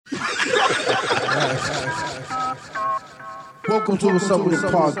Welcome to What's Up With It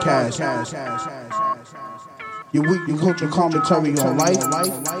podcast. Your weekly culture commentary on life.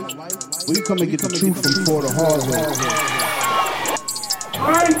 We come and get the truth before the hard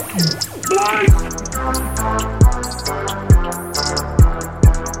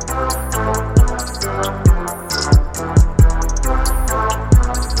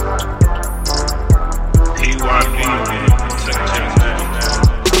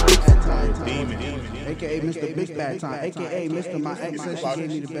AKA Mr. Big Bad Time, AKA Mr. My ex said she gave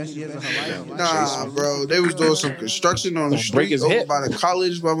me the best years of her life. Nah, bro. They was doing some construction on the street over by the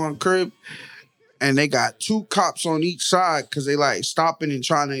college by my crib. And they got 2 cops on each side because they like stopping and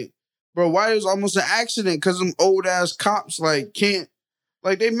trying to. Bro, why it was almost an accident? Because them old ass cops like can't.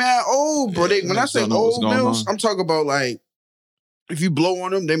 Like they mad old, bro. When I say old mills, I'm talking about like if you blow on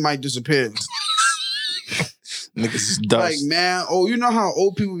them, they might disappear. Niggas is dust. Like, man, you know how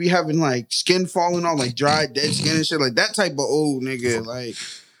old people be having like skin falling off, like dry, dead skin and shit? Like that type of old nigga. Like,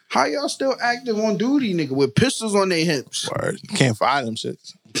 how y'all still active on duty, nigga, with pistols on their hips? Word. You can't fire them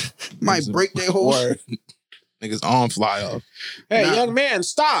shits. Might break their whole Word. Niggas arm fly off. Hey, young man,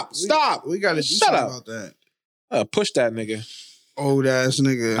 stop. We gotta do something about that. Push that nigga. Old ass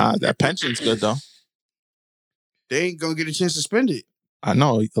nigga. Nah, that pension's good though. They ain't gonna get a chance to spend it. I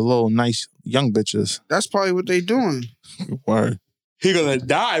know, the little nice young bitches. That's probably what they doing. Word. He gonna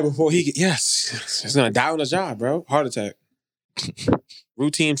die before he yes. He's gonna die on the job, bro. Heart attack.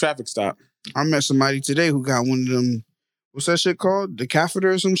 Routine traffic stop. I met somebody today who got one of them, what's that shit called? The catheter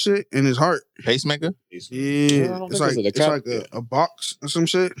or some shit in his heart. Pacemaker? Yeah. It's like a box or some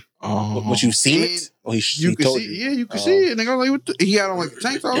shit. Oh. What you seen it? Oh, you can see it. Yeah, you can see it. Nigga, like, he had on like a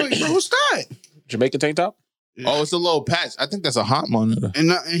tank top. I was like, bro, what's that? Jamaican tank top? Yeah. Oh, it's a little patch. I think that's a heart monitor.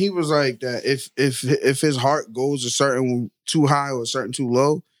 And he was like that if his heart goes a certain too high or a certain too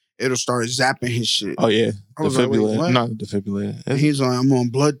low, it'll start zapping his shit. Oh yeah, I was like, wait, what? Not a defibrillator. And he's like, I'm on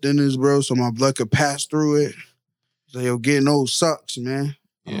blood thinners, bro, so my blood could pass through it. So yo, getting old sucks, man.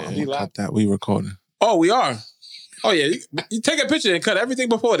 Yeah, cut that. We recording. Oh, we are. Oh yeah, you take a picture and cut everything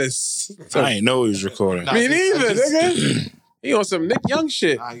before this. I ain't know he was recording. Me neither, nigga. He on some Nick Young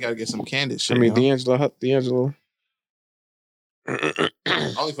shit. Nah, you gotta get some candid shit. I mean, D'Angelo.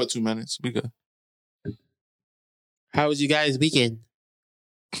 Only for 2 minutes. We good. How was you guys' weekend?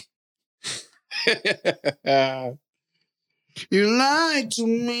 You lied to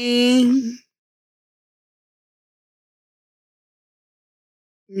me.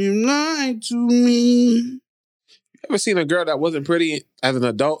 You lied to me. You ever seen a girl that wasn't pretty as an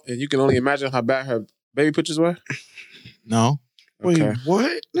adult and you can only imagine how bad her baby pictures were? No. Okay. Wait,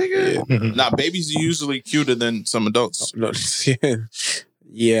 what, nigga? Yeah. Nah, babies are usually cuter than some adults. No,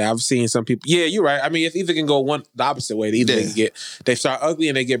 yeah, I've seen some people. Yeah, you're right. I mean, it either can go the opposite way. They start ugly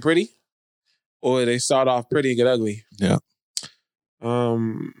and they get pretty, or they start off pretty and get ugly. Yeah.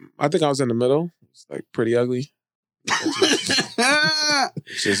 I think I was in the middle. It's like pretty ugly.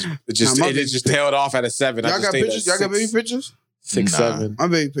 It just tailed off at a 7. Y'all got pictures? Y'all got baby pictures? 6, 7. My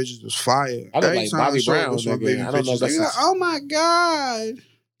baby pictures was fire. I look like Bobby Brown. I don't know. Oh my God.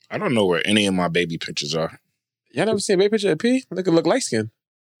 I don't know where any of my baby pictures are. Y'all never seen a baby picture of P? Look light skin.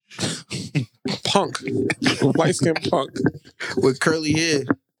 Punk. Light skin punk. With curly hair.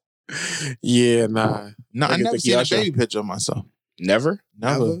 Yeah, nah. No, I never seen a baby picture of myself. Never?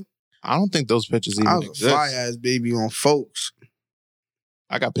 I don't think those pictures even exist. I was a fly-ass baby on folks.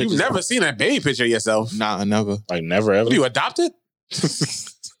 I got pictures. You've never seen a baby picture of yourself? Nah, I never. Like never ever? What, you adopted? What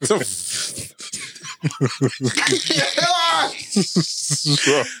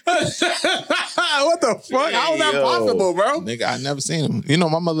the fuck? How is that possible, bro? Nigga, I never seen him. You know,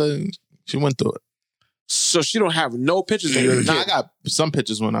 my mother, she went through it. So she don't have no pictures of you? Nah, I got some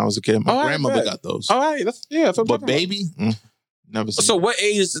pictures when I was a kid. My grandmother got those. All right, that's what but baby, never seen. So what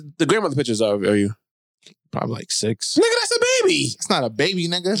age is the grandmother pictures of are you? Probably like 6. Nigga, that's a baby. It's not a baby,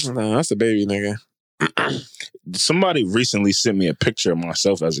 nigga. No, that's a baby, nigga. Somebody recently sent me a picture of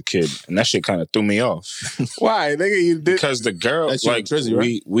myself as a kid, and that shit kind of threw me off. Why, nigga? You did because the girl, that's like Trizzy,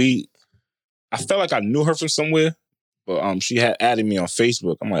 right? we, I felt like I knew her from somewhere, but she had added me on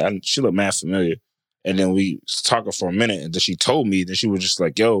Facebook. I'm like, she looked mad familiar, and then we was talking for a minute, and then she told me, then she was just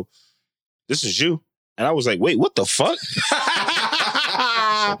like, "Yo, this is you," and I was like, "Wait, what the fuck?"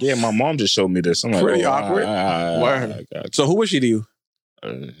 Like, yeah, my mom just showed me this. I'm like, pretty awkward. So who was she to you?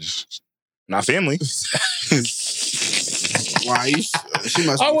 Not family. Why? She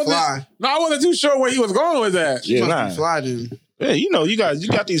must be fly. No, I wasn't too sure where he was going with that. She must be fly, dude. Yeah, you know, you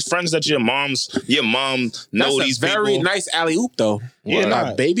got these friends that your mom know these very people. nice alley oop though. Yeah,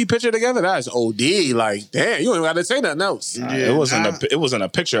 That baby picture together. That's OD. Like, damn, you ain't got to say nothing else. It wasn't a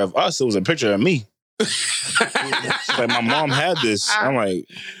picture of us. It was a picture of me. Like my mom had this. I'm like,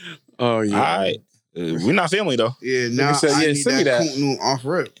 oh yeah. All right, we're not family though. Yeah, now said, I yeah, need send me that that. Kootenai off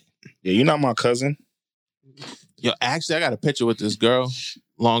rip. Yeah, you're not my cousin. Yo, actually, I got a picture with this girl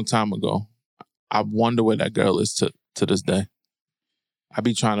long time ago. I wonder where that girl is to this day. I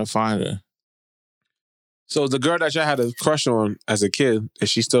be trying to find her. So the girl that y'all had a crush on as a kid, is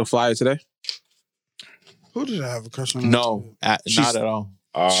she still fly today? Who did I have a crush on? No, not at all.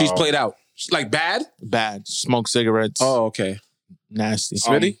 She's played out. Like bad? Bad. Smoke cigarettes. Oh, okay. Nasty.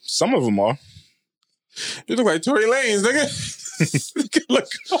 Smitty? Some of them are. You look like Tory Lanez, nigga. Look.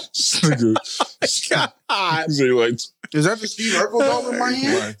 God. Is that the Steve Urkel dog in my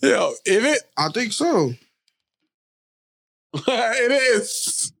hand? Yo, is it? I think so. It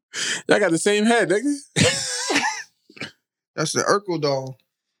is. Y'all got the same head, nigga. That's the Urkel doll.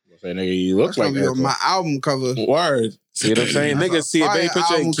 Say, nigga, you look That's like gonna be on Urkel. my album cover. Word. See what I'm saying? That's Niggas a see a baby fire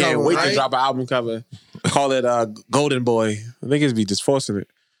picture and album can't cover, wait to right? drop an album cover. Call it Golden Boy. Niggas be just forcing it.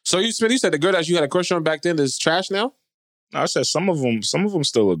 So you said the girl that you had a crush on back then is trash now? No, I said some of them still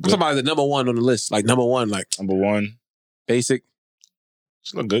look I'm good. talking about the number one on the list. Like number one, like Number one, basic.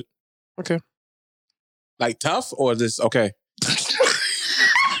 she look good. Okay. Like tough or this okay?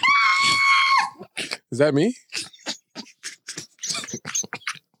 Is that me?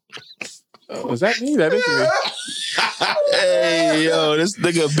 Oh, is that me? That is me. Hey, yo, this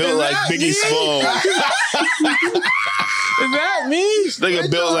nigga built like Biggie Small. Is that me? This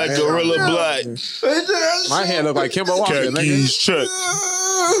nigga built like Gorilla Black. My hair look like Kimber Walker. Cat Keys Chuck.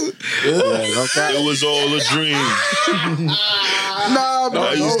 It was all a dream.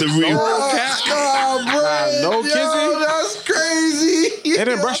 I used to read. No kissing. That's crazy. They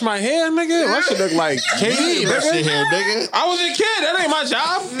didn't brush my hair, nigga. My shit look like KD, Brush your nigga. hair, nigga. I was a kid. That ain't my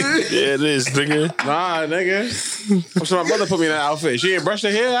job. Yeah, it is, nigga. Nah, nigga. So my mother put me in that outfit. She ain't brushed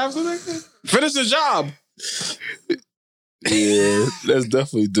her hair after, nigga. Finish the job. Yeah, that's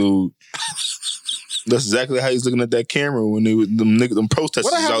definitely dude. That's exactly how he's looking at that camera when them protesters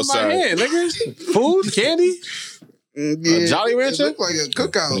What I have outside. in my hand, nigga? Food, candy, Yeah, Jolly Rancher? It looked like a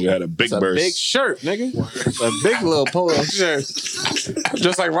cookout. Nigga had a big it's a burst. big shirt, nigga. A big little polo shirt,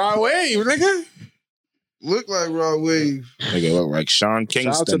 just like Rod Wave, nigga. Look like Raw Wave. Nigga look like Sean Shout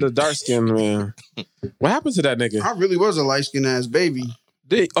out to Kingston. the dark skin man. What happened to that nigga? I really was a light skinned ass baby.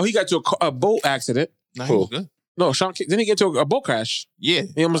 He got into a boat accident. Nah, he was good. No, didn't he get into a boat crash? Yeah.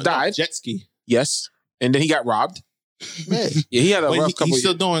 He almost died. Jet ski. Yes. And then he got robbed. Yeah. Yeah, he had a But rough couple he's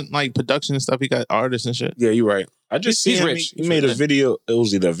still years. doing like production and stuff. He got artists and shit. Yeah, you're right. I just He's seen him. rich. He made a video. It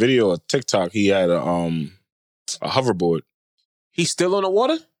was either a video or TikTok. He had a hoverboard. He's still on the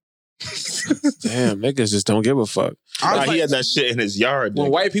water? Damn, niggas just don't give a fuck. He had that shit in his yard. When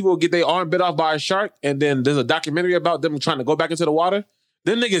nigga. white people get their arm bit off by a shark and then there's a documentary about them trying to go back into the water,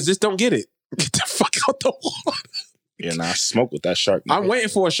 them niggas just don't get it. Get the fuck out the water. Yeah, nah, I smoke with that shark. I'm nigga. waiting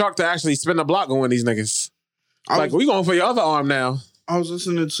for a shark to actually spin the block on one of these niggas. I Like, was, we going for your other arm now. I was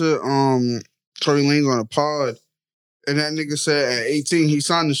listening to Tory Lanez on a pod, and that nigga said at 18 he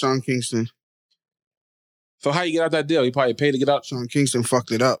signed to Sean Kingston. So how you get out that deal? You probably paid to get out. Sean Kingston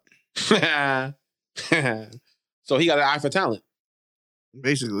fucked it up, So he got an eye for talent.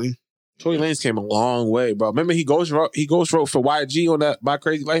 basically. Tory Lanez came a long way, bro. Remember he ghost wrote for YG on that My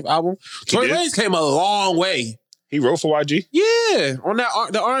Crazy Life album? Tory did? Lanez came a long way. He wrote for YG. Yeah, on that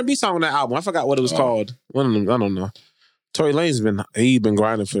the R&B song on that album. I forgot what it was called. One of them, I don't know. Tory Lanez been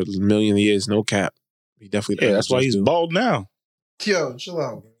grinding for a million years, no cap. He definitely Yeah, that's why he's bald now. Yo, chill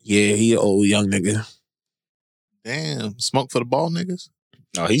out. Yeah, he an old young nigga. Damn. Smoke for the ball niggas?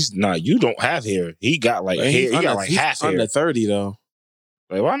 No, he's not. You don't have hair. He got like hair. He got like half hair. Under 30 though.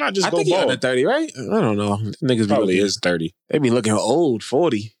 Like, why not just I go think he's bald? under 30, right? I don't know. Niggas Probably be looking, is 30. They be looking old,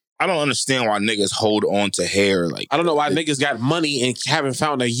 40. I don't understand why niggas hold on to hair. Like, I don't know why niggas got money and haven't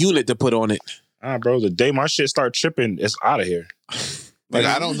found a unit to put on it. bro, the day my shit start tripping, it's out of here. Like,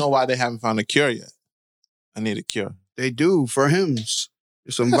 I don't know why they haven't found a cure yet. I need a cure. They do for him. It's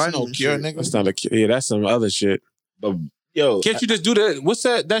some That's vitamin no cure, shit. nigga. That's not yeah, that's some other shit. But yo, Can't you just do what's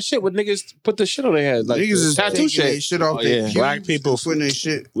that shit with niggas put the shit on their head? Like Niggas is tattoo taking their shit. shit off Oh, their yeah. pubes Black people- and putting their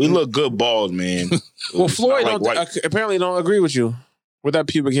shit. we look good bald, man. Well, Floyd Not like white. apparently don't agree with you with that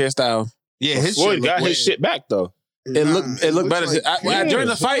pubic hairstyle. Yeah, his Floyd shit got look his weird. shit back though. It looked better. Like, During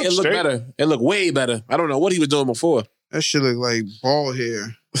the fight, it looked straight. better. It looked way better. I don't know what he was doing before. that shit look like bald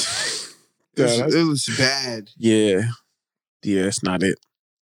hair. Yeah, It was bad. Yeah, that's not it.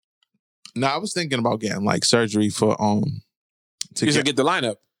 No, I was thinking about getting like surgery for to get the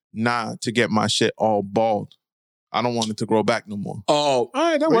lineup. Nah, to get my shit all bald. I don't want it to grow back no more. Oh,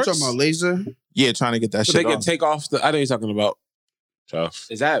 all right, that works. You talking about laser? Yeah, trying to get that So shit they can off. take off the. I know you're talking about. Tough.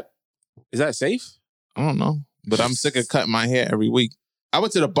 Is that safe? I don't know, but I'm sick of cutting my hair every week. I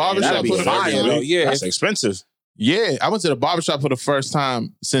went to the barbershop that'd be for the fire, first though. time. Yeah, That's expensive. Yeah, I went to the barbershop for the first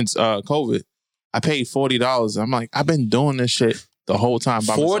time since COVID. I paid $40. I'm like, I've been doing this shit the whole time.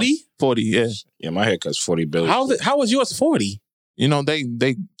 by myself. 40? 40, yeah. Yeah, my haircut's $40 billion. How was yours 40? You know, they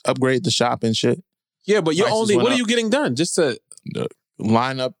upgrade the shop and shit. Yeah, but you're Prices only. went What are up. you getting done? Just to. The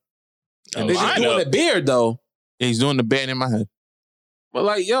lineup. A They're just doing lineup? the beard though. He's doing the band in my head. But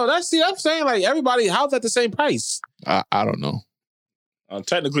like, yo, I'm saying like everybody. How's that the same price? I don't know.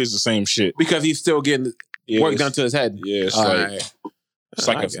 Technically, it's the same shit. Because he's still getting Yeah, work it's- done to his head. Yeah, it's All like right. it's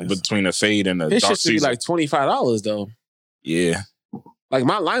like I a, guess. between a fade and a His dark shit should be season. like $25 though. Yeah, Like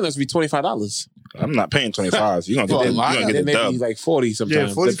my lineups be $25. I'm not paying 25. You're For a gonna lineup? get Then the they dub. be like 40 sometimes.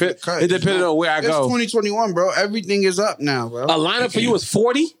 Yeah, 40 for the cut. It depended on where I It's go. 2021, bro. Everything is up now, bro. A lineup for you is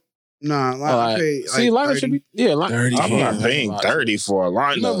 40. Nah, like, I pay, See, like, lineup 30. should be 30. I'm not paying 30 for a You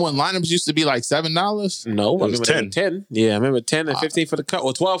remember lineup. when lineups used to be like $7? No, I It was remember 10. Yeah, I remember 10 and 15 for the cut,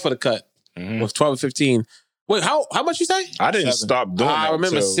 or 12 for the cut. Mhm. Or 12 and 15. Wait, how much you say? I didn't 7. stop doing I that.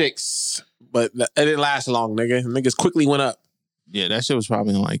 remember till- 6, but it didn't last long, nigga. Niggas quickly went up. Yeah, that shit was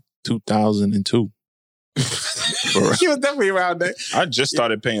probably in like 2002. He was definitely around there. I just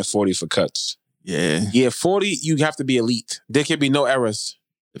started paying 40 for cuts. Yeah. Yeah, 40, you have to be elite. There can be no errors.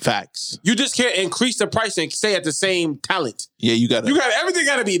 Facts. You just can't increase the price and stay at the same talent. Yeah, you gotta. Everything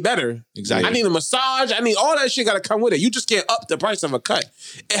gotta be better. Exactly. I need a massage. I need all that shit gotta come with it. You just can't up the price of a cut.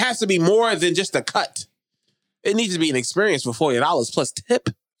 It has to be more than just a cut. It needs to be an experience for $40 plus tip.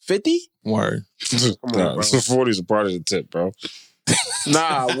 50? Word. Nah, 40 is a part of the tip, bro.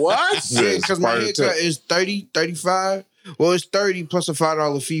 Nah, what? Yeah, it's because my part of the haircut tip. is 30, 35. Well, it's 30 plus a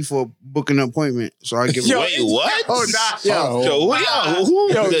 $5 fee for booking an appointment. So I give Yo, Wait, what? Oh, nah. Yo,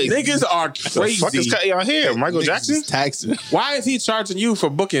 Yo, niggas are the fuck is crazy. cutting your hair? Michael Niggas Jackson? is taxing. Why is he charging you for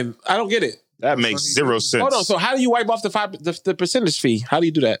booking? I don't get it. That makes zero sense. Hold on. So how do you wipe off the percentage fee? How do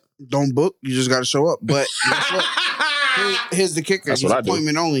you do that? don't book. You just got to show up. But guess what? Here's the kicker. That's It's what I do.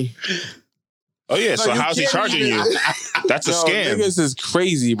 appointment only. Oh yeah, so you how's he can't charging even- you? That's a Yo, scam. Niggas is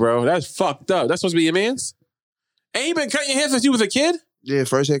crazy, bro. That's fucked up. That's supposed to be your man's? Ain't you been cutting your hair since you was a kid? Yeah,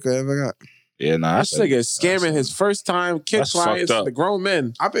 first haircut I ever got. Yeah, nah. This nigga is scamming his first time kid That's clients, fucked up. the grown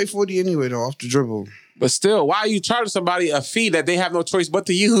men. I pay 40 anyway, though, off the dribble. But still, why are you charging somebody a fee that they have no choice but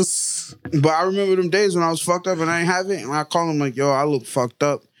to use? But I remember them days when I was fucked up and I ain't have it. And I call him like, yo, I look fucked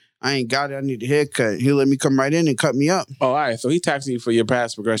up. I ain't got it. I need a haircut. He'll let me come right in and cut me up. Oh, all right. So he taxing you for your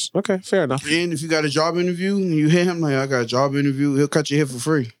past progression. Okay, fair enough. And if you got a job interview and you hit him like, I got a job interview, he'll cut your hair for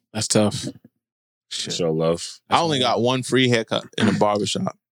free. That's tough. Show love. I only got one free haircut in a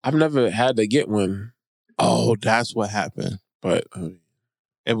barbershop. I've never had to get one, Oh, that's what happened. but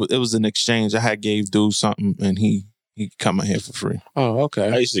It was an exchange. I had gave dude something and he cut my hair for free. oh, I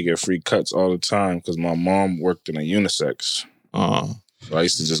okay. used to get free cuts all the time because my mom worked in a unisex. So I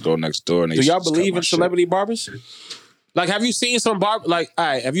used to just go next door and they Do used to y'all just cut believe my in shit. celebrity barbers? Like, have you seen some barber? Like, all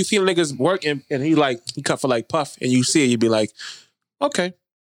right, have you seen niggas work and he cut for like Puff and you see it, you'd be like, okay,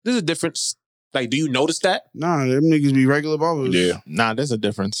 there's a difference. Like, do you notice that? Nah, them niggas be regular barbers. Yeah, Nah, there's a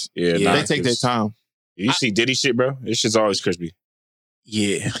difference. yeah. Yeah. Nah, They take their 'cause time. You see Diddy shit, bro? This shit's always crispy.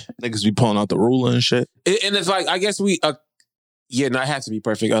 Yeah. Niggas be pulling out the ruler and shit. And it's like, I guess it has to be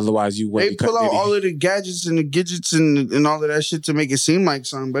perfect. Otherwise, you They wouldn't be pull cut out Diddy. all of the gadgets and the gadgets and all of that shit to make it seem like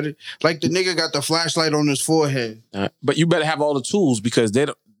something. But like the nigga got the flashlight on his forehead. But you better have all the tools because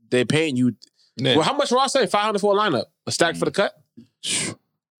they're paying you. Yeah. Well, how much Ross say? 500 for a lineup, a stack for the cut.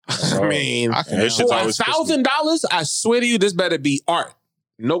 I mean, I can That shit's for always crispy. $1,000, I swear to you, this better be art.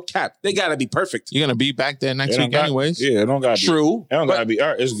 No cap. They gotta be perfect. You're gonna be back there next It don't week got- anyways. Yeah, it don't gotta be. True. It don't but- gotta be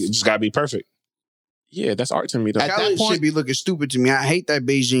art. It just gotta be perfect. Yeah, that's art to me though. At that Khaled point- should be looking stupid to me. I hate that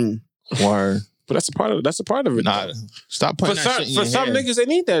Beijing. Word. But that's a part of it. That's a part of it. Nah, stop For putting that some, shit in for your some hair. niggas, they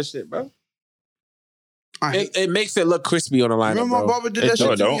need that shit, bro. I hate It makes it look crispy on the lineup, Remember my bro. barber did It that shit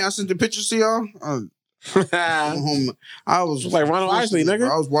to don't. me? I sent the pictures to y'all. I'm home. I was Like Ronald Isley, nigga.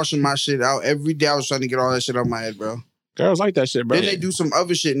 I was washing my shit out every day. I was trying to get all that shit out my head, bro. Girls like that shit, bro. Then they do some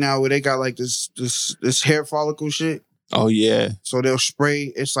other shit now where they got like this hair follicle shit. Oh yeah. So they'll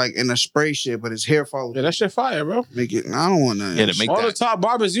spray. It's like in a spray shit, but it's hair follicle. Yeah, that shit fire, bro. Make it. I don't want none. of Yeah, that to make shit. All the that. top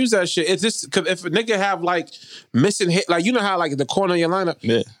barbers use that shit. It's just cause if a nigga have like missing hair, like you know how like the corner of your lineup,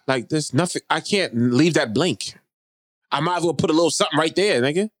 Yeah. like there's nothing. I can't leave that blank. I might as well put a little something right there,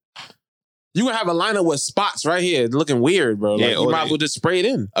 nigga. You gonna have a lineup with spots right here looking weird, bro. Like, Yeah, you or might they- as well just spray it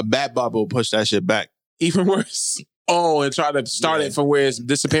in. A bad barber will push that shit back. Even worse. Oh, and try to start it from where it's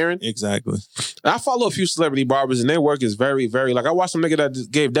disappearing? Exactly. I follow a few celebrity barbers, and their work is very, very... Like, I watched some nigga that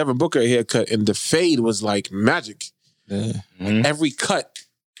just gave Devin Booker a haircut, and the fade was like magic. Yeah. Mhm. Every cut,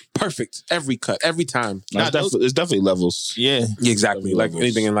 perfect. Every cut, every time. It's definitely levels. Yeah. Exactly. Like Levels.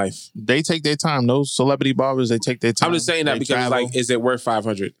 anything in life. They take their time. Those celebrity barbers, they take their time. I'm just saying that They because, travel. like, is it worth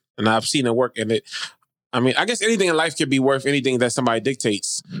 $500? And I've seen it work, and I guess anything in life could be worth anything that somebody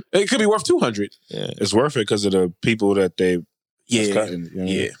dictates. It could be worth $200. Yeah. It's worth it because of the people that they Yeah. cutting. You know?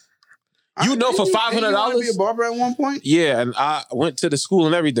 Yeah. You know, for $500. Didn't you want to be a barber at one point? Yeah, and I went to the school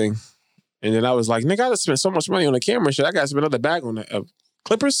and everything. And then I was like, nigga, I just spent so much money on the camera and shit. I got to spend another bag on the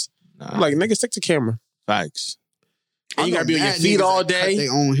clippers. Nah, I'm like, nigga, stick to camera. facts. And you got to be on your feet all day. They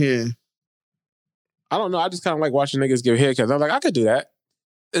own hair. I don't know. I just kind of like watching niggas give haircuts. I'm like, I could do that.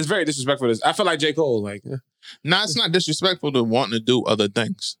 It's very disrespectful. I feel like J. Cole. Like, Nah, it's not disrespectful to wanting to do other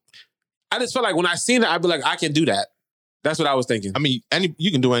things. I just feel like when I seen it, I'd be like, I can do that. That's what I was thinking. I mean,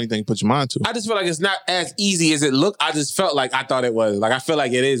 you can do anything you put your mind to. I just feel like it's not as easy as it looked. I just felt like I thought it was. Like, I feel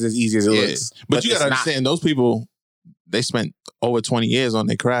like it is as easy as it looks. But you it's gotta not. understand, those people, they spent over 20 years on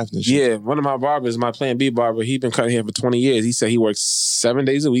their craft and shit. Yeah, one of my barbers, my Plan B barber, he been cutting hair for 20 years. He said he works 7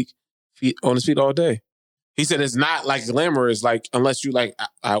 days a week, on his feet all day. He said it's not like glamorous, like unless you like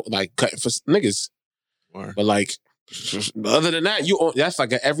cutting for niggas. Word. But like, other than that, that's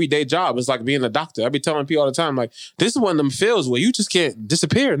like an everyday job. It's like being a doctor. I be telling people all the time, like, this is one of them fields where you just can't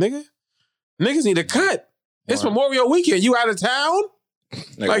disappear, nigga. Niggas need a cut. It's Word. Memorial Weekend. You out of town?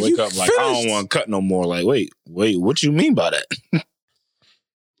 Nigga Like, wake you up like, I don't finished. want to cut no more. Like, wait, what you mean by that?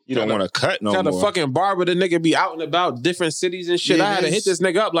 You don't want to cut no Got a more. fucking barber, the nigga be out and about different cities and shit. Yeah, I had to hit this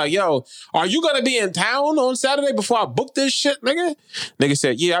nigga up like, yo, are you gonna be in town on Saturday before I book this shit, nigga? Nigga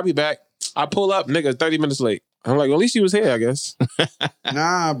said, yeah, I'll be back. I pull up, nigga, 30 minutes late. I'm like, well, at least he was here, I guess.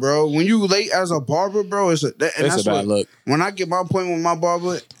 Nah, bro. When you late as a barber, bro, It's a bad look. When I get my appointment with my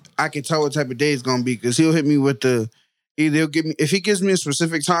barber, I can tell what type of day it's gonna be because he'll hit me with either he'll give me, if he gives me a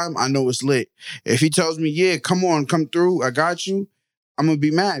specific time, I know it's lit. If he tells me, yeah, come through, I got you, I'm gonna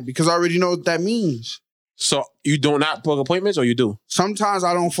be mad because I already know what that means. So you do not book appointments, or you do? Sometimes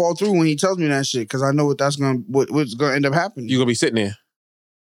I don't fall through when he tells me that shit because I know what's gonna end up happening. You gonna be sitting there?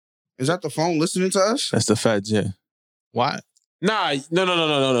 Is that the phone listening to us? That's the feds, yeah. Why? Nah, no.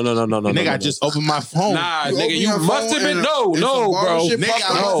 Nigga, I just opened my phone. Nah, You nigga, open you your must have phone been and no, some bro. barber shit Nigga,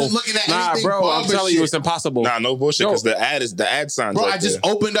 I No. wasn't looking at Nah, anything bro, I'm barber telling you, shit. it's impossible. Nah, no bullshit, because the ad signs Bro, right I just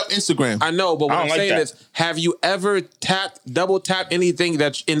there. opened up Instagram. I know, but what I I'm don't like saying that. is, have you ever double tapped anything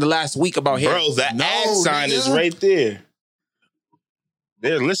that's in the last week about hair? Bro, the No, ad sign nigga. is right there.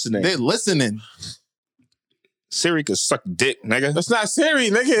 They're listening. They're listening. Siri could suck dick, nigga. That's not Siri,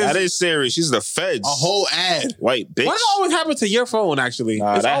 nigga. That is Siri. She's the feds. A whole ad. White bitch. What always happen to your phone, actually?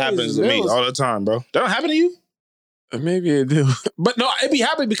 Nah, It's that always- happens to me it was- all the time, bro. That don't happen to you? Maybe it do. But no, it be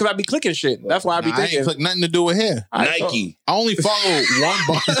happening because I be clicking shit. That's why I be Nah, I ain't thinking. click nothing to do with hair. Nike. I only follow one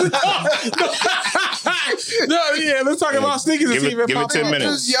bar. No, yeah, let's talk about sneakers and Give see it- if it give it pops 10 up.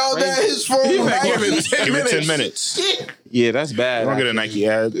 minutes. Just yelled at his phone. He right? give it 10 Give it minutes. 10 minutes. Yeah, that's bad. I don't get a Nike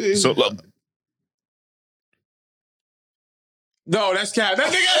ad. So look, No, that's cat. That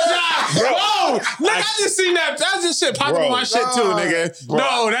nigga, no, nigga, I just seen that. That's just shit popping Bro, on my shit too, nigga. bro.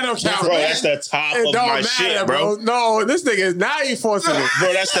 No, that don't count, bro, man. that's the top It of don't my matter, shit, bro. No, this nigga is now he forcing it.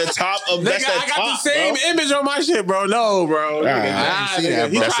 Bro, that's the top of Nigga, that's the I got top, the same bro. image on my shit, bro. No, bro. Nah, Nigga, I didn't see nigga,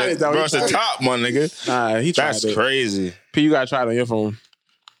 that, he bro. tried it though. Bro, He it's the tried it. top one, nigga. Nah, he tried That's it. crazy. P, you gotta try it on your phone.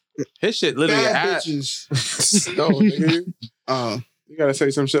 His shit literally an Bad ad. bitches. No, nigga. You gotta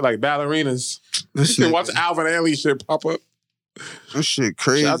say some shit like ballerinas. This You can nigga- watch Alvin Ailey shit pop up. That shit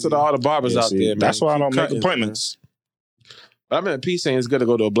crazy. Shout out to all the barbers Yeah, out see, there, man. that's why I don't Keep make cutting, appointments. man. But I'm at P saying it's good to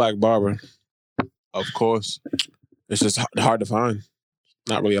go to a black barber. Of course. It's just hard to find.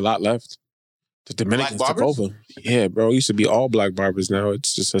 Not really a lot left. The Dominicans Black took barbers? over. Yeah, bro. It used to be all black barbers. Now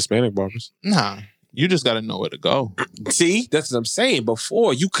it's just Hispanic barbers. Nah. You just got to know where to go. See, that's what I'm saying.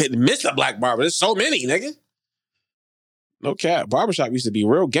 Before, you couldn't miss a black barber. There's so many, nigga. No cap. Barbershop used to be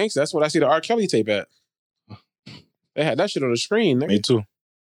real gangster. That's what I see the R. Kelly tape at. They had that shit on the screen, nigga. Me too.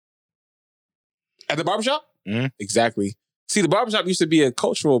 At the barbershop? Mhm. Exactly. See, the barbershop used to be a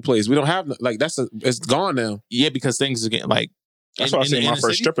cultural place. We don't have, like, it's gone now. Yeah, because things are getting like. That's why I see my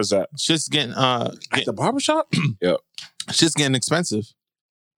first strippers at. Shit's getting At the barbershop? shit's getting expensive.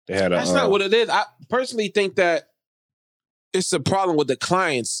 They had a. That's not what it is. I personally think that it's a problem with the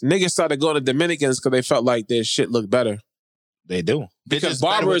clients. Niggas started going to Dominicans because they felt like their shit looked better. They do. They're Because just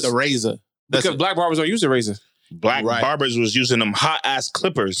better with barbers- the razor. That's Because it. black barbers don't use a razor. Black Right. barbers was using them hot ass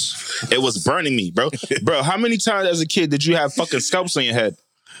clippers. It was burning me, bro. Bro, how many times as a kid did you have fucking scalps on your head?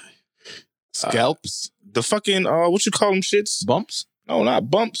 Scalps. The fucking what you call them shits? Bumps? No, not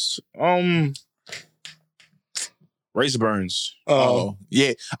bumps. Razor burns. Oh,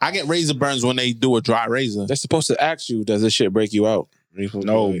 yeah. I get razor burns when they do a dry razor. They're supposed to ask you, does this shit break you out?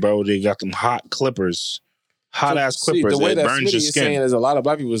 No, bro, they got them hot clippers. Hot ass clippers. The way that burns Smitty your is skin. saying, there's a lot of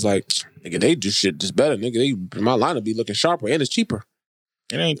black people was like, nigga, they do shit just better. Nigga, my line will be looking sharper and it's cheaper.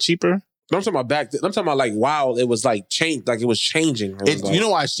 It ain't cheaper. No, I'm talking about back. I'm talking about like while it was like changed, like it was changing. You know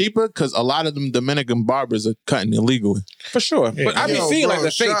why it's cheaper? Because a lot of them Dominican barbers are cutting illegally. For sure. Yeah. But I be seeing like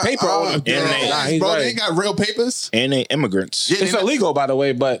the fake paper on them. They ain't got real papers. And they immigrants. Yeah, It's illegal, by the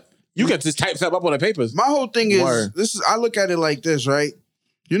way, but you can just type stuff up on the papers. My whole thing is Word. I look at it like this, right?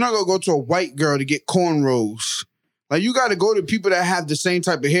 You're not gonna go to a white girl to get cornrows. Like you got to go to people that have the same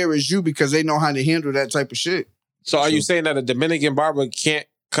type of hair as you because they know how to handle that type of shit. So are you saying that a Dominican barber can't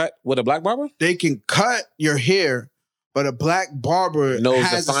cut with a black barber? They can cut your hair, but a black barber Knows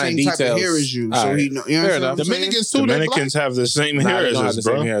has the the fine same type of details. hair as you. All So right. he know. You know Fair what I'm enough. saying? Dominicans too. They black. Dominicans have the same hair they as don't have us, the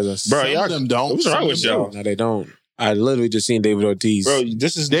bro. same hair as us. Bro, Some y'all of them don't. What's wrong Some with of them y'all? don't. No, they don't. I literally just seen David Ortiz. Bro,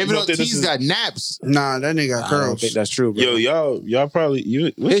 this is David you know, this Ortiz is- got naps. Nah, that nigga got I don't curls. think that's true, bro. Yo, y'all probably y'all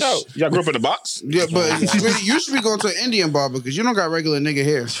grew up in the box? Yeah, but you should be going to an Indian barber because you don't got regular nigga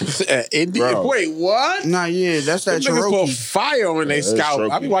hair. Indian? Bro. Wait, what? Nah, yeah, that's that Them niggas put Cherokee. fire on their that's scalp.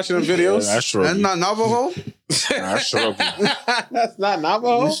 Cherokee. I be watching them videos. Yeah, that's Cherokee. That's not Navajo. That's Cherokee. That's not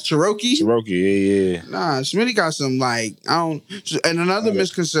Navajo. It's Cherokee. Cherokee, yeah. Nah, Smitty got some like I don't. And another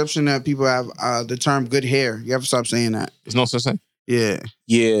misconception that people have the term "good hair." You have to stop saying that. There's no such thing. Yeah.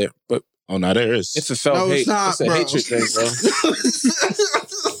 Yeah, but Oh, no, there is. it's a self No, hate. it's not, a bro. hatred thing, bro.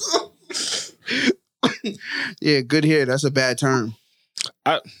 Yeah, good hair. That's a bad term.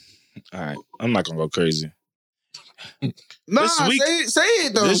 All right, I'm not gonna go crazy. Nah, This week- say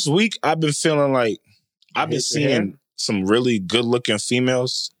it though. This week, I've been feeling like I've been hate your hair? seeing some really good-looking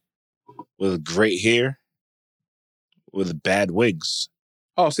females with great hair with bad wigs.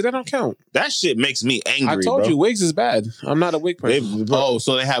 Oh, see, that don't count. That shit makes me angry, I told bro. you, wigs is bad. I'm not a wig They, person. Oh,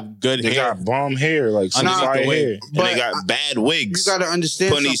 so they have good they hair. got bomb hair, like some Underneath fire the wig. hair, and But they got bad you wigs. got to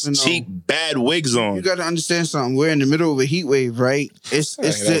understand Putting these something. cheap bad wigs You on. got to understand something. We're in the middle of a heat wave, right? It's Nah,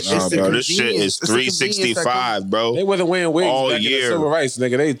 the bro, this shit convenience. is It's the convenience that 365, bro. They wasn't wearing wigs All back in the year. civil rights,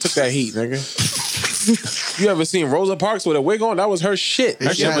 nigga. They took that heat, nigga. You ever seen Rosa Parks with a wig on? That was her shit. If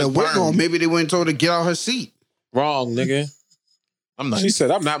That she shit had was a wig perm. on, maybe they went and told her to get out her seat. Wrong, nigga. I'm not. She said,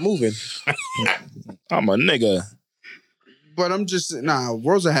 I'm not moving. I'm a nigga. But I'm just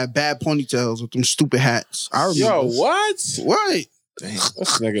Rosa had bad ponytails with them stupid hats. I remember. Yo, what? What? This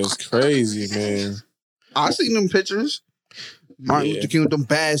nigga is crazy, man. I seen them pictures. Martin Yeah. Luther King with them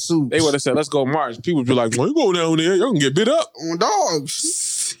bad suits. They would have said, let's go march. People would be like, well, you go down there, y'all can get bit up. on dogs.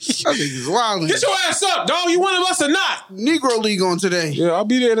 That nigga's wildin'. Get your ass up, dog. You one of us or not? Negro League on today. Yeah, I'll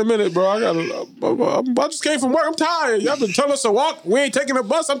be there in a minute, bro. I just came from work. I'm tired. Y'all been telling us to walk. We ain't taking a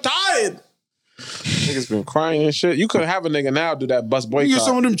bus. I'm tired. Niggas been crying and shit. You could have a nigga now do that bus You get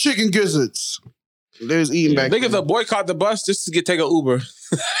some boycott. of them chicken gizzards. There's eating back Niggas there. will boycott the bus just to take an Uber.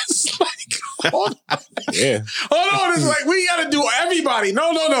 It's like, hold on. Yeah. Hold on. It's like, we gotta do everybody.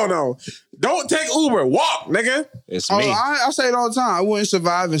 No. Don't take Uber. Walk, nigga. It's Oh, me. I say it all the time. I wouldn't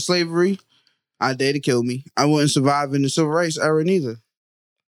survive in slavery. I dare to kill me. I wouldn't survive in the civil rights era neither.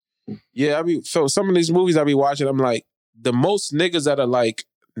 Yeah, so some of these movies I be watching, I'm like, the most niggas that are like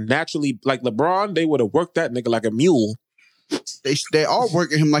naturally, like LeBron, they would have worked that nigga like a mule. They all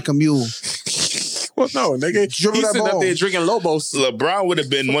working him like a mule. Well, no, nigga. Dribble He's that sitting up ball. there drinking Lobos. LeBron would have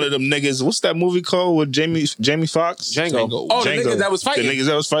been one of them niggas. What's that movie called with Jamie Foxx? Django. Oh, the niggas that was fighting. The niggas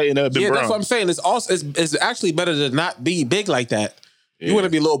that was fighting that have been Yeah, Brown. that's what I'm saying. It's also it's actually better to not be big like that. You want to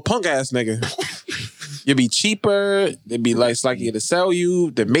be a little punk ass nigga. You be cheaper. They be less likely to sell you,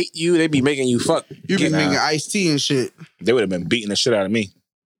 to mate you. They be making you fuck. You be making iced tea and shit. They would have been beating the shit out of me.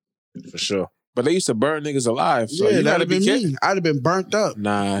 For sure. But they used to burn niggas alive. So Yeah, you that'd gotta have be been careful. me. I'd have been burnt up.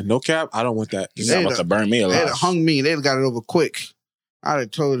 Nah, no cap. I don't want that. You're not about to burn me They'd alive. have hung me. They'd have got it over quick. I'd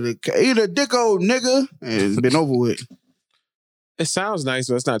have told her to eat a dick old nigga. And it's been over with. It sounds nice,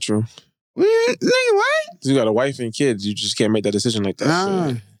 but it's not true. Nigga, what? You got a wife and kids. You just can't make that decision like that.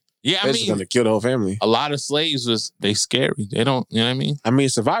 Nah. Yeah, I That's just mean, gonna kill the whole family. a lot of slaves they scary. They don't. You know what I mean? I mean,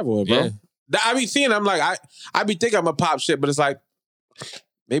 survival, bro. Yeah. I be seeing. I'm like, I be thinking I'm a pop shit, but it's like,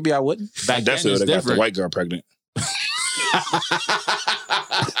 maybe I wouldn't. I Back then, definitely it's would have got the different. white girl pregnant.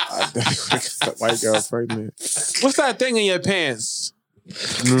 White girl pregnant. What's that thing in your pants?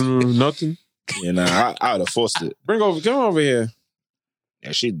 Nothing. You know, I would have forced it. Come over here.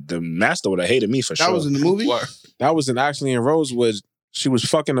 And the master would have hated me for That sure. was in the movie? That was actually in Rosewood. She was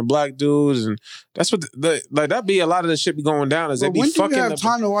fucking the black dudes, and that's what like that be a lot of the shit be going down. Is Well, they be when do fucking you have the,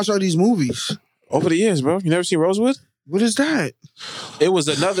 time to watch all these movies? Over the years, bro. You never seen Rosewood? What is that? It was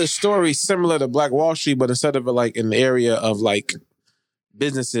another story similar to Black Wall Street, but instead of like in the area of like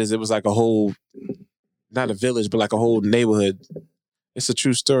businesses, it was like a whole, not a village, but like a whole neighborhood. It's a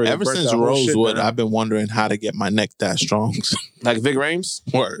true story. Ever since Rosewood, I've been wondering how to get my neck that strong. Like Vic Rames?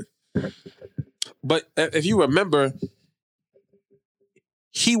 Word. But if you remember,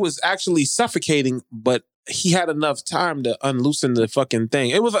 he was actually suffocating, but he had enough time to unloosen the fucking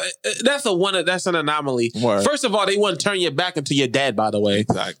thing. It was that's an anomaly. Word. First of all, they wouldn't turn your back until you're dead, by the way.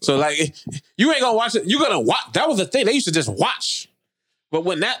 Exactly. So like, you ain't gonna watch it. You're gonna watch. That was the thing. They used to just watch. But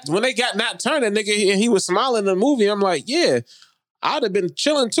when they got Nat Turner, nigga, and he was smiling in the movie, I'm like, yeah, I'd have been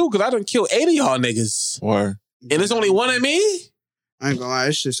chilling too, because I done killed 80 of y'all niggas. Word. And there's only one of me? I ain't gonna lie,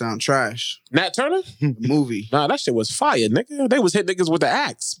 this shit sound trash. Nat Turner? The movie. Nah, that shit was fire, nigga. They was hitting niggas with the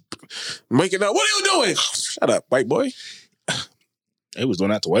axe. Making up, what are you doing? Shut up, white boy. They was doing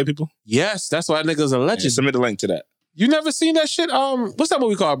that to white people? Yes, that's why niggas are Yeah, legend. send me the link to that. You never seen that shit? What's that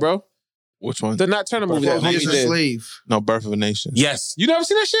movie called, bro? Which one? The Nat Turner movie that He homie is a did. slave. No, Birth of a Nation. Yes. You never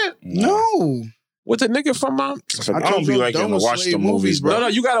seen that shit? No. With the nigga from I don't told be you liking I'm to done with watch slave the movies, movies, bro. No,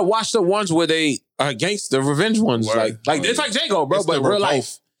 you gotta watch the ones where they are against the revenge ones. Word. Like it's like Django, bro, It's but the real revolt.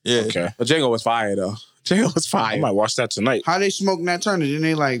 life. Yeah. Okay. But Django was fire though. Django was I fire. might watch that tonight. How they smoke Nat Turner? Didn't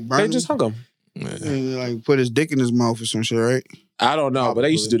they like burn They him? just hung him. Yeah. And, like put his dick in his mouth or some shit, right? I don't know, but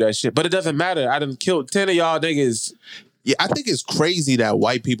they used to do that shit. But it doesn't matter. I done killed 10 of y'all niggas. Yeah, I think it's crazy that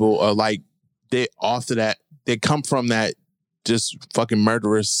white people are like, they after that, they come from that just fucking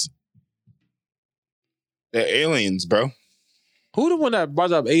murderous. They're aliens, bro. Who the one that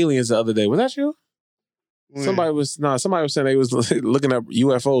brought up aliens the other day? Was that you? Somebody was saying they was looking up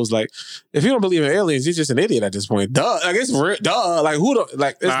UFOs. Like, if you don't believe in aliens, you're just an idiot at this point. Duh. Like it's real. Duh. Like who don't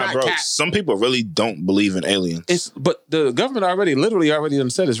like it's Nah, not bro. cat. Some people really don't believe in aliens. But the government already done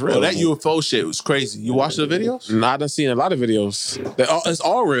said it's real. Oh, that UFO shit was crazy. You watched the videos? Nah, I done seen a lot of videos. It's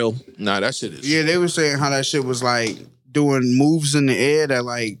all real. Nah, that shit is. Yeah, they were saying how that shit was like doing moves in the air that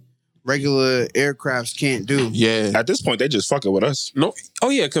like regular aircrafts can't do. Yeah. At this point, they just fucking with us. No. Oh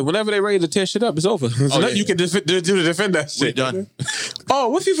yeah, because whenever they ready to tear shit up, it's over. There's nothing you can do to defend that shit. We done. Oh,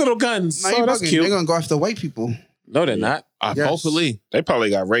 what's these little guns? Now Oh, you that's bugging. cute. They're gonna go after white people. No, they're not. Yes. Hopefully. They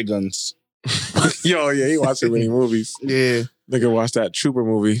probably got ray guns. Yo, yeah, he watching many movies. Yeah. Nigga watch that Trooper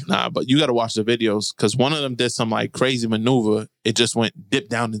movie. Nah, but you got to watch the videos because one of them did some like crazy maneuver. It just went dip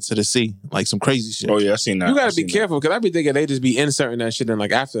down into the sea, like some crazy shit. Oh, yeah, I seen that. You gotta I be seen that. careful because I be thinking they just be inserting that shit in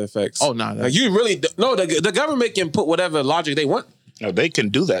like After Effects. Oh, nah. Like you really no. The government can put whatever logic they want. No, they can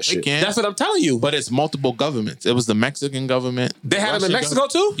do that They shit. can. That's what I'm telling you. But it's multiple governments. It was the Mexican government. They had them in Russian Mexico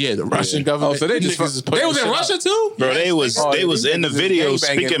too. Yeah, the Russian Oh, government. so they Them just niggas is putting they was in shit Russia out. too. Bro, they was Oh, they was these in the niggas is video gangbanging.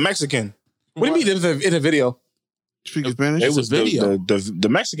 speaking Mexican. What do you mean in a video? Speaking Spanish. It It's a was video. the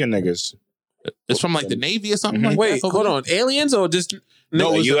Mexican niggas. It's from like the Navy or something like Wait, that. hold on. Aliens or just No,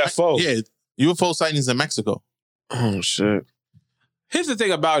 A it was UFO. Yeah, UFO sightings in Mexico. Oh shit. Here's the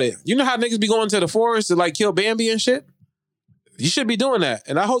thing about it. You know how niggas be going to the forest to like kill Bambi and shit? You should be doing that.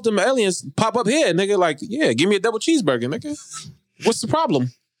 And I hope them aliens pop up here, nigga. Like, yeah, give me a double cheeseburger, nigga. What's the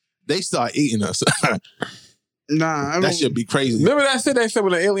problem? They start eating us. Nah, I That don't. should be crazy. Remember that shit they said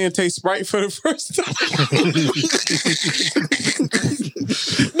when an alien tastes Sprite for the first time?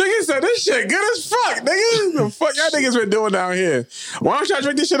 Nigga said, this shit good as fuck, nigga. The fuck y'all niggas been doing down here? Why don't y'all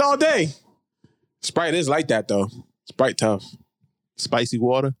drink this shit all day? Sprite is like that, though. Sprite tough. Spicy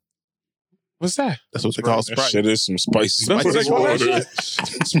water. What's that? That's what they call That Sprite. shit is some spicy That's what they call that water.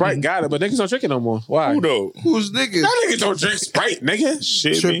 shit? Sprite got it, but niggas don't drink it no more. Why? Who though? Who's niggas? Y'all niggas don't drink Sprite, nigga.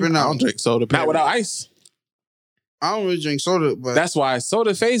 Shit, Tripping me. I out. don't drink soda. Not period. without ice. I don't really drink soda, but That's why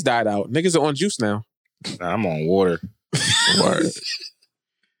soda phase died out. Niggas are on juice now. Nah, I'm on water. Word.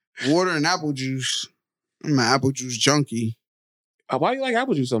 water and apple juice. I'm an apple juice junkie. Why do you like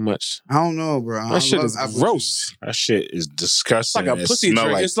apple juice so much? I don't know, bro. I That shit love is apple gross. That shit is disgusting. It's like a It pussy smell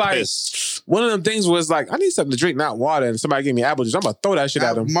drink. It's like piss. one of them things was like, I need something to drink, not water. And somebody gave me apple juice. I'm gonna throw that shit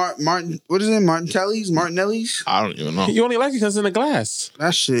at them. Martin, what is it? Martinelli's? I don't even know. You only like it because it's in a glass.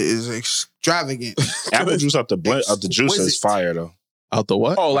 That shit is extravagant. Apple juice out the blend of the juice What is is it? fire though. Out the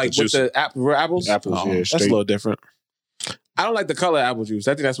what? Oh, like The with juice. the real apples? Apples, Oh, yeah, That's a straight. little different. I don't like the color of apple juice.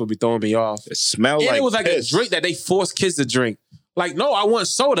 I think that's what be throwing me off. It smells And like it was like piss. a drink that they forced kids to drink. Like, no, I want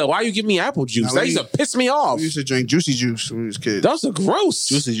soda. Why you give me apple juice? Now, That we- used to piss me off. We used to drink juicy juice when we was kids. Those are gross.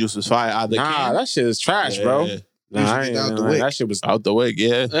 Juicy juice was fire out the Nah, can. that shit is trash, Yeah. bro. Used to Nah, I get ain't, out the nah, wick. that shit was. Out the way,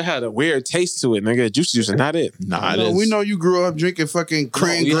 yeah. It had a weird taste to it, nigga. Juicy juice is not it. Nah, it No, is. we know you grew up drinking fucking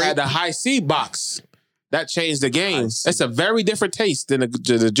cran We grape. had the high C box. That changed the game. High C. It's a very different taste than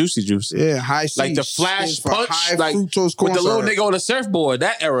the juicy juice. Yeah, high C. Like the flash stands for punch, high like fructose corn with the little syrup. nigga on the surfboard.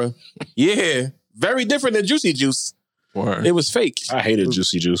 That era, yeah. Very different than Juicy Juice. Word. It was fake. I hated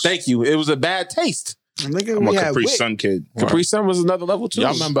Juicy Juice. Thank you. It was a bad taste. Nigga, I'm we a had Capri Wick. Sun kid. Capri Sun was another level too.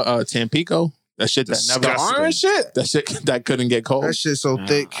 Y'all remember Tampico? That shit that Disgusting. never the orange shit? that shit that couldn't get cold. That shit so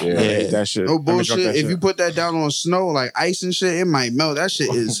thick. Yeah. I hate that shit. No Let me drink bullshit. that If shit. you put that down on snow, like ice and shit, it might melt. That shit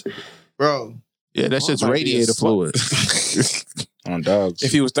is, bro. Yeah, that shit's might be radiator a slut. fluid. On dogs.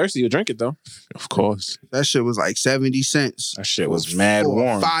 If he was thirsty, you'd drink it though. Of course. That shit was like 70 cents. That shit was mad For a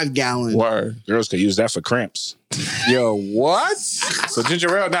warm. 5 gallon. Word. Girls could use that for cramps. Yo, what? So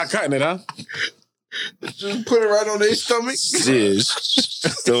ginger ale not cutting it, huh? Just put it right on their stomach. Yeah.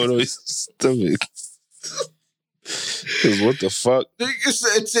 Throw it on his stomach. 'Cause what the fuck? Nigga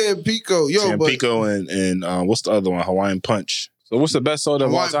said Tampico. Yo, but Tampico and what's the other one? Hawaiian Punch. So what's the best soda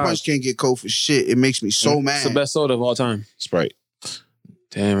of all Hawaiian time? Punch can't get cold for shit. It makes me so What's mad. the best soda of all time? Sprite.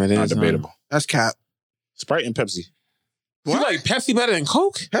 Damn, it is. Not debatable. That's cap. Sprite and Pepsi. You like Pepsi better than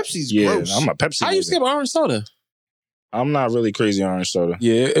Coke? Pepsi's Yeah, gross. I'm a Pepsi. How you nigga. skip orange soda? I'm not really crazy on orange soda.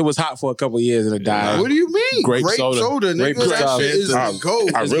 Yeah, it was hot for a couple years and it died. What do you mean? Grape soda. nigga. Grape that soda. shit is I- a goat.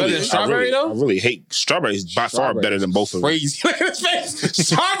 I It's better really, than strawberry, I really, though? I really hate strawberries. By far Strawberry. better than both of them. Crazy. Look at his face.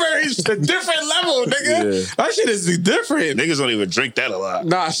 Strawberries a different level, nigga. Yeah. That shit is different. Niggas don't even drink that a lot.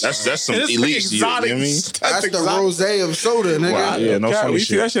 Nah, That's some it's elite shit. You know what I mean? That's the exotic. rose of soda, nigga. Wow. Yeah, no God, funny we see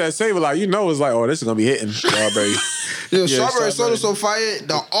shit. that shit at Save a Lot. You know, it's like, oh, this is gonna be hitting. Strawberry. Yo, Yeah, strawberry strawberry. soda so fire,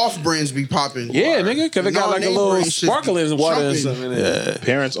 the off brands be popping. Yeah, nigga, because it got like a No-name little brand shit sparkling water and jumping. something in it.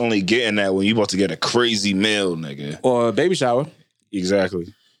 Parents only getting that when you about to get a crazy meal, nigga. Or a baby shower.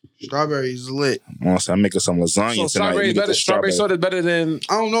 Exactly. Strawberry's lit. I'm making some lasagna So tonight. strawberry You get better. the Strawberry soda is better than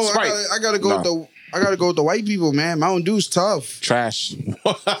I don't know. Sprite. I gotta go with the. I gotta go with the white people, man. Mountain Dew's tough. trash.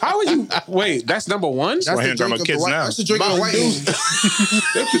 How would you wait? That's number one. That's why the I'm talking drink about of kids the white. now. That's the drink of the white man.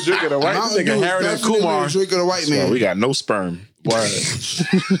 That's the drink of the white. This Mountain nigga Dew is Harold and definitely Kumar. the drink of the white So man. we got no sperm.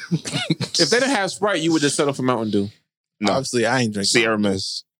 If they didn't have Sprite, you would just settle for Mountain Dew. No. Obviously, I ain't drinking. Sierra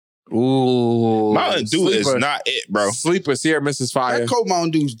Mist. Ooh, Mountain Dew is Sleeper. not it, bro. Sleeper. Sierra Mist Fire. That cold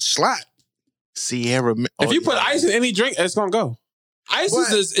Mountain Dew slap. Sierra. If you put ice in any drink, it's gonna go. Ice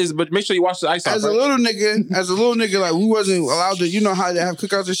But- is, but make sure you wash the ice off. As a Right? little nigga, like we wasn't allowed to. You know how they have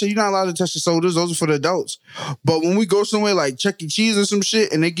cookouts and shit. You're not allowed to touch the sodas. Those are for the adults. But when we go somewhere like Chuck E. Cheese or some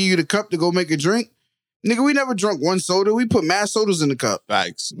shit, and they give you the cup to go make a drink, nigga, we never drunk one soda. We put mad sodas in the cup.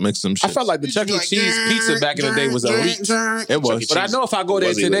 Facts, mix some shit. I felt like the Chuck E. Like, Cheese pizza back in the day was elite. it was. But I know if I go there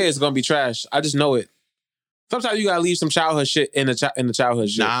Was today, elite. it's gonna be trash. I just know it. Sometimes you gotta leave some childhood shit in the childhood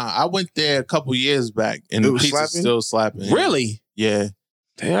shit. Nah, I went there a couple years back, and It the was pizza's slapping? still slapping. Really? Yeah.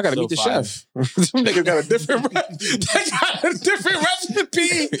 Damn, I gotta So meet the fire. chef. Them niggas got a different. They got a different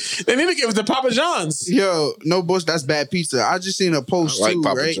recipe. They need to give it to Papa John's. Yo, no bush. That's bad pizza. I just seen a post I like too,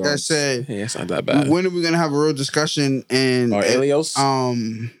 Papa right? That John's. said, Yeah, it's not that bad. when are we gonna have a real discussion and Or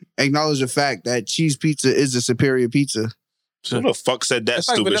Elios. acknowledge the fact that cheese pizza is a superior pizza? Who the fuck said that It's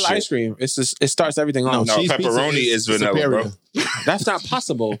like stupid vanilla shit? ice cream. It's just, it starts everything off. No, cheese pizza pepperoni is vanilla, superior. bro. That's not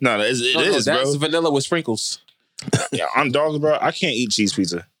possible. No, it is, That's bro. vanilla with sprinkles. Yeah, I'm dogs, bro. I can't eat cheese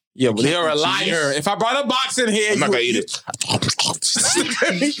pizza. Yeah, but you're a eat liar. cheese? If I brought a box in here, I'm not you gonna eat it.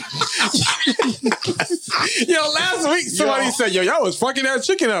 Yo, last week somebody said, "Yo, y'all was fucking that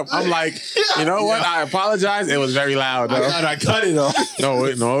chicken up." I'm like, you know what? I apologize. It was very loud. Though. I cut it off. No,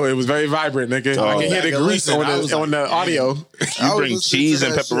 it was very vibrant, nigga. Oh, I can hear the grease listen, on I was the, like, on the audio. I You was bring listening cheese to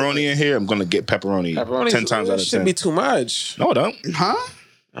and that shit. pepperoni in here, I'm gonna get pepperoni, 10 times out of should 10. be too much. No, it don't.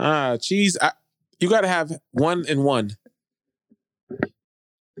 Huh? Cheese. You got to have 1 and 1.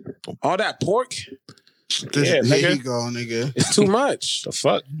 All that pork Yeah, Here nigga. you go, nigga. is too much. The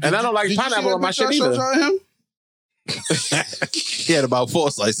fuck? And I don't like Did you pineapple see on my that shit picture I either. showed y'all him? He had about 4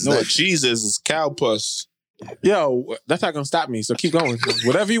 slices. No, what cheese is cow puss. Yo, that's not gonna stop me. So keep going.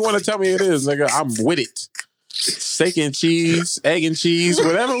 Whatever you want to tell me it is, nigga, I'm with it. Steak and cheese, egg and cheese,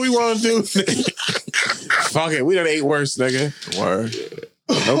 whatever we want to do. Fuck it, we done ate worse, nigga. Word.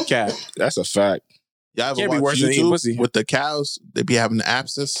 No cap. That's a fact. Y'all ever Can't be watch worse than eating pussy. YouTube with the cows? They be having the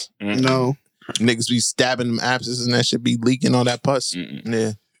abscess. No. Niggas be stabbing them abscesses and that shit be leaking all that pus. Mm-mm.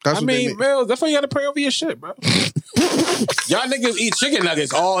 Yeah. That's I what they mean, make. Mills, that's why you gotta pray over your shit, bro. Y'all niggas eat chicken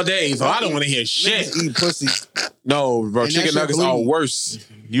nuggets all day, so I don't want to hear shit. Niggas eat pussy. No, bro, And that chicken shit nuggets are bleed. worse.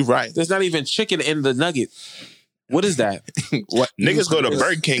 You right. There's not even chicken in the nugget. What is that? What? Niggas go to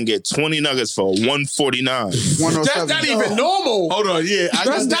Burger King, get 20 nuggets for $149. 107. That's not even normal. Hold on, yeah.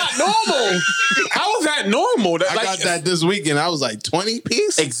 That's not normal. How is that normal? That, I got that this weekend. I was like 20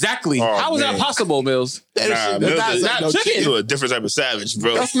 piece. Exactly. Oh, How is that man. possible, Mills? Nah, shit- Mills not- is- not no, chicken. You a different type of savage,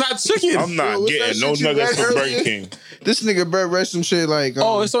 bro. That's not chicken. I'm not Yo, what's that getting no shit you nuggets read from Burger earlier? King. This nigga Brett read some shit like.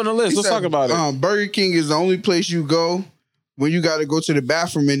 Oh, it's on the list. he Let's said, talk about it. Burger King is the only place you go when you got to go to the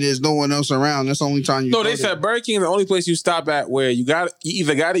bathroom and there's no one else around. That's the only time you. No, they said Burger King is the only place you stop at where you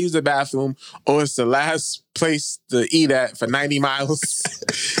either got to use the bathroom or it's the last place to eat at for 90 miles.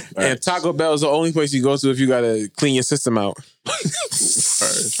 And Taco Bell is the only place you go to if you got to clean your system out.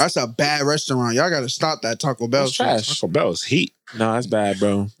 That's a bad restaurant. Y'all got to stop that Taco Bell. It's trash. Taco Bell is heat. No, that's bad,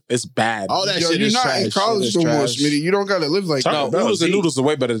 bro. It's bad. All that shit is You're not trash. in college no more, Smitty. You don't got to live like Taco that. Bell Noodles is and heat. noodles are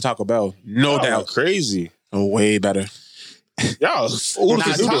way better than Taco Bell. No doubt. Crazy. Oh, way better. Y'all,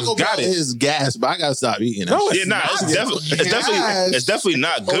 Taco Bell is gas, but I gotta stop eating that. No, shit. it's definitely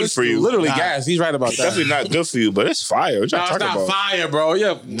not good for you. Literally gas. He's right about It's that. definitely not good for you, but it's fire. What y'all No, it's talking not about? fire, bro.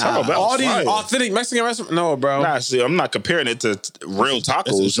 Yeah, Taco Bell all is these fire. authentic Mexican restaurants. No, bro. Nah, see, I'm not comparing it to real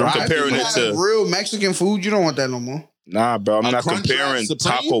tacos. I'm drive. comparing You it have to real Mexican food. You don't want that no more. nah, bro. I'm A not Crunch comparing Wrap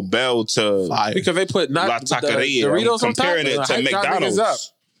Supreme? Taco Bell to Fire. Because they put La not the Taqueria. Doritos I'm on top. comparing it and to hype y'all niggas up.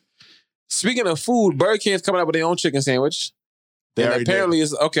 McDonald's. Speaking of food, Burger King is coming up with their own chicken sandwich. They And already apparently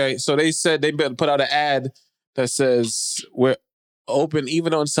it's okay. So they said they put out an ad that says we're open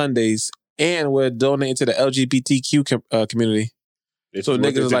even on Sundays and we're donating to the LGBTQ community. So What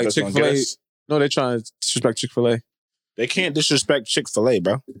they niggas is think like that's gonna Chick-fil-A. get us? No, they're trying to disrespect Chick-fil-A. They can't disrespect Chick-fil-A,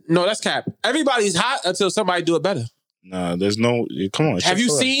 bro. No, that's cap. Everybody's hot until somebody do it better. Nah, there's no. Come on. Have you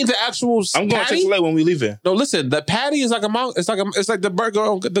Chick-fil-A. seen the actual I'm going to patty? Chick-fil-A when we leave here. No, listen. The patty is like it's like the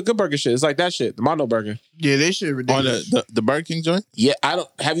burger, the Good Burger shit. It's like that shit, the Mondo Burger. Yeah, they shit On ridiculous. the Burger King joint? Yeah, I don't.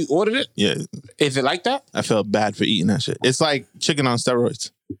 Have you ordered it? Yeah, Is it like that? I felt bad for eating that shit. It's like chicken on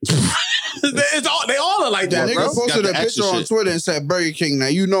steroids. They all are like That that, nigga bro. posted Got a the extra picture on shit. Twitter and said Burger King. Now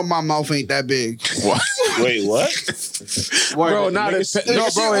you know my mouth ain't that big. What? Wait, what? Bro, not Nigga, no, bro.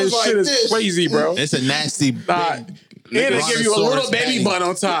 shit His was shit like is this. crazy, bro. It's a nasty. Nah, big and they give you a little Brontosaurus baby patty. bun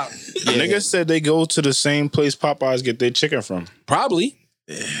on top. Niggas said they go to the same place Popeyes get their chicken from. Probably.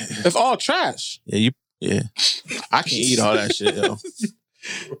 It's all trash. Yeah. I can eat all that shit, yo.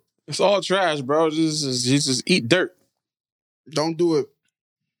 It's all trash, bro. You just eat dirt. Don't do it.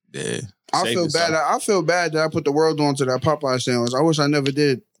 Yeah. I Save feel yourself. bad. I feel bad that I put the world onto that Popeye sandwich. I wish I never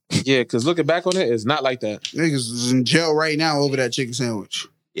did. Yeah, because looking back on it, it's not like that. Niggas is in jail right now over that chicken sandwich.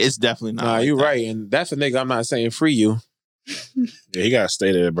 It's definitely not. Nah, like you that. right. And that's a nigga I'm not saying free you. Yeah, he gotta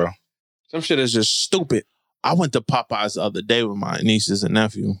stay there, bro. Some shit is just stupid. I went to Popeyes the other day with my nieces and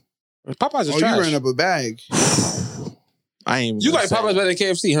nephew. Popeyes is Oh, trash. you ran up a bag. I ain't even You gonna like say Popeyes it. better than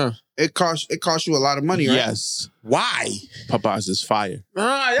KFC, huh? It cost you a lot of money, right? Yes. Why? Popeyes is fire.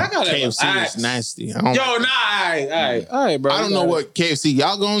 Nah, y'all gotta KFC relax. is nasty. Yo, nah, all right, bro. I don't know what KFC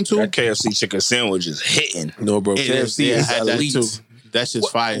y'all going to. That KFC chicken sandwich is hitting. No, bro. It is. KFC Yeah, I is had that elite. too. That's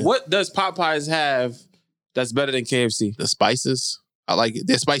just fire. What does Popeyes have that's better than KFC? The spices? I like it.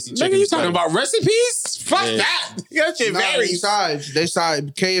 Their spicy chicken. Nigga, you is talking better. about recipes? Fuck Yeah. that. That shit Nah, they varies. sides.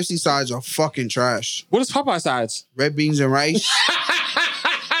 KFC sides are fucking trash. What is Popeye sides? Red beans and rice.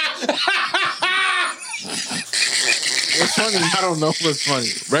 What's funny? I don't know what's funny.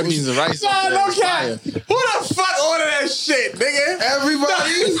 Red beans and rice. Nah, no is cap. fire. Who the fuck ordered that shit, nigga?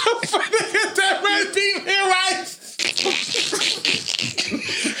 Everybody. That red bean and rice.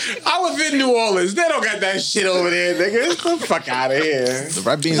 I was in New Orleans. They don't got that shit over there, nigga. Get the fuck out of here. The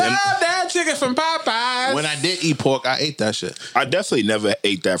red beans. Nah, And that chicken from Popeyes. when I did eat pork, I ate that shit. I definitely never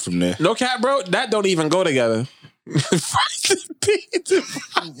ate that from there. No cap, bro. That don't even go together. Rice and beans and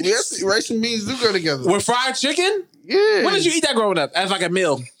rice. Yes, rice and beans do go together. With fried chicken? Yeah. When did you eat that growing up? As like a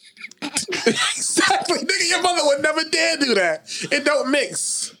meal. Exactly. Nigga, your mother would never dare do that. It don't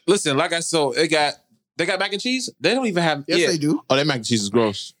mix. Listen, like I said, they got mac and cheese? They don't even have Yes, they do. Oh, that mac and cheese is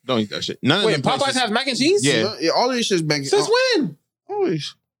gross. Don't eat that shit. None Wait, of them Popeyes places- have mac and cheese? Yeah. All this shit's back. Since when?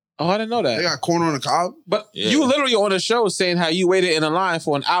 Always. Oh, I didn't know They that. got corn on the cob. But Yeah. you literally on a show saying how you waited in a line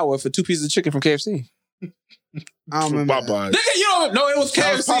for an hour for 2 pieces of chicken from KFC. I don't remember. that. Popeyes. Nigga, you don't know it was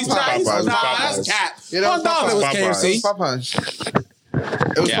That was KFC. Popeyes. Nah, Popeyes. that's cat. Yeah, that was $1 it was Popeyes. Popeyes. It KFC. was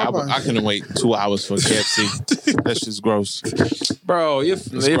Popeyes. It was Yeah, Popeyes. I couldn't wait 2 hours for KFC. That's just gross. Bro, you're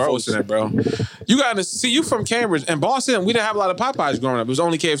gross. forcing it, bro. You gotta see, you from Cambridge and Boston. We didn't have a lot of Popeyes growing up. It was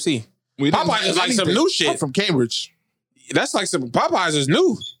only KFC. We didn't Popeyes have is like some anything. new shit. I'm from Cambridge. That's like some Popeyes is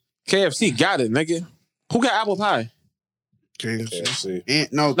new. KFC got it, nigga. Who got apple pie?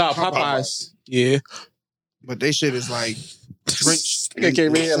 KFC. No, No, Popeyes. Yeah. But they shit is like drenched. They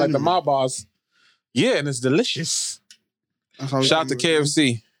came in here like the cinnamon. mob boss. Yeah, and it's delicious. That's how we Shout out to do it.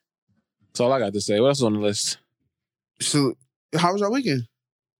 KFC. That's all I got to say. What else is on the list? So, how was your weekend?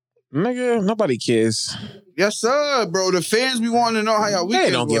 Nigga, nobody cares. Yes, sir, bro. The fans be wanting to know how y'all weekend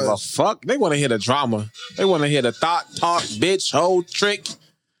They don't give a was. fuck. They want to hear the drama. They want to hear the thought, talk, bitch, hoe, trick.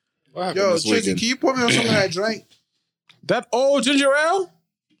 What happened Yo, this Chicken, weekend? can you put me on some of that drink? That old ginger ale?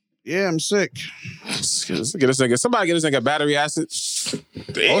 Yeah, I'm sick. Get this nigga. Somebody get this nigga battery acid.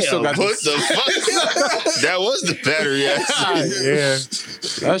 Damn, what the fuck? That was the battery acid.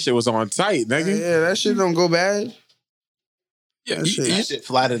 Yeah. That shit was on tight, nigga. Yeah, that shit don't go bad. Yeah, that shit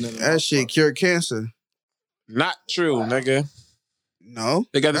flatter than that shit cure cancer. Not true, nigga. No.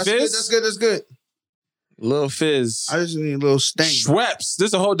 They got the fizz? That's good. Little fizz. I just need a little stain. Schweppes.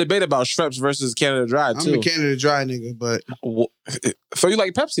 There's a whole debate about Schweppes versus Canada Dry, too. I'm a Canada Dry nigga, but... So you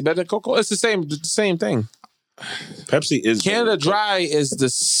like Pepsi better than Coca-Cola? It's the same thing. Pepsi is... Canada Dry is the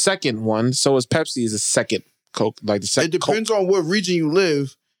second one, so is Pepsi is the second Coke. Like the second. It depends on what region you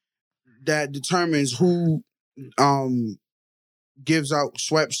live that determines who gives out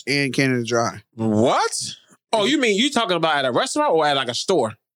Schweppes and Canada Dry. What? Oh, you talking about at a restaurant or at like a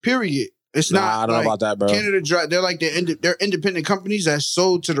store? Period. It's not. I don't know about that, bro. Canada Dry, they're like they're independent companies that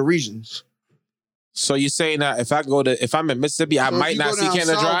sold to the regions. So you're saying that if I'm in Mississippi, I might not see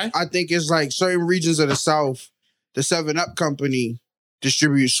Canada Dry? I think it's like certain regions of the South, the 7-Up company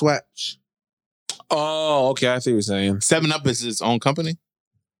distributes Schweppes. Oh, okay. I see what you're saying. 7-Up is its own company?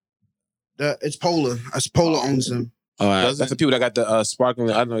 It's Polar. Polar owns them. Oh, that's the people that got the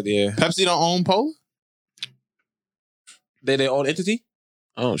sparkling. I don't know. Yeah. Pepsi don't own Polar? They their own entity?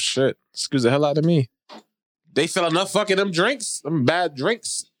 Oh, shit. Excuse the hell out of me. They fill enough fucking them drinks, them bad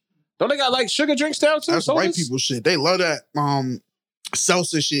drinks. Don't they got like sugar drinks down too? That's white people shit. They love that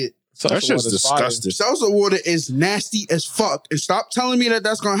seltzer shit. That shit's disgusting. Seltzer water is nasty as fuck. And stop telling me that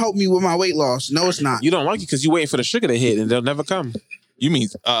that's gonna help me with my weight loss. No, it's not. You don't like it because you waiting for the sugar to hit and they'll never come. You mean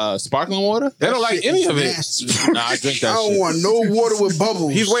sparkling water? They don't like any of it. Nah, I drink that I don't want no water with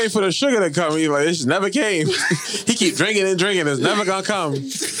bubbles. He's waiting for the sugar to come. He's like, this never came. He keep drinking and drinking. It's never gonna come.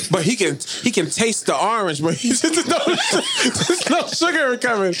 But he can taste the orange, but there's no sugar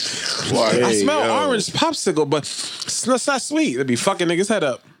coming. Well, I smell orange popsicle, but it's not sweet. It'd be fucking niggas head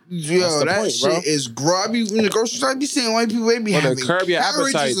up. Yo, that point, shit bro. is grubby. In the grocery store, I be seeing white people, they be having curb your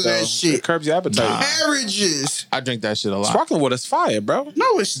appetite, of though. that shit. It curbs your appetite. Carriages. I drink that shit a lot. Sparkling water's fire, bro.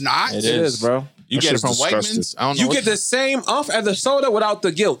 No, it's not. It is, bro. You That get it shit's from disgusting. Wegmans? I don't know. You get the same umph as the soda without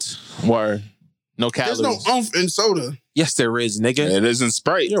the guilt. Word. No calories. There's no oomph in soda. Yes, there is, nigga. It isn't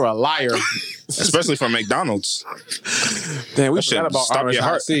Sprite. You're a liar. Especially from McDonald's. Damn, we That shit forgot about stop orange your high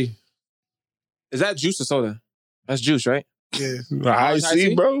heart. C. Is that juice or soda? That's juice, right? Yeah. High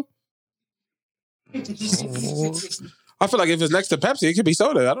C, bro. I feel like if it's next to Pepsi, it could be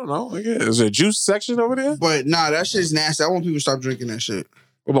soda. I don't know. Like, is there a juice section over there? But nah, that shit's nasty. I want people to stop drinking that shit.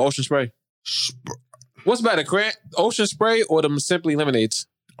 What about Ocean Spray? What's better, Ocean Spray or the Simply Lemonades?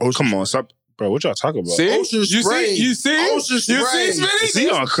 Oh, come on, stop. Bro, what y'all talking about? See? Ocean Spray. You see? Ocean Spray. You see, Smitty? Is he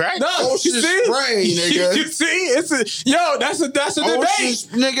on crack? No, Ocean you see? Spray, nigga. You see? That's a debate.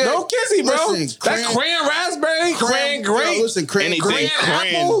 Nigga. No kissy, bro. Listen, That's cran raspberry, cran grape. Yo, listen, cran Anything cran,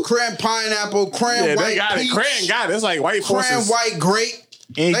 cran. cran pineapple, cran Yeah, white they got peach, it. Cran got it. It's like white cran forces. white grape.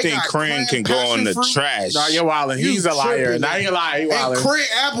 Anything got cran can cran go on the passion fruit. trash. Nah, you're wildin'. He's a liar. tripping, Now you're lying. He And wildin'. cran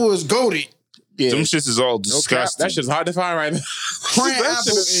apple is goated. Yeah. Them shits is all No cap. disgusting. That shit's hard to find right now. Cran That apple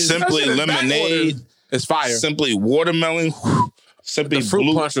shit is Simply that shit is lemonade. backordered. It's fire. Simply watermelon. Simply The fruit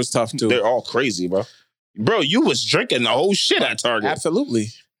blue. punch was tough too. They're all crazy, bro. Bro, you was drinking the whole shit at Target Absolutely.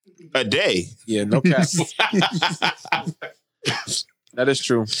 a day. Yeah, no cap. That is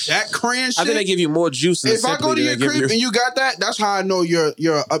true. that cran shit. I think they give you more juice than if I go to your crib and you got that, that's how I know you're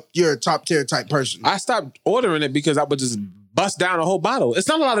a top tier type person. I stopped ordering it because I would just bust down a whole bottle. It's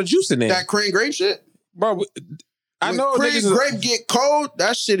not a lot of juice in there. That cran grape shit. Bro, I When know cran niggas grape get cold,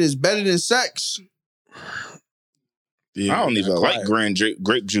 that shit is better than sex. I don't even like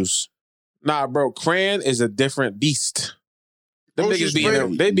grape juice. Nah, bro, cran is a different beast. Them Ocean niggas be in Spray. a,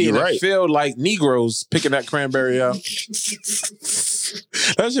 they be in You're a right. field like Negroes picking that cranberry up.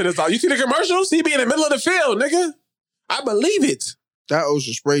 That shit is all. You see the commercials? He be in the middle of the field, nigga. I believe it. That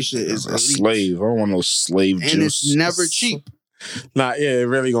Ocean Spray shit is A elite. slave. I don't want no slave And juice. it's never cheap. Nah, yeah, it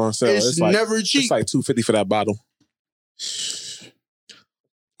really gonna sell. It's like, never cheap. It's like $250 for that bottle.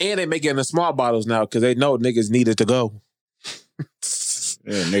 And they make it in the small bottles now because they know niggas need it to go.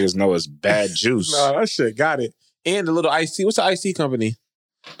 Yeah, niggas know it's bad juice. Nah, that shit got it. And the little iced tea. What's the iced tea company?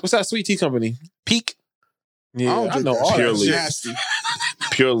 What's that sweet tea company? Peak? Yeah, don't I drink know that all shit. that Purely. shit. Nasty.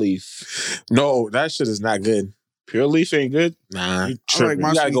 Pure Leaf. No, that shit is not good. Pure Leaf ain't good. Nah. You I like tripping. my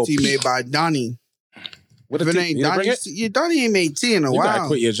You gotta sweet go tea peak. made by Donnie. What If the it tea? ain't You didn't bring Donnie's, it? yeah, Donnie ain't made tea in a You gotta while.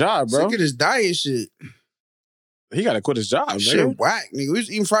 quit your job, bro. Sick of this diet shit. He gotta quit his job, Shit nigga. whack, nigga. We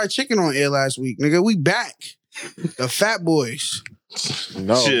was eating fried chicken on air last week, nigga. We back. The fat boys.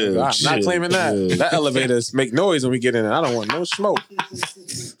 No, Chill, I'm not chill, claiming that. chill. That elevators make noise when we get in it. I don't want no smoke.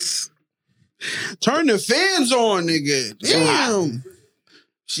 Turn the fans on, nigga. Damn.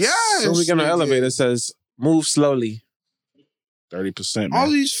 Yes. So we get on the elevator. It says, move slowly. 30%. All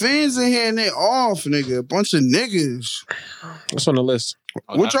these fans in here and they off, nigga. A bunch of niggas. What's on the list?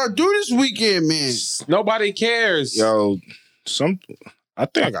 What y'all do this weekend, man? Nobody cares. Yo, I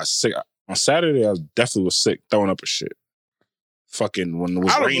think I got sick. On Saturday, I definitely was sick, throwing up a shit. Fucking when it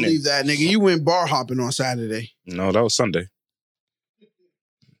was I don't raining. believe that, nigga. You went bar hopping on Saturday. No, that was Sunday.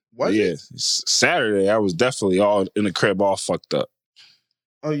 Was yeah. it? Saturday, I was definitely all in the crib, all fucked up.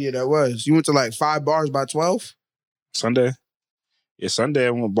 Oh, yeah, that was. You went to like 5 bars by 12? Sunday? Yeah, Sunday I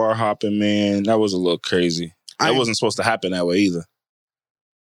went bar hopping, man. That was a little crazy. That wasn't supposed to happen that way either.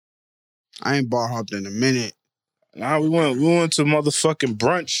 I ain't bar hopped in a minute. Nah, we went to motherfucking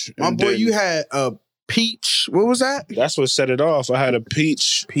brunch. My boy, you had a peach. What was that? That's what set it off. I had a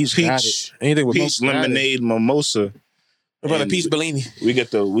peach Anything with peach lemonade mimosa. What about a peach Bellini? We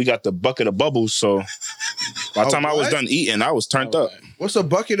got the bucket of bubbles. So by the time I was done eating, I was turned up. What's a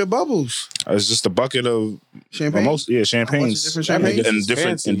bucket of bubbles? It's just a bucket of champagne. Champagne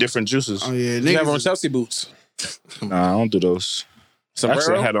and different juices. Oh yeah, you have on Chelsea boots. Nah, I don't do those.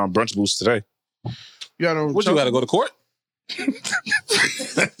 Actually, I had on brunch boots today. You got to go to court?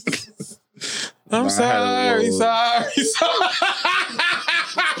 I'm sorry. I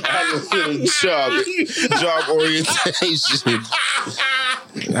had a job orientation.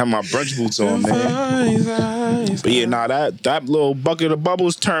 I had my brunch boots on, man. But yeah, that little bucket of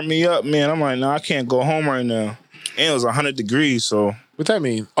bubbles turned me up, man. I'm like, I can't go home right now. And it was 100 degrees, so. What that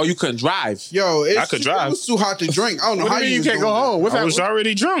mean? Oh, you couldn't drive? Yo, I could drive. It was too hot to drink. I don't know how you can't go home. I was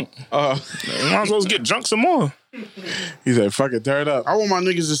already drunk. Might as well get drunk some more. He said, fucking turn it up. I want my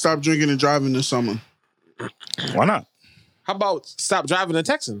niggas to stop drinking and driving this summer. Why not? How about stop driving and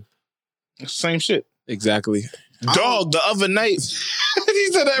texting? Same shit. Exactly. Dog, the other night.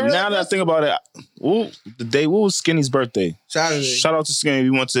 He said that now that I think about it, what was Skinny's birthday? Saturday. Shout out to Skinny.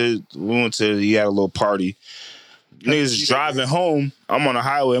 We went to he had a little party. Niggas driving home. I'm on the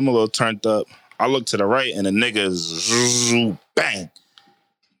highway. I'm a little turned up. I look to the right and the niggas bang.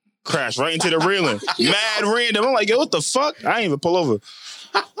 Crash right into the railing. Mad random. I'm like, yo, what the fuck? I ain't even pull over.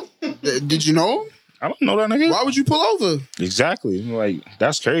 Did you know him? I don't know that nigga. Why would you pull over? Exactly. Like,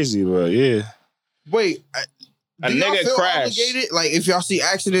 that's crazy, but yeah. Wait, a do y'all nigga feel crashed. Obligated? Like, if y'all see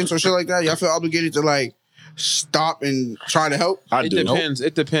accidents or shit like that, y'all feel obligated to like stop and try to help? I do.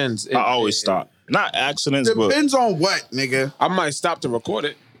 It depends. I always stop. Not accidents, but depends on what, nigga. I might stop to record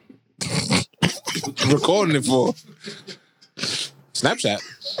it. Recording it for Snapchat.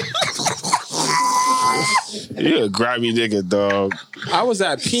 You a grabby nigga, dog. I was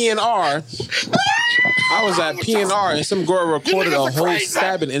at PNR. And some girl recorded a whole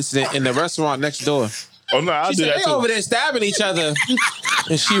stabbing incident in the restaurant next door. Oh no, I'll do that they too. over there stabbing each other.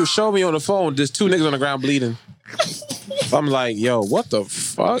 And she was showing me on the phone, there's 2 niggas on the ground bleeding. I'm like, yo, what the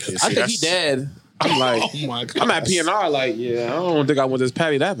fuck? Yeah, I think he dead. I'm like, oh my God. I'm at PNR like, yeah, I don't think I want this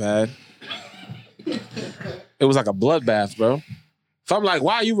patty that bad. It was like a bloodbath, bro. So I'm like,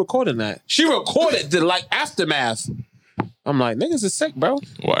 why are you recording that? She recorded the like aftermath. I'm like, niggas is sick, bro.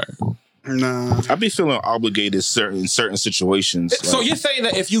 Why? Nah. I be feeling obligated in certain situations. So you're saying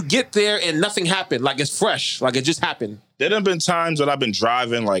that if you get there and nothing happened, like it's fresh, like it just happened. There have been times that I've been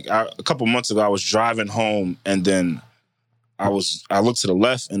driving, like a couple months ago, I was driving home and then I looked to the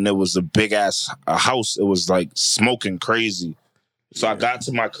left and there was a big ass house. It was like smoking crazy. So I got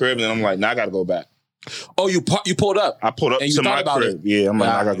to my crib and I'm like, now I gotta go back. Oh, you pulled up? I pulled up to my crib. Yeah, I'm like,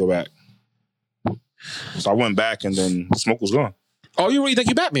 I gotta go back. So I went back and then the smoke was gone. Oh, you really think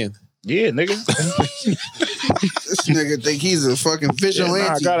you Batman? Yeah, nigga. This nigga think he's a fucking vigilante.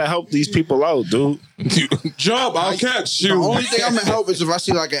 Yeah, I gotta help these people out, dude. Jump, I'll catch you. The only thing I'm gonna help is if I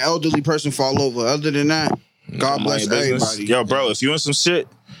see like an elderly person fall over. Other than that, God bless everybody. Yo, bro, if you in some shit,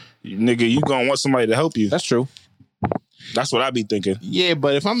 nigga, you gonna want somebody to help you. That's true. That's what I be thinking. Yeah,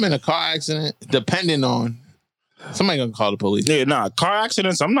 but if I'm in a car accident, depending on somebody gonna call the police. Yeah, nah, car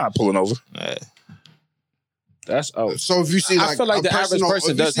accidents, I'm not pulling over. That's out. So if you see like, I feel like the average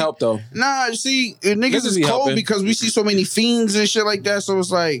person does help though. Nah, see, niggas is cold helping. because we see so many fiends and shit like that. So it's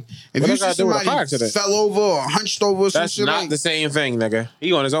like if you see somebody fell over or hunched over or some that's shit not like the same thing, nigga.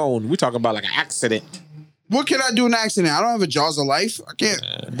 He on his own. We talking about like an accident. What can I do in an accident? I don't have a jaws of life. I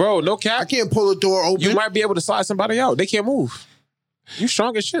can't. Bro, no cap. I can't pull a door open. You might be able to slide somebody out. They can't move. You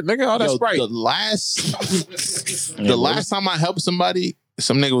strong as shit, nigga. Oh, that's right. The last time I helped somebody,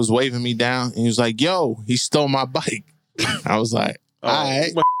 some nigga was waving me down and he was like, yo, he stole my bike. I was like, all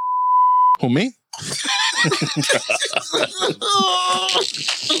right. Who, me?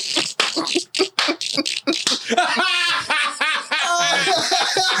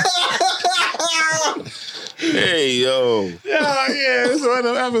 Hey, yo. Yeah, it's one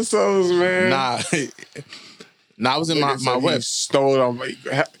of them episodes, man. Nah, I was in my whip. Stole it on my.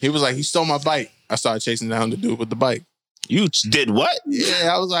 He was like, he stole my bike. I started chasing down the dude with the bike. You did what?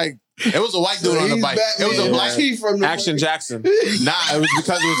 Yeah, I was like, it was a white dude on the bike. It was a black from Action Jackson. Nah, it was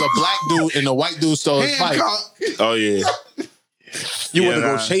because it was a black dude and a white dude stole his bike. Oh yeah. You want to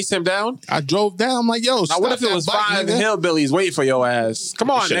go chase him down? I drove down. I'm like, yo, now what if it was five hillbillies waiting for your ass? Come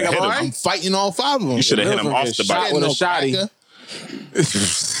on, nigga, boy. I'm fighting all five of them. You should have hit him off the bike with a shotty.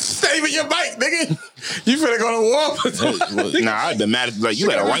 Stay with your bike, nigga. You finna go to war. Nah, I'd been mad. Like you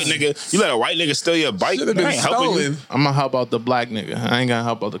let a white nigga steal your bike. Should have been stolen. I'm gonna help out the black nigga. I ain't gonna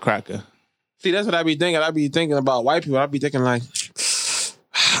help out the cracker. See, that's what I be thinking. I be thinking about white people. I be thinking like,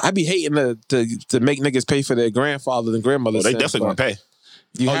 I be hating to make niggas pay for their grandfathers and grandmothers. They definitely gonna pay.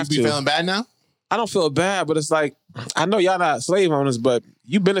 You be feeling bad now? I don't feel bad, but it's like, I know y'all not slave owners, but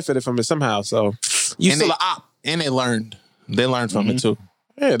you benefited from it somehow. So you still an op. And they learned. They learned from it too.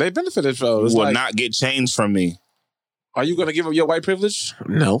 Yeah, they benefited from it. Will not get changed from me. Are you gonna give up your white privilege?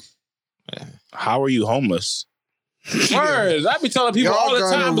 No. How are you homeless? Words. I be telling people all the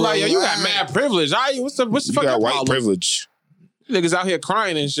time, like, yo, you got mad privilege. What's the You fucking got white problem? privilege. Niggas out here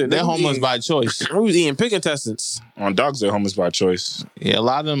crying and shit. They're homeless by choice. We was eating pig intestines. On dogs, they're homeless by choice. Yeah, a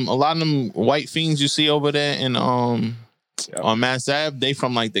lot of them white fiends you see over there in on Mass Ave, they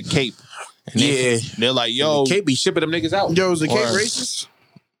from like the Cape. And they're like, yo, the Cape be shipping them niggas out. Yo, is the Cape racist?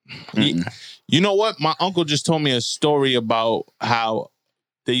 You know what? My uncle just told me a story about how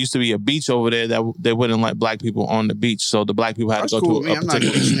there used to be a beach over there that they wouldn't let black people on the beach, so the black people had to go to a I'm not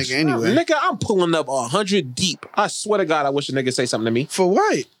particular this nigga anyway. Nigga, I'm pulling up 100 deep. I swear to God, I wish a nigga say something to me. For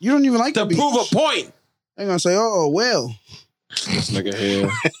what? You don't even like to the beach. Prove a point. They're gonna say, oh, well. This nigga here.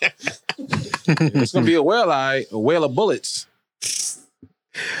 It's gonna be a whale eye, a whale of bullets.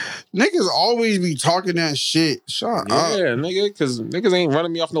 Niggas always be talking that shit. Shut Yeah, up. nigga, because niggas ain't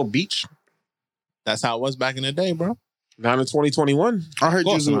running me off no beach. That's how it was back in the day, bro. Now in 2021. I heard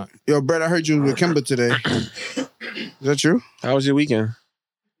you was yo, Brett, I heard you was with Kimba today. Is that true? How was your weekend?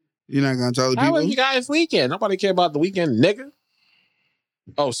 You're not gonna tell the people? How was you guys' weekend? Nobody care about the weekend, nigga.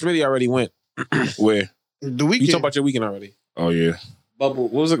 Oh, Smitty already went. Where? The weekend. You talking about your weekend already? Oh yeah. Bubble.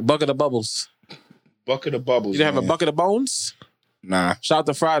 What was it? Bucket of bubbles. Bucket of bubbles. You didn't have a bucket of bones? Nah. Shout out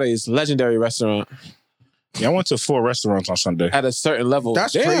to Fridays, legendary restaurant. Yeah, I went to 4 restaurants on Sunday. At a certain level.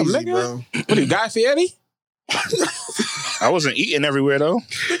 That's damn, crazy, nigga. bro. What are you, Guy Fieri? I wasn't eating everywhere though.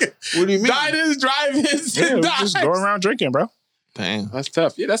 What do you mean? Diners, drive-ins, Yeah, and just going around drinking, bro. Damn. That's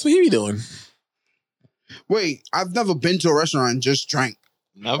tough. Yeah, that's what he be doing. Wait, I've never been to a restaurant and just drank.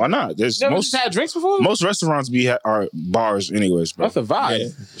 Why not? There's You never just had drinks before? most restaurants are bars anyways, bro. That's a vibe. Yeah,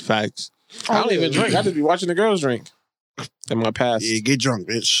 facts. I don't even drink. I just be watching the girls drink. In my past. Yeah, get drunk,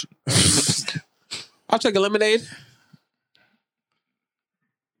 bitch. I'll take a lemonade.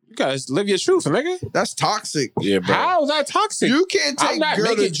 You guys live your truth, nigga. That's toxic. Yeah, bro. How is that toxic? You can't I'm take not girl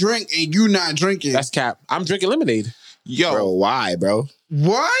to making- drink and you not drinking. That's cap. I'm drinking lemonade. Yo, Bro, why, bro?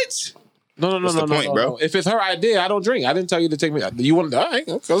 What? No, What's the point, bro? If it's her idea, I don't drink. I didn't tell you to take me. You want? All right,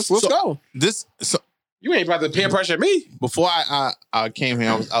 let's go. You ain't about to peer pressure me. Before I came here,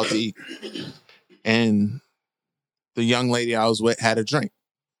 I was out to eat, and the young lady I was with had a drink,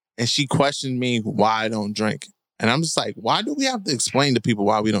 and she questioned me why I don't drink, and I'm just like, why do we have to explain to people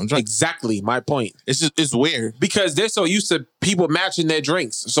why we don't drink? Exactly my point. It's weird Because they're so used to people matching their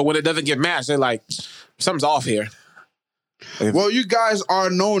drinks. So when it doesn't get matched, they're like, something's off here. Well, you guys are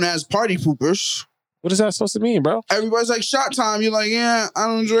known as party poopers. What is that supposed to mean, bro? Everybody's like, shot time. You're like, yeah, I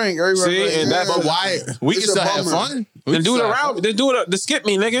don't drink. Everybody's See, like, and that's yeah. But why? We It's can a still have bummer. fun. Then do it around. Then do it to skip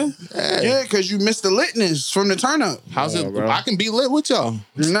me, nigga. Yeah, because you missed the litness from the turn up. How's it? bro. I can be lit with y'all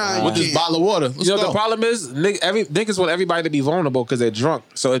Nah, with you this can't. bottle of water. Let's You know go. the problem is, niggas want everybody to be vulnerable because they're drunk.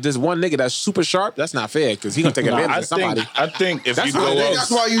 So if there's one nigga that's super sharp, that's not fair because he gonna take advantage of somebody. I think if That's you how go it I think out, is.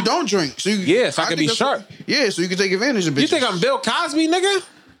 that's why you don't drink. So you, Yeah, so I can think be that's- sharp. Yeah, so you can take advantage of bitches. You think I'm Bill Cosby, nigga?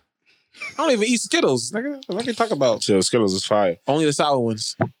 I don't even eat Skittles, nigga. What can you talk about? so Skittles is fire. Only the sour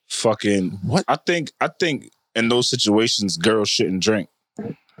ones. Fucking What? I think in those situations, girls shouldn't drink.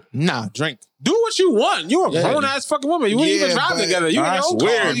 Nah, drink. Do what you want. You're a Yeah. grown ass fucking woman. You wouldn't Yeah, even drive but- together. You in your That's own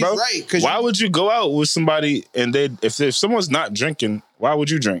weird, car. He's bro. right, 'cause Why you- would you go out with somebody and if someone's not drinking, why would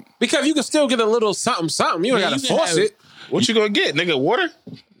you drink? Because you can still get a little something. You ain't Yeah, gotta you can force have- it. What you gonna get, nigga? Water?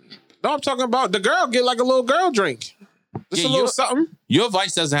 No, I'm talking about the girl get like a little girl drink. Just Yeah, a little something. Your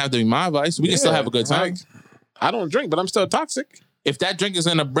vice doesn't have to be my vice. We can still have a good time. Like, I don't drink, but I'm still toxic. if that drink is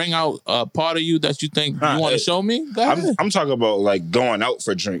gonna bring out a part of you that you think you want to show me, go ahead. I'm talking about like going out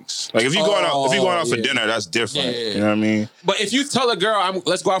for drinks. Like if you're going out for dinner, that's different. Yeah. You know what I mean? But if you tell a girl,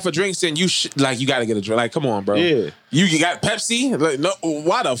 let's go out for drinks, then you got to get a drink. Like, come on, bro. Yeah. You got Pepsi? Like, no,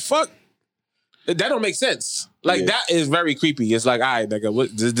 why the fuck? That don't make sense. Like, that is very creepy. It's like, all right,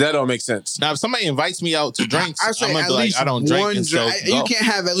 nigga, that don't make sense. Now, if somebody invites me out to drinks, I'm gonna be like, I don't drink. You can't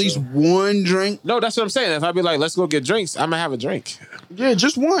have at least one drink. No, that's what I'm saying. If I be like, let's go get drinks, I'm gonna have a drink. Yeah,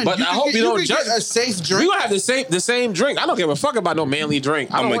 just one. But I hope you don't judge. A safe drink. We gonna have the same drink. I don't give a fuck about no manly drink.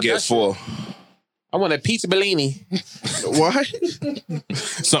 I'm gonna get 4. I want a pizza Bellini. What?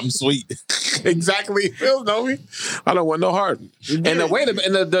 Something sweet. Exactly. Phil know me. I don't want no hard. And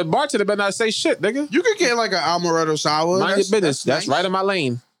the bartender better not say shit, nigga. You could get like an amaretto sour. Mind your business. That's right in my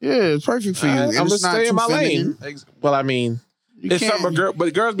lane. Yeah, it's perfect for you. I'm gonna stay in my lane. Well, I mean, it's something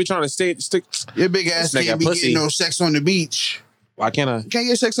but girls be trying to stick. Your big ass can't be getting no sex on the beach. Why can't I? You can't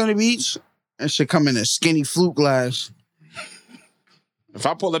get sex on the beach? That shit come in a skinny flute glass. If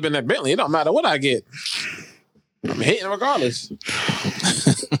I pull up in that Bentley, it don't matter what I get. I'm hitting regardless.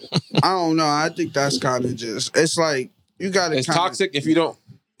 I don't know. I think that's kind of just. It's like you got to. It's toxic if you don't.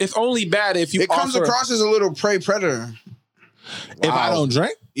 It's only bad if you. It comes across as a little prey predator. Wow. If I don't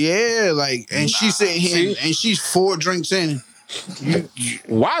drink, yeah, like, and she's sitting here and she's 4 drinks in.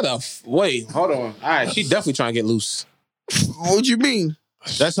 Why wait? Hold on. All right, she definitely trying to get loose. What you mean?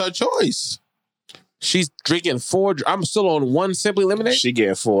 That's her choice. She's drinking 4. I'm still on 1 Simply Lemonade. She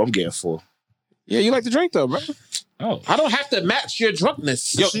getting 4. I'm getting 4. Yeah, you like to drink though, bro. Oh, I don't have to match your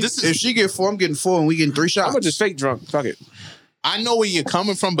drunkenness. Yo, if she get 4, I'm getting 4, and we getting 3 shots. I'm gonna just fake drunk. Fuck it. I know where you're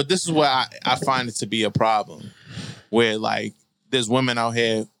coming from, but this is where I find it to be a problem. Where like there's women out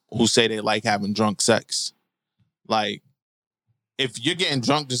here who say they like having drunk sex. Like, if you're getting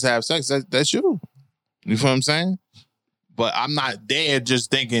drunk just to have sex, that's you. You feel what I'm saying? But I'm not there just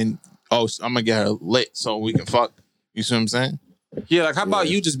thinking, oh, I'm gonna get her lit so we can fuck. You see what I'm saying? Yeah, like how about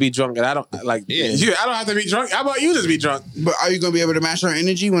you just be drunk and I don't like. Yeah, I don't have to be drunk. How about you just be drunk? But are you gonna be able to match her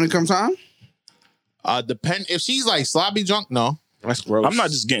energy when it comes time? Depend if she's like sloppy drunk. No, that's gross. I'm not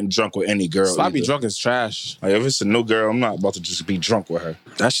just getting drunk with any girl. Sloppy drunk is trash. Like if it's a new girl, I'm not about to just be drunk with her.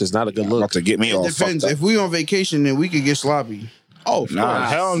 That's just not a good look. About to get me all depends. fucked up. If we on vacation, then we could get sloppy. Oh, nah,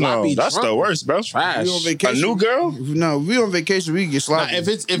 hell no. That's the worst, bro. Trash. We on vacation. A new girl? No, if we on vacation, we can get sloppy. Now, if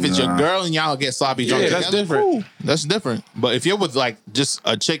it's your girl and y'all get sloppy drunk, that's different. Cool. That's different. But if you're with like just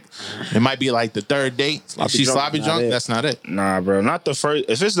a chick, it might be like the 3rd date. If she's sloppy drunk, that's not it. Nah, bro. Not the first.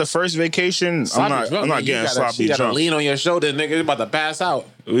 If it's the first vacation, I'm not getting sloppy drunk. You gotta lean on your shoulder, nigga. You're about to pass out.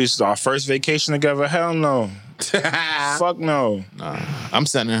 We our first vacation together. Hell no. Fuck no. Nah, I'm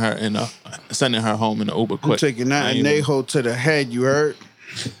sending her home in the Uber quick. I'm taking that and Neho to the head. You heard?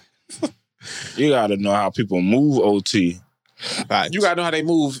 You gotta know how people move OT. Right. You gotta know how they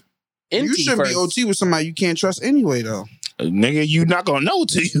move. You shouldn't be OT with somebody you can't trust anyway, though. Nigga, you not gonna know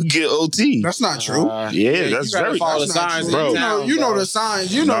till you get OT. That's not true. Yeah, that's very follow the signs, bro. You know the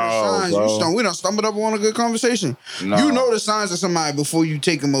signs. You know the signs. We done stumbled up on a good conversation. No. You know the signs of somebody before you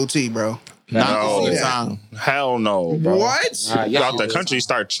take them OT, bro. Not all the time. Hell no, bro. What? Out the country,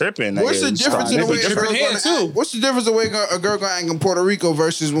 start tripping. What's the difference in the way a girl gonna act? What's the difference in the way a girl gonna act in Puerto Rico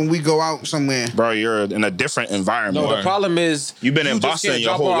versus when we go out somewhere? Bro, you're in a different environment. No, the problem is you've been in Boston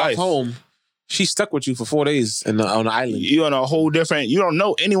your whole life. Home. She stuck with you for 4 days on the island. You on a whole different. You don't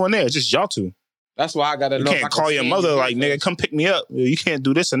know anyone there. It's just y'all two. That's why I gotta know. You can't call your mother like, nigga, come pick me up. You can't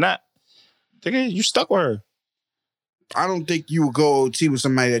do this and that. Nigga, you stuck with her. I don't think you would go OT with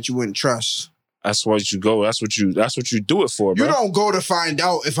somebody that you wouldn't trust. That's what you go. That's what you do it for, bro. You don't go to find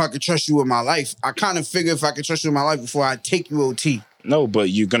out if I could trust you with my life. I kind of figure if I could trust you with my life before I take you OT. No, but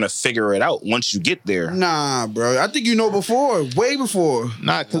you're gonna figure it out once you get there. Nah, bro. I think you know before, way before.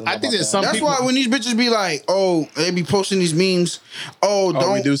 Nah, cause I think there's some That's people. why when these bitches be like, oh, they be posting these memes. Oh,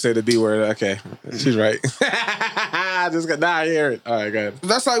 don't. We do say the B word. Okay, she's right. I just got now I hear it. All right, go ahead.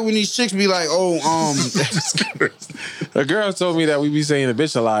 That's like when these chicks be like, oh, A girl told me that we be saying the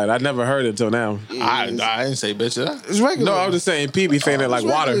bitch a lot. I never heard it until now. I didn't say bitch. It's regular. No, I'm just saying P be saying it like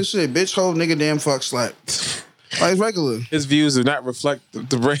water. Shit, bitch, hoe, nigga, damn, fuck, slap. Like, it's regular. His views do not reflect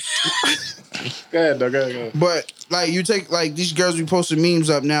the brain. Go ahead, though. Go ahead. But, like, you take, like, these girls be posting memes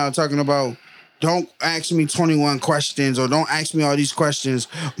up now talking about, don't ask me 21 questions or don't ask me all these questions.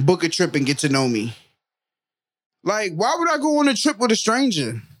 Book a trip and get to know me. Like, why would I go on a trip with a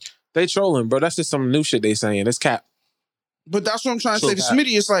stranger? They trolling, bro. That's just some new shit they saying. It's cap. But that's what I'm trying to say to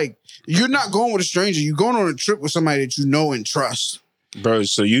Smitty. It's like, you're not going with a stranger. You're going on a trip with somebody that you know and trust. Bro,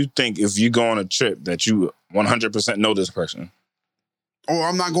 so you think if you go on a trip that you 100% know this person? Or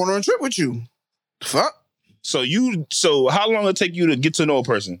I'm not going on a trip with you. Fuck. So how long it take you to get to know a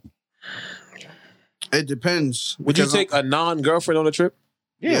person? It depends. Would you take a non-girlfriend on a trip?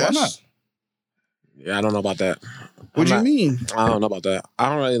 Yeah, why not? Yeah, I don't know about that. What do you mean? I don't know about that. I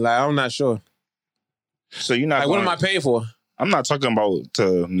don't really like. I'm not sure. So you're not. Like, what am I paying for? I'm not talking about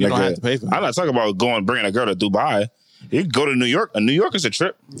You don't have to pay for it. I'm not talking about bringing a girl to Dubai. You can go to New York. New York is a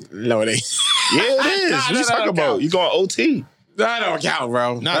trip. No, it ain't. Yeah, it is. What you talking about? You going OT? That don't count,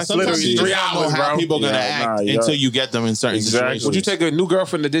 bro. Nah, That's sometimes literally you just 3 don't know hours, how bro. people gonna act until you get them in certain situations. Would you take a new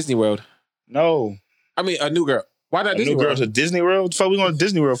girlfriend to Disney World? No. I mean, a new girl. Why not A Disney new World? girl to Disney World? What the fuck we going to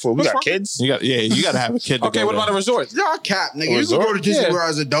Disney World for? We got kids? You got to have a kid. Okay, what about a resort? Y'all cap, nigga. You can go to Disney World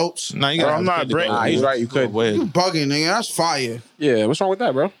as adults. No, you Bro, got. I'm not bringing. Nah, he's right. You could. You bugging, nigga. That's fire. Yeah, what's wrong with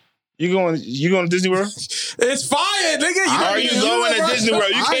that, bro? You going to Disney World? It's fire, nigga. Are you going to Disney World?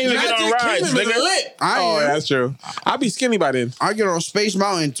 You can't even get on rides, nigga. Oh, that's true. I'll be skinny by then. I get on Space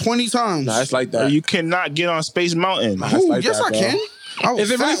Mountain 20 times. Nah, it's like that. You cannot get on Space Mountain. Ooh, like yes, that, I bro. can. I was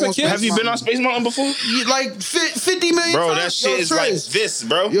Is it fat really for on kids? Space Have you been on Mountain. Space Mountain before? Like 50 million Bro, times? that shit is like this,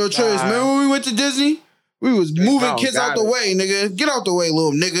 bro. Yo, Triz, remember when we went to Disney? We was moving Mountain, kids out the way, nigga. Get out the way,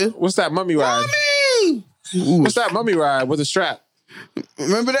 little nigga. What's that mummy ride? Mommy! What's that mummy ride with a strap?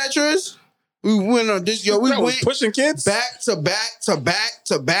 Remember that, Triz? We went on this. Yo, we That was went pushing kids? back to back to back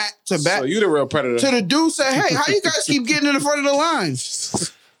to back to back. So you the real predator. To the dude said, hey, how you guys keep getting in the front of the line?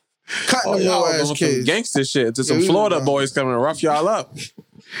 Cutting them y'all little going ass some kids. gangster shit to some we Florida know. boys coming to rough y'all up.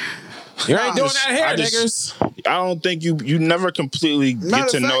 You ain't doing that here, niggas. I don't think you never completely get Matter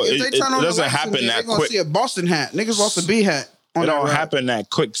to of know. fact, if It they turn on the doesn't lights in happen there, that they gonna quick. see a Boston hat. Niggas lost a B hat. It don't happen that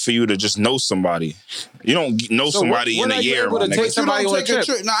quick for you to just know somebody. You don't know somebody when in a are you year, able my to nigga. take You somebody don't on a take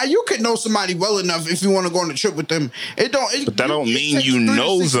trip? Nah, you could know somebody well enough if you want to go on a trip with them. It don't. But that don't mean takes you 3 to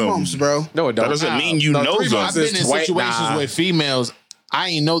know 6 them. months, bro. No, it That don't. doesn't mean you No, know 3 them. months I've is been in white, situations nah. with females. I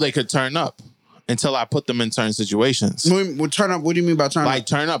didn't know they could turn up until I put them in certain situations. We'll turn up. What do you mean by turn Like up?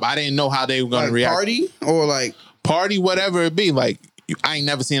 turn up. I didn't know how they were going Like to react. party or like Party, whatever it be. Like I ain't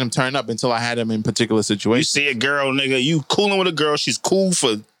never seen them turn up until I had them in particular You situations. see a girl, nigga, you cooling with a girl, she's cool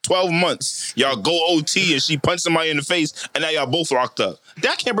for 12 months. Y'all go OT and she punched somebody in the face and now y'all both locked up.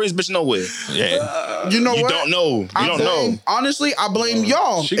 That can't bring this bitch nowhere. Yeah. you know You what? don't know. You don't know. Honestly, I blame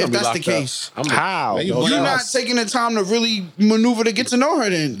y'all She if gonna be that's the locked up. case. How? You You're blame not us. taking the time to really maneuver to get to know her.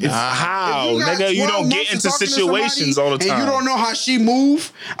 Then How? If got Nigga, you 12 don't months get of into talking to situations somebody all the time. and you don't know how she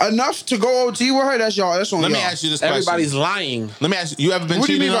move enough to go OT with her. That's y'all. That's on Let y'all. me ask you this question. Everybody's lying. Let me ask you. You ever been What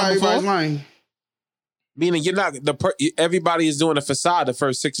do you cheated mean by on before? everybody's lying? Meaning you're not everybody is doing a facade the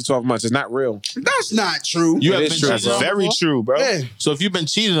first 6 to 12 months. It's not real. That's not true. You It ever is been true, cheated bro. on Very before? true, bro. Yeah. So if you've been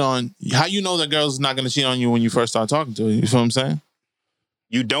cheated on, how you know the girl's not going to cheat on you when you first start talking to her? You feel what I'm saying?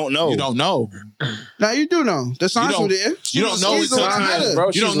 You don't know. You don't know. Now you do know. The signs don't- were there. you don't know She's until the one times, better. bro.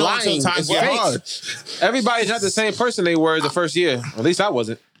 You don't She's know lying. until times It's get fake. hard. Everybody's not the same person they were the first year. At least I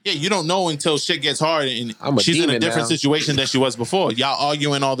wasn't. Yeah, you don't know until shit gets hard and I'm a she's in a demon different now. situation than she was before. Y'all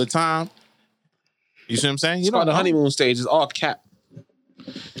arguing all the time. You see what I'm saying? It's You called don't the know. honeymoon stage. It's all cap.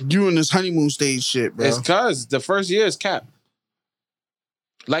 You in this honeymoon stage shit, bro. It's cause the first year is cap.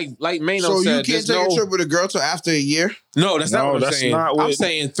 Like Mano So you said, can't there's take no, a trip with a girl till after a year. No, that's not No, what I'm that's saying. not what- I'm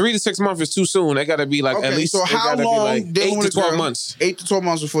saying 3 to 6 months is too soon. They gotta be like at Okay, least. so it how gotta long be like dealing 8 with to a 12 girl? months. 8 to 12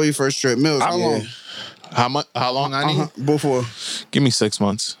 months before your first trip. Mills, how Yeah. long? How long I need? Before. Give me 6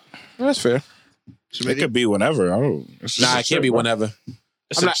 months. That's fair. It could be whenever. It's just Nah, a it trip, can't be bro. whenever.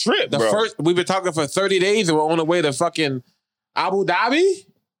 It's I'm a not- trip, The bro. first we've been talking for 30 days and we're on the way to fucking Abu Dhabi.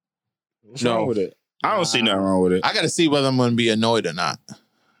 What's wrong with it? I don't see nothing wrong with it. I got to see whether I'm going to be annoyed or not.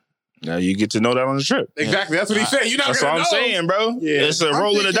 Now you get to know that on the trip. Exactly. That's what he said. You're not That's gonna what I'm know. saying, bro. Yeah. It's a I'm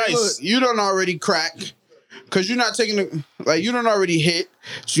roll of the thinking, dice. look, you don't already crack. Cause you're not taking the you don't already hit.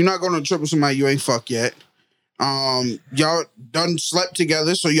 So you're not going on a trip with somebody you ain't fuck yet. Y'all done slept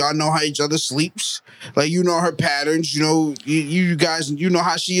together, so y'all know how each other sleeps. Like you know her patterns. You know you guys. You know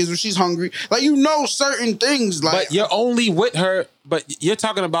how she is when she's hungry. Like you know certain things. Like But you're only with her. But you're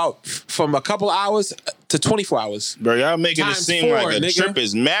talking about from a couple hours to 24 hours. Bro, y'all making it Times seem 4, like a nigga. trip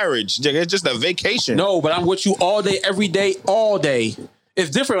is marriage. Nigga, it's just a vacation. No, but I'm with you all day, every day, all day.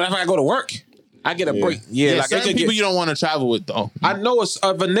 It's different when I go to work. I get a break. Yeah, like I certain could people get, you don't want to travel with, though. I know it's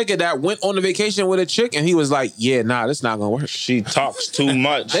of a nigga that went on a vacation with a chick and he was like, "Yeah, nah, this not gonna work." She talks too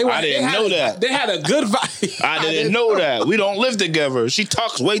much. I didn't know that. They had a good vibe. I didn't know that. We don't live together. She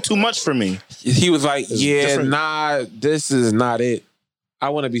talks way too much for me. He was like, "Yeah, different. nah, this is not it. I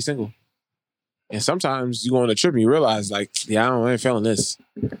want to be single." And sometimes you go on a trip and you realize, like, yeah, I ain't feeling this.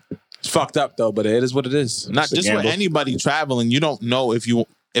 It's fucked up though, but it is what it is. Not It's a just with gamble. anybody traveling. You don't know if you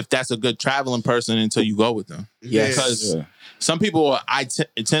if that's a good traveling person until you go with them. Yeah. Because some people are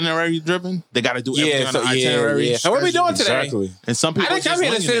itinerary driven. They got to do everything on the itinerary. Yeah. So what are we doing today? Exactly. And some people I didn't come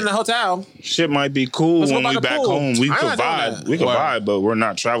here to sit in the hotel. Shit might be cool Let's go when by we the back pool. home. We I'm could not doing vibe. that. We could Word. vibe, but we're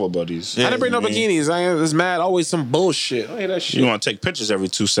not travel buddies. Yeah. I didn't bring no I mean, bikinis. It's mad. Always some bullshit. I hear that shit. You want to take pictures every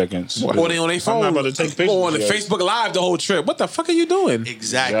 2 seconds. Or they on their phone. I'm not about to take pictures. Or on the yet. Facebook Live the whole trip. What the fuck are you doing?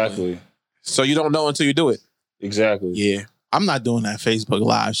 Exactly. So you don't know until you do it. Exactly. Yeah. I'm not doing that Facebook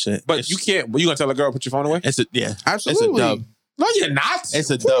Live shit. But you can't. But you gonna tell a girl put your phone away? It's a Absolutely. It's a dub. No, you're not. It's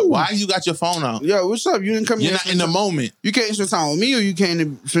a dub. Why you got your phone out? Yo, what's up? You didn't come You're here. not in the moment. You can't spend time with me, or you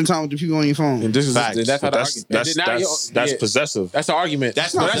can't spend time with the people on your phone. And this is Facts. that's how But the that's possessive. That's the argument.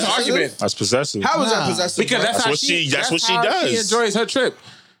 That's No, not that's the possessive. argument. That's possessive. How is that Nah. possessive? Because bro? that's how what she how does. She enjoys her trip.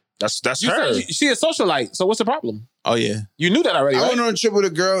 That's You her. said she a socialite. So what's the problem? Oh yeah. You knew that already, I right? went on a trip with a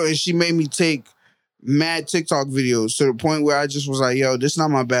girl, and she made me take mad TikTok videos to the point where I just was like, "Yo, this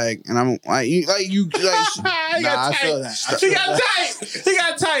not my bag," and I'm like, He got I feel tight. that. He got tight. He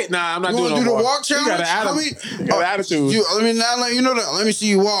got tight. Nah, I'm not You doing want no to do the more. walk challenge? You got an attitude. You got an attitude. Let me now let you know that. Let me see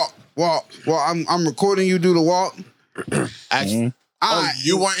you walk. I'm recording you do the walk. Actually, All right.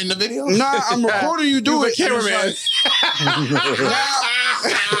 you weren't in the video? Nah, I'm recording you do it. He was the and it's cameraman. like-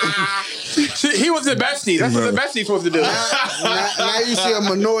 He was the bestie. That's what the bestie's supposed to do. now you see I'm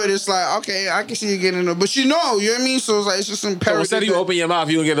annoyed. It's like, okay, I can see you getting it, but you know what I mean. So it's like it's just some So parody. instead of you open your mouth,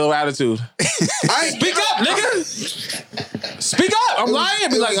 you gonna get a little attitude. I ain't Speak up, nigga. Speak up. I'm lying.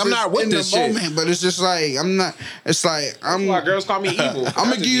 Be like, I'm not with in this the shit. moment, but it's just like I'm not. It's like I'm. Why girls call me evil? I'm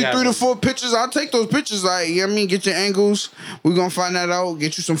gonna give you 3 to 4 pictures. I'll take those pictures. Like, you know what I mean? Get your angles. We're gonna find that out.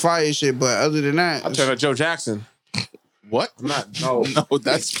 Get you some fire shit. But other than that, I'm turning Joe Jackson. What? I'm not. No. No,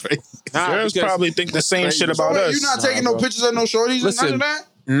 that's crazy. Girls probably think the same shit about Wait, us. you're not taking no pictures of no shorties Listen, and none of that?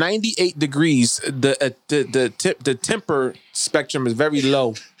 98 degrees. The temper spectrum is very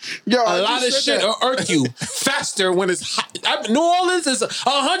low. Yo, A lot of shit will irk you faster when it's hot. New Orleans is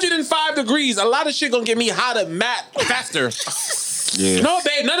 105 degrees. A lot of shit gonna get me hotter, mad faster. Yeah. No,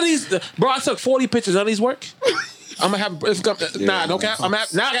 babe, none of these. Bro, I took 40 pictures. None of these work. I'm gonna have. Nah, no cap. Now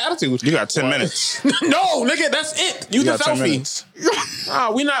I got attitude. You got 10 minutes. No, nigga, that's it. Use You the got 10 selfie. minutes.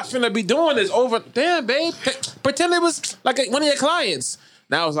 We not finna be doing this over. Damn, babe. Pretend it was like one of your clients.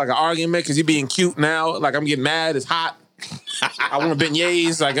 Now it's like an argument because you being cute now. Like I'm getting mad. It's hot. I want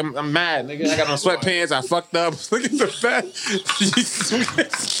beignets. Like I'm mad, nigga. I got on sweatpants. I fucked up. Look at the bed.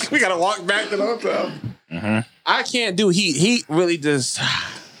 We gotta walk back to the hotel. Mm-hmm. I can't do heat. Heat really just.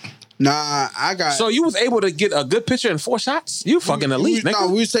 Nah, I got. So you was able to get a good picture in 4 shots? You fucking elite, nigga. No,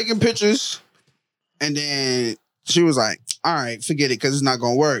 we was taking pictures, and then she was like, "All right, forget it, because it's not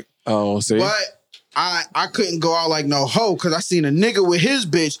gonna work." Oh, see. But I couldn't go out like no hoe because I seen a nigga with his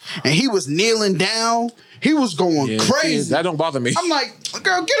bitch, and he was kneeling down. He was going Yeah, crazy. see, that don't bother me. I'm like,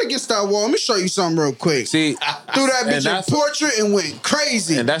 girl, get against that wall. Let me show you something real quick. See, Threw that and bitch in that's- portrait and went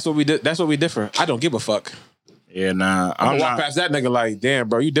crazy. and that's what we did. That's what we differ. I don't give a fuck. Yeah, nah. I'm I'm walk not. past that nigga like, damn,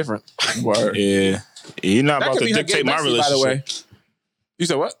 bro, you different. Word. Yeah. You're not That about could to be her dictate gay my bestie, relationship. by the way. You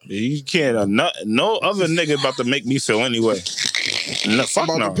said what? You can't. No other nigga about to make me feel anyway. No, fuck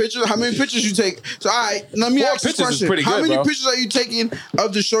About no. the pictures, how many pictures you take? So, all right, let me 4 ask you a pictures is question. pretty How good, many bro. pictures are you taking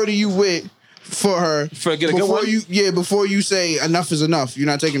of the shorty you with for her? For get a good before one? before you say enough is enough. You're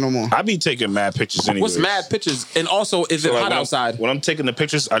not taking no more. I be taking mad pictures anyway. What's mad pictures? And also, is it hot outside? When I'm taking the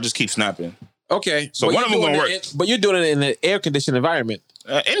pictures, I just keep snapping. Okay. So but one of them you're gonna doing work. but you're doing it in an air-conditioned environment.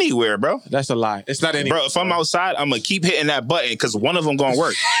 Anywhere, bro. That's a lie. It's not anywhere. Bro, if I'm outside, I'm gonna keep hitting that button because one of them gonna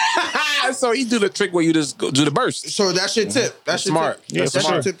work. So he do the trick where you just go do the burst. So that's your tip. That's your smart. Tip. Yeah, that's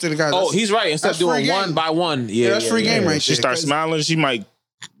smart. your tip to the guys. Oh, he's right. Instead of that's free doing game. 1 by 1. Yeah, that's free game right She there. starts smiling. She might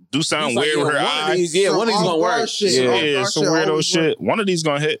do something He's like, weird with her one of eyes. these, one of these gonna work. Shit. Yeah. Yeah, some Shit, weirdo always shit. One of these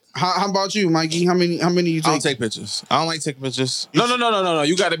gonna hit. How about you, Mikey? How many you I take? don't take pictures. I don't like taking pictures. No.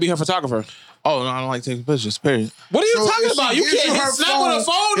 You got to be her photographer. Oh, no, I don't like taking pictures, period. What are you So talking if she about? You gives can't her hit snap on a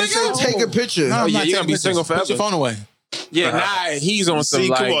phone, and nigga. say, take a picture. No, I'm yeah, not you taking gotta be pictures. single Put your forever. phone away. Yeah, nah, he's on some See,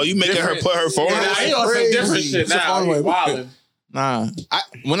 like. come on, you making her put her phone Yeah, away? nah, he on some Crazy. different shit Put your now. phone He away. wildin'. Nah.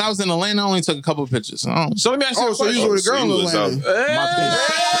 When I was in Atlanta, I only took a couple of pictures. I don't- So let me ask you Oh, a so you question. was with a girl in So you was Atlanta.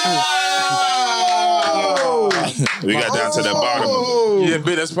 We got down to the bottom. Oh. Yeah,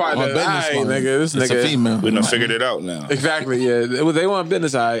 but that's part My of the business aight, one. nigga. This It's a nigga. female. We done figured it out now. Exactly, yeah. They want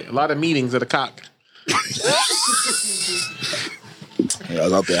business, aight. A lot of meetings at the cock. Yeah, I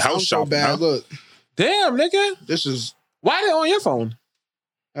was out there I'm house so shopping. bad. Huh? Look, Damn, nigga. this is Why they on your phone?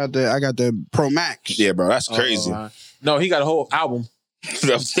 out there. I got the Pro Max. Yeah, bro, that's crazy. No, he got a whole album.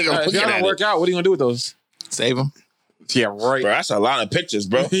 I was thinking, I'm If looking y'all don't at work it. out, what are you gonna do with those? Save them. Yeah, right. Bro, that's a lot of pictures,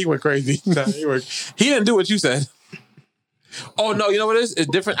 bro. He went crazy. He didn't do what you said. Oh no, you know what it is? It's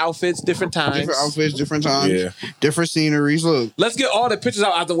different outfits, different times. Different outfits, different times, Yeah. different sceneries. Look, Let's get all the pictures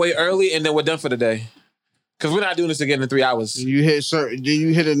out the way early, and then we're done for the day. Because we're not doing this again in 3 hours. you hit certain. Then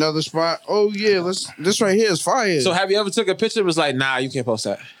you hit another spot. Oh yeah, this right here is fire. So have you ever took a picture? It was like, nah, you can't post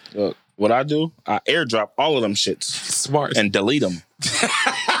that. Look, what I do, I airdrop all of them shits Smart. and delete them.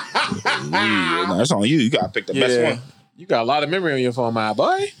 That's on you. You gotta pick the best one. You got a lot of memory on your phone, my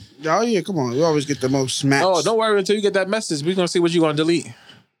boy. Oh yeah, come on. You always get the most smacks. Oh, don't worry until you get that message. We're gonna see what you're gonna delete.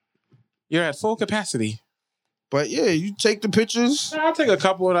 You're at full capacity. But yeah, you take the pictures. I'll take a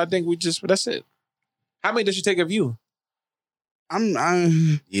couple, and I think that's it. How many did you take of you?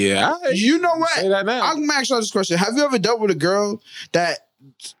 Yeah. You know what? Say that now. I'm gonna ask you this question. Have you ever dealt with a girl that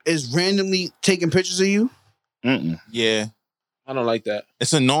is randomly taking pictures of you? Yeah. I don't like that.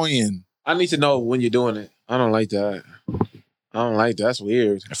 It's annoying. I need to know when you're doing it. I don't like that. That's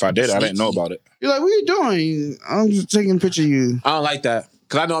weird. If I did, I didn't know about it. You're like, what are you doing? I'm just taking a picture of you. I don't like that.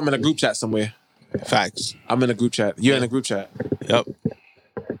 Because I know I'm in a group chat somewhere. Facts. I'm in a group chat. You're in a group chat. Yep.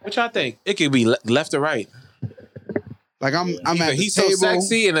 What y'all think? It could be left or right. Like I'm Either at the he's table. so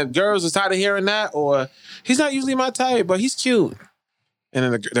sexy and the girls are tired of hearing that, or he's not usually my type, but he's cute.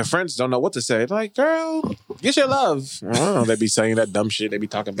 And then the friends don't know what to say. They're like, girl, get your love. I don't know. They be saying that dumb shit they be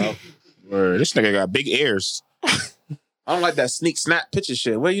talking about. Word. This nigga got big ears. I don't like that sneak snap picture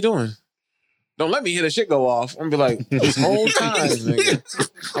shit. What are you doing? Don't let me hear the shit go off. I'm gonna be like, this whole time,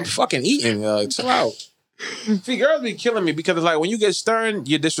 nigga, I'm fucking eating. Chill out. See, girls be killing me because it's like when you get stern,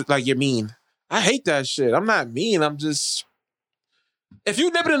 you're mean. I hate that shit. I'm not mean. I'm just. If you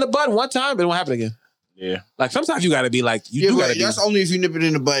nip it in the bud one time, it won't happen again. Yeah. Like sometimes you gotta be like, That's only if you nip it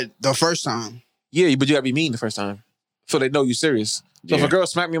in the butt the first time. Yeah, but you gotta be mean the first time, so they know you serious. So if a girl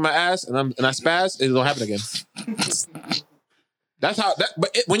smack me in my ass and I spaz, it don't happen again. That's how.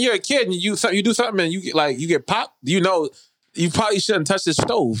 When you're a kid and you do something and you get popped, you know you probably shouldn't touch this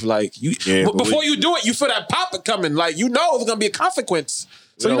stove. Like before you do it, you feel that pop coming. Like you know there's gonna be a consequence.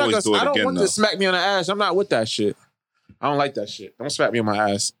 So you're not gonna. I don't want you to smack me on the ass. I'm not with that shit. I don't like that shit. Don't smack me on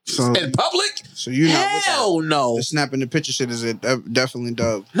my ass in public. So you're not with that. Hell no. The snapping the picture shit is definitely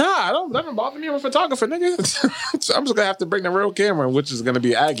dub. Nah, that don't bother me. I'm a photographer, nigga. So I'm just gonna have to bring the real camera, which is gonna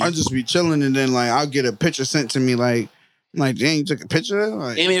be Aggie. I'll just be chilling and then like I'll get a picture sent to me like dang, you took a picture?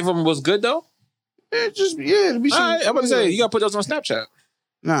 Like, any of them was good though? It'd be all right, I'm gonna say you gotta put those on Snapchat.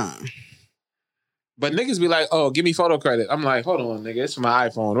 Nah. But niggas be like, oh, give me photo credit. I'm like, hold on, nigga. It's for my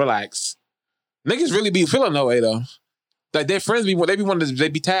iPhone. Relax. Niggas really be feeling that way though. Like their friends they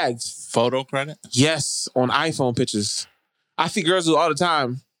be tagged. Photo credit? Yes, on iPhone pictures. I see girls do it all the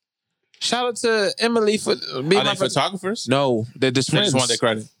time. Shout out to Emily for being my photographers. No, they're just friends. They just want their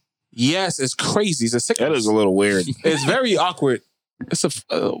credit. Yes, it's crazy. It's a sickness. That is a little weird. It's very awkward. It's a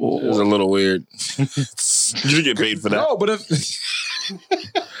little weird. You get paid for that. No, but if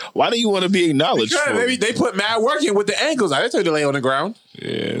why do you want to be acknowledged? Maybe they put mad work in with the ankles. I didn't tell you to lay on the ground.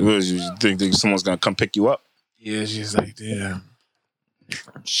 Yeah, you think someone's gonna come pick you up? Yeah, she's like, damn.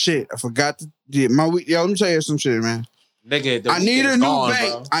 Shit, I forgot to get my week. Yo, let me tell you some shit, man. Nigga, I need a new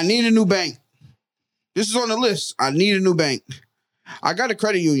bank. Bro. I need a new bank. This is on the list. I need a new bank. I got a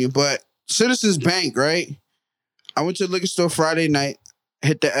credit union, but Citizens Bank, right? I went to the liquor store Friday night,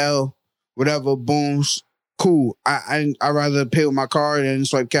 hit the L, whatever, booms, cool. I rather pay with my card and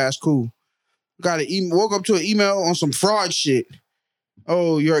swipe cash, cool. Woke up to an email on some fraud shit.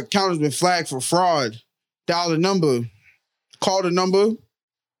 Oh, your account has been flagged for fraud. Dial the number. Call the number.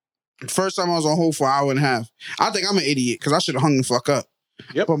 First time I was on hold for an hour and a half. I think I'm an idiot because I should have hung the fuck up.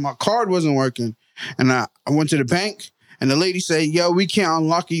 Yep. But my card wasn't working. And I went to the bank and the lady said, yo, we can't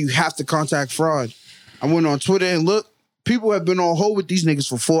unlock it. You have to contact fraud. I went on Twitter and look. People have been on hold with these niggas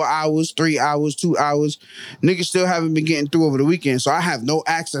for 4 hours, 3 hours, 2 hours. Niggas still haven't been getting through over the weekend. So I have no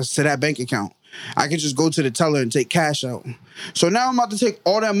access to that bank account. I can just go to the teller and take cash out. So now I'm about to take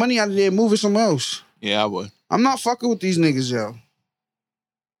all that money out of there and move it somewhere else. Yeah, I would. I'm not fucking with these niggas, yo.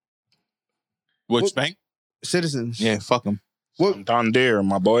 Which bank? Citizens. Yeah, fuck them. What Don Dare,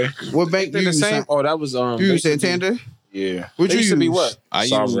 my boy. What bank you the same? Oh, that was you use Santander? Yeah. What you used to be what? I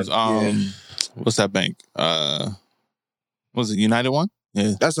use what's that bank? Was it United One?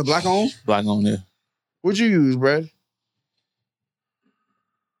 Yeah. That's a black owned? Black owned, yeah. What'd you use, Brad?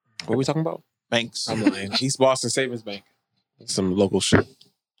 What are we talking about? Banks. I'm lying. East Boston Savings Bank. Some local shit.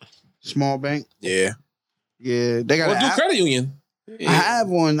 Small bank? Yeah. Yeah. They got do credit union. Yeah. I have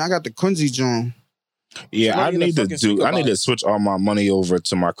one. I got the Quincy John. Yeah, I need to switch all my money over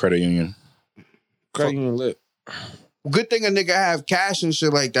to my credit union. Credit union lit. Good thing a nigga have cash and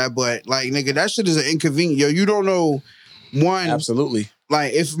shit like that, but like nigga, that shit is an inconvenience. Yo, you don't know one. Absolutely.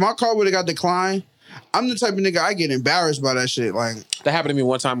 Like if my card would have got declined, I'm the type of nigga I get embarrassed by that shit. Like that happened to me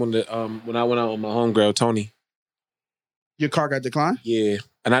one time when I went out with my homegirl Tony. Your car got declined? Yeah,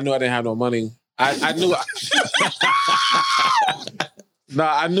 and I knew I didn't have no money. I knew.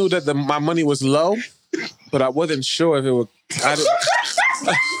 I knew that my money was low, but I wasn't sure if it would. I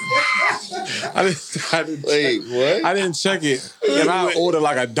didn't Wait, what? I didn't check it, and I ordered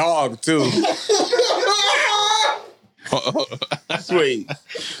like a dog too. Wait,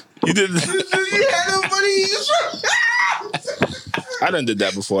 you did? You had no money. I done did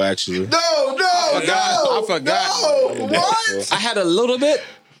that before, actually. I forgot. No, what? I had a little bit,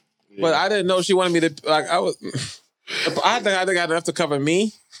 but I didn't know she wanted me to. Like I was. I think I got enough to cover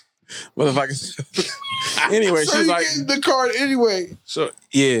me. But if I could, anyway, So she's you like, gave the card anyway. so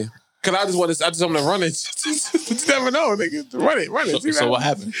yeah. Cause I just want to run it. You never know, nigga. Run it. So what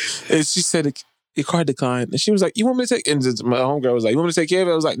happened? And she said your card declined, and she was like, "You want me to take?" And my homegirl was like, "You want me to take care of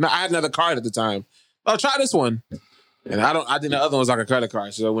it?" I was like, "No, I had another card at the time. Oh, try this one." And I think the other one was like a credit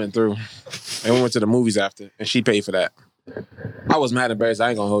card, so I went through. And we went to the movies after, and she paid for that. I was mad embarrassed. I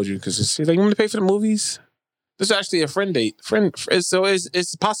ain't gonna hold you because she's like, "You want me to pay for the movies?" This is actually a friend date. So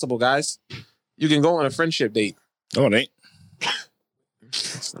it's possible, guys. You can go on a friendship date. No, it ain't.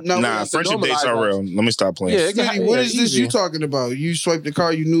 No, Nah, friendship dates are real. Let me stop playing. Yeah, Smitty, what is this you talking about? You swiped the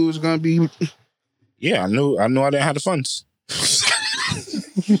card, you knew it was gonna be. Yeah, I knew I didn't have the funds.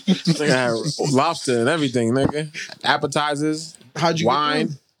 Nigga had lobster and everything, nigga. Appetizers, How'd you wine.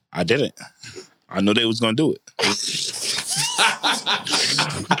 get I didn't. I knew they was gonna do it.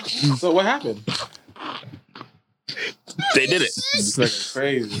 So what happened? They did it. This nigga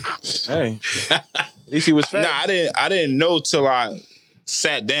crazy. Hey, at least he was fat. Nah, I didn't know till I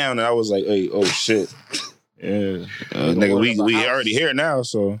sat down and I was like, "Hey, oh shit, yeah, nigga, we already here now."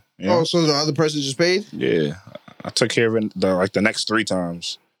 So you know, Oh, so the other person just paid? yeah, I took care of it the next 3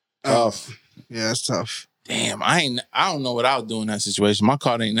 times. Tough. Yeah, that's tough. Damn, I don't know what I would do in that situation. My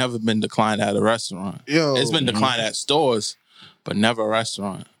card ain't never been declined at a restaurant. Yo, It's been declined at stores, but never a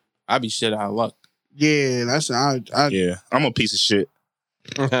restaurant. I'd be shit out of luck. yeah, that's Yeah, I'm a piece of shit.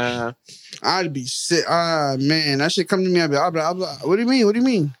 I'd be sick. Man, that shit come to me. I'd be like, what do you mean? What do you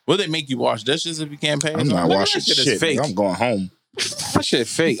mean? Will they make you wash dishes if you can't pay? I'm not Nigga, washing that shit is shit. fake. Nigga, I'm going home. That shit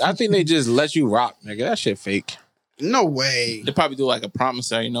fake. I think they just let you rock, nigga. That shit fake. No way. They probably do like a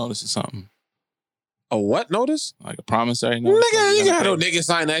promissory notice or something. A what notice? Like a promissory notice. Nigga, you gotta got no pay. nigga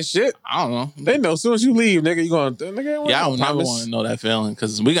sign that shit. I don't know. They know as soon as you leave, nigga, you going, nigga. Yeah, I don't never want to know that feeling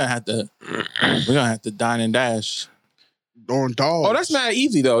because we're gonna have to dine and dash. On dog. Oh, that's not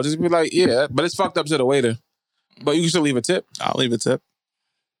easy though. Just be like, yeah, but it's fucked up to the waiter. But you can still leave a tip. I'll leave a tip.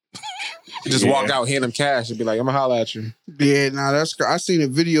 Just walk out, hand them cash, and be like, I'm gonna holler at you. Yeah, nah, that's. I seen a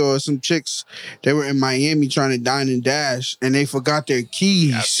video of some chicks. They were in Miami trying to dine and dash, and they forgot their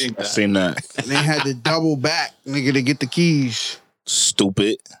keys. I seen that. And they had to double back, nigga, to get the keys.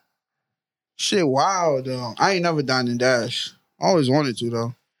 Stupid. Shit, wild though. I ain't never dined and dash. I always wanted to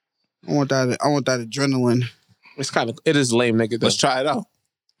though. I want that adrenaline. It is lame, nigga. Though. Let's try it out.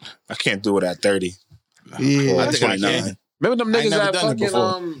 I can't do it at 30. Yeah, I think I 29. can. Remember them I ain't niggas never that done it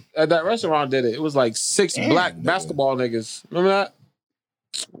before. fucking at that restaurant did it? It was like 6 Damn, black nigga. basketball niggas. Remember that?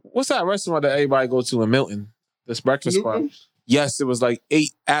 What's that restaurant that everybody go to in Milton? This breakfast spot. Yes, it was like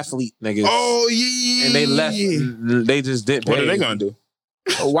 8 athlete niggas. Oh yeah, And they left. They just didn't pay. What are they gonna do?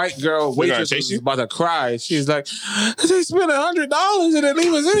 A white girl They gonna waitress chase was you? about to cry. She's like, they spent $100 and then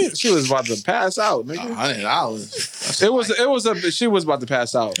leave us in. She was about to pass out, nigga. $100. She was about to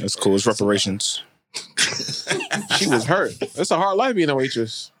pass out. That's cool. It's reparations. She was hurt. It's a hard life being a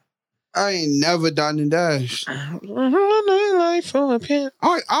waitress. I ain't never dined and dashed. I Like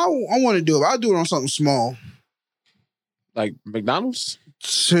want to do it. I'll do it on something small, McDonald's?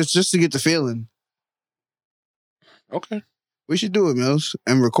 just to get the feeling. Okay. We should do it, Mills,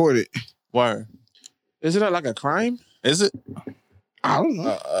 and record it. Word. Isn't that like a crime? Is it? I don't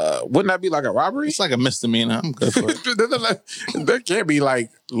know. Wouldn't that be like a robbery? It's like a misdemeanor. I'm good for it. That can't be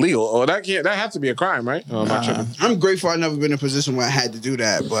like legal, or that has to be a crime, right? Oh, am I tripping? I'm grateful I've never been in a position where I had to do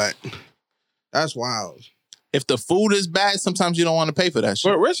that, but that's wild. If the food is bad, sometimes you don't want to pay for that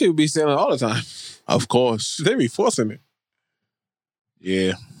shit. But rich people be stealing all the time. Of course. They be forcing it.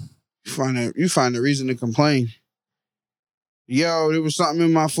 Yeah. You find a reason to complain. Yo, there was something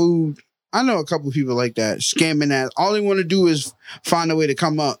in my food. I know a couple of people like that, scamming ass. All they want to do is find a way to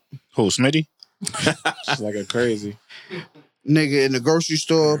come up. Who, Smitty? It's like a crazy. Nigga in the grocery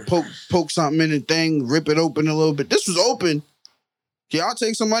store, poke something in the thing, rip it open a little bit. This was open. Can y'all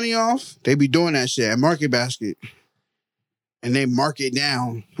take some money off? They be doing that shit at Market Basket. And they mark it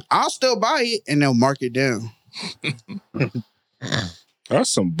down. I'll still buy it and they'll mark it down. That's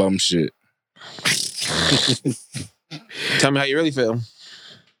some bum shit. Tell me how you really feel.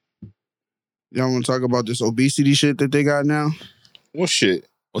 Y'all want to talk about this obesity shit that they got now? What shit?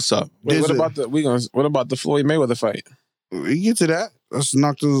 What's up? Wait, what about the Floyd Mayweather fight? We get to that. Let's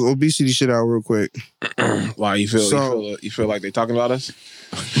knock this obesity shit out real quick. Why you feel like they talking about us?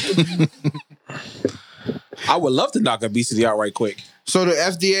 I would love to knock obesity out right quick. So the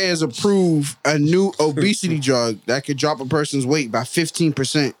FDA has approved a new obesity drug that could drop a person's weight by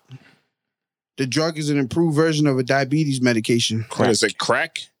 15%. The drug is an improved version of a diabetes medication. What is it,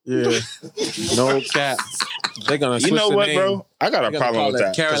 crack? Yeah. No cap. They're gonna switch You know the what, name. bro? I got a problem with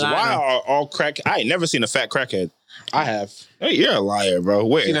that. 'Cause Carolina. why are all crack? I ain't never seen a fat crackhead. I have. Hey, you're a liar, bro.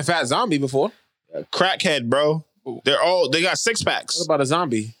 Where? Seen a fat zombie before. Crackhead, bro. They got six packs. What about a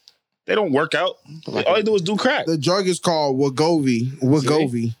zombie? They don't work out. All they do is do crack. The drug is called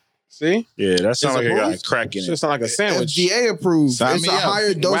Wegovy. See? Yeah, that sounds like it got approved? crack in Should it. sound like a sandwich. FDA approved. Sign It's me a up.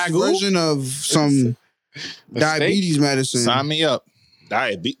 higher dose Wagyu? version of some diabetes medicine. Sign me up.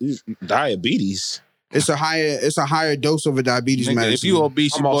 Diabetes. It's a higher dose of a diabetes Nigga, medicine. if you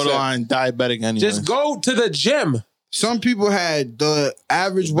obese, I'm you all set. borderline diabetic anyway. Just go to the gym. Some people had the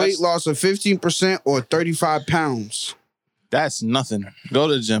average weight loss of 15% or 35 pounds. That's nothing. Go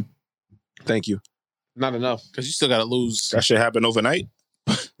to the gym. Thank you. Not enough. Because you still got to lose. That shit happened overnight.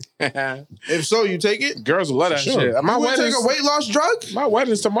 If so, you take it? Girls will love that Sure. shit. My You would take wedding's, a weight loss drug? my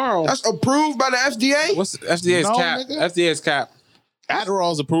wedding's tomorrow. That's approved by the FDA? What's FDA's No, cap? nigga. FDA's cap.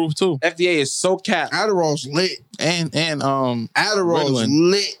 Adderall's approved too. FDA is so capped. Adderall's lit. And Adderall's Ritalin.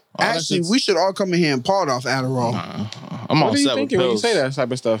 lit. Oh, that's Actually, just- we should all come in here and part off Adderall. I'm all What are you set with thinking when you pills. say that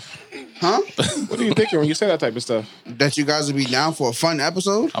type of stuff? Huh? What are you thinking when you say that type of stuff? That you guys would be down for a fun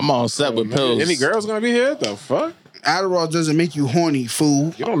episode? I'm all set with pills. Any girls gonna be here? The fuck? Adderall doesn't make you horny,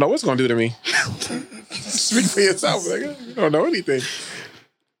 fool. You don't know what's gonna do to me. Speak for yourself, nigga. You don't know anything.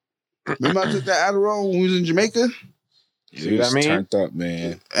 Remember I took that Adderall when we was in Jamaica? See what I mean? Turned up,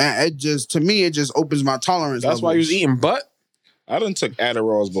 man. And it just opens my tolerance. That's why you was eating butt. I done took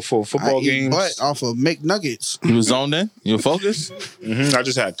Adderalls before football I eat games. butt off of McNuggets. You was zoned in? You were focused? I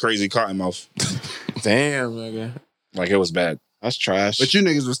just had crazy cotton mouth. Damn, nigga. Like it was bad. That's trash. But you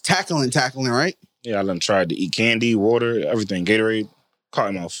niggas was tackling, right? Yeah, I done tried to eat candy, water, everything. Gatorade,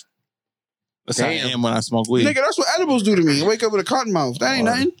 cotton mouth. That's how I am when I smoke weed. Nigga, that's what edibles do to me. I wake up with a cotton mouth. That ain't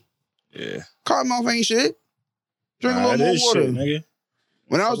nothing. Yeah. Cotton mouth ain't shit. Drink Nah, a it little more is water. shit, nigga.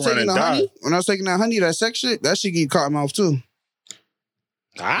 When I was Fuck taking around the and honey, that sex shit, that shit give you cotton mouth too.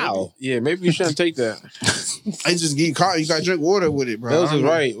 Ow. Yeah, maybe you shouldn't take that. I just get caught. You gotta drink water with it, bro. Those I is don't know.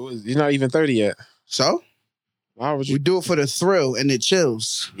 right. You're not even 30 yet. So Why would we you? do it for the thrill and the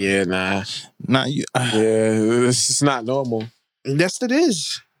chills. Yeah, nah. Nah, you. Yeah, this is not normal. Yes, it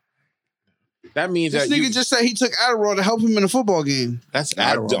is. That means This that nigga you just said he took Adderall to help him in a football game. That's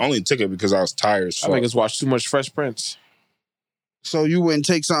I Adderall. only took it because I was tired as I fuck. niggas watch too much Fresh Prince. So you wouldn't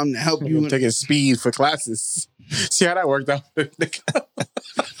take something to help you. You taking speed for classes. See how that worked out?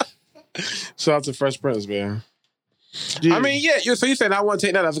 Shout out to Fresh Prince, man. Yeah. I mean, yeah. So you saying I want to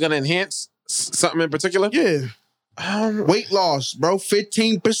take that? That's going to enhance something in particular? Yeah. Weight loss, bro.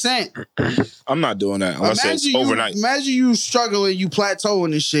 15%. I'm not doing that unless it's overnight. Imagine you struggling, you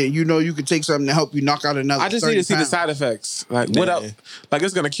plateauing and shit. You know you could take something to help you knock out another. I just 30 need to see the pounds. side effects. Like what Yeah. up? Like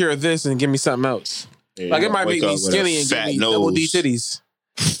it's gonna cure this and give me something else. Yeah, Like you it might wake make me up with a skinny and give fat me double D nose.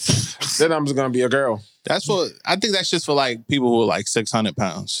 titties. Then I'm just gonna be a girl. That's what I think. That's just for like people who are like 600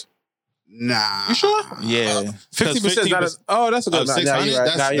 pounds. Nah. You sure? Yeah, 50% is not a, oh, that's a good of number.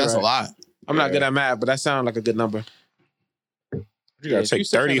 600. That's a lot. I'm not good at math, but that sounds like a good number. You gotta take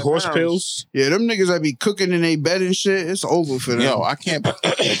 30 horse pills. Yeah, them niggas that be cooking in their bed and shit, it's over for them. Yo, I can't.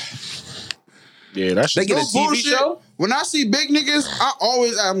 Yeah, that shit. They get a No TV bullshit. show? When I see big niggas,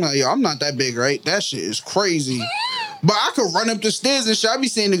 I'm like, yo, I'm not that big, right? That shit is crazy. But I could run up the stairs and shit. I be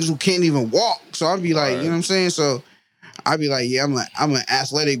seeing niggas who can't even walk. So I'd be like, you know what I'm saying? So I'd be like, yeah, I'm an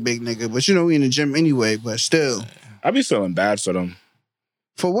athletic big nigga. But you know, we in the gym anyway, but still. I be feeling bad for them.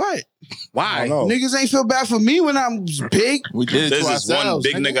 For what? I Why? don't know. Niggas ain't feel bad for me when I'm big. We did it There's to this one ourselves.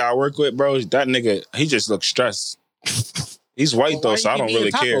 big nigga I work with, bro. That nigga, he just looks stressed. He's white though, so I don't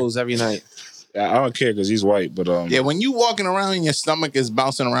really care. Tacos every night. I don't care because he's white, but Yeah, when you walking around and your stomach is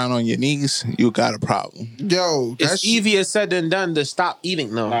bouncing around on your knees, you got a problem. Yo, It's that's easier said than done to stop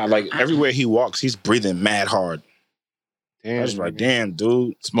eating. No, nah, like everywhere he walks, he's breathing mad hard. I was like, damn,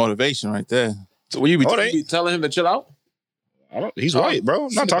 dude. It's motivation right there. So will you be, Oh, you be telling him to chill out? He's white, bro.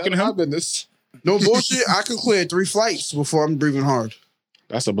 I'm not talking to him. Goodness. no bullshit. I could clear 3 flights before I'm breathing hard.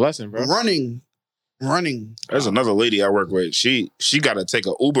 That's a blessing, bro. Running. There's another lady I work with. She got to take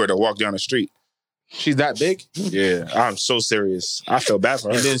an Uber to walk down the street. She's that big? Yeah, I'm so serious. I feel bad for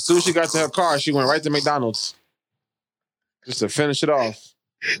her. And then as soon as she got to her car, she went right to McDonald's. Just to finish it off.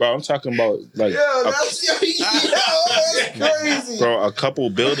 Bro, I'm talking about like that's crazy. bro, a couple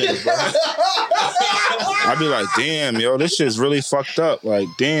buildings, bro. I'd be like, damn, yo, this shit's really fucked up. Like,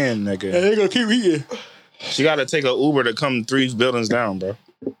 damn, nigga. They gonna keep eating. She got to take an Uber to come 3 buildings down, bro.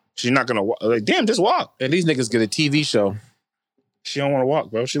 She's not gonna walk. Like, damn, just walk. And these niggas get a TV show. She don't want to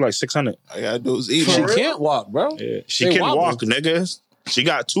walk, bro. She like 600. I gotta do is eat. She can't walk, bro. Yeah, she They can wobble. walk, nigga. She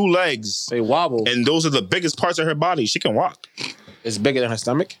got 2 legs, They wobble. and those are the biggest parts of her body. She can walk. It's bigger than her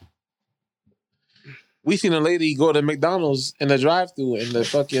stomach. We seen a lady go to McDonald's in the drive-thru in the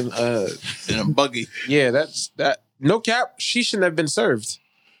fucking in a buggy. yeah, that's that. No cap, she shouldn't have been served.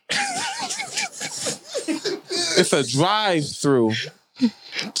 It's a drive-through.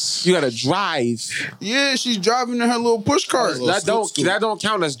 You gotta drive. Yeah, she's driving in her little push cart. That don't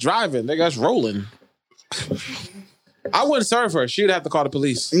count as driving. Nigga, that's rolling. I wouldn't serve her. She'd have to call the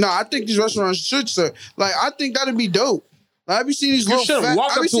police. No, I think these restaurants should serve. Like, I think that'd be dope. Like, have you seen these little should've fat,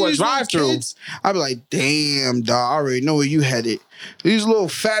 walked have up you to seen a these little drive-thru. kids? I'd be like, damn, dog, I already know where you headed. These little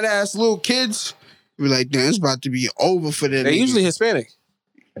fat ass little kids, be like, damn, it's about to be over for them. They're usually Hispanic.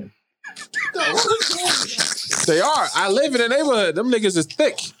 They are. I live in a neighborhood. Them niggas is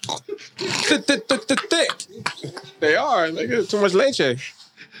thick. Thick. They are. Nigga, too much leche.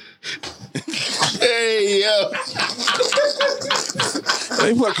 Hey yo,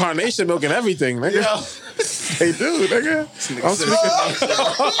 They put carnation milk in everything, nigga. They do, nigga. I'm speaking.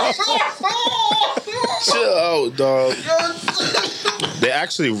 Chill out, dog. They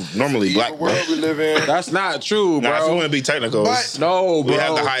actually normally black, bro. we live in. That's not true, Now, if you bro. want to be technical, But- No, bro. we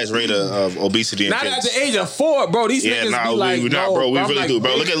have the highest rate of obesity in Not at kids. the age of 4, bro. These Yeah, niggas nah, be like, we no, not, bro. We I'm really like, do,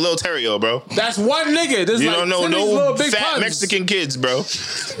 bro. Look at Lil Terrio, bro. That's one nigga. There's You like don't know send these little big fat puns. Mexican kids, bro.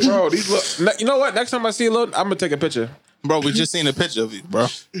 Bro, these little, you know what? Next time I see a little, I'm gonna take a picture. bro, we just seen a picture of you, bro.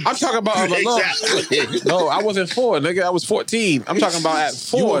 I'm talking about a little. Exactly. No, I wasn't 4, nigga. I was 14. I'm talking about at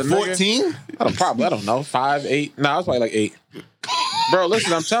 4. You were nigga. 14? I don't know, 5, 8. Nah, I was probably like 8. Bro,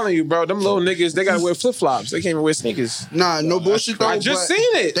 listen, I'm telling you, bro, them little niggas, they gotta wear flip flops. They can't even wear sneakers. Nah, no bullshit though. I just but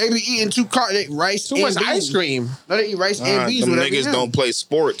seen it. They be eating rice Too and much beans. ice cream. No, they eat rice and beans Them with every niggas meal. don't play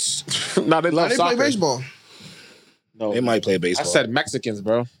sports. Nah, they No, love they soccer. play baseball. No, They might play I baseball. said Mexicans,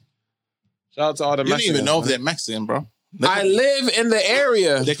 bro. Shout out to all the You don't Mexicans. even know if they're Mexican, bro. I live in the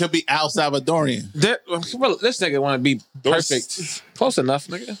area. They could be El Salvadorian. Well, this nigga want to be Those- perfect. Close enough,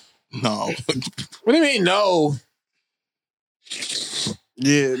 nigga. No. What do you mean, no?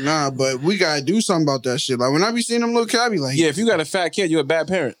 Yeah, nah, but we gotta do something about that shit. Like when I be seeing them little kids, I be like, Yeah, if you got a fat kid, you're a bad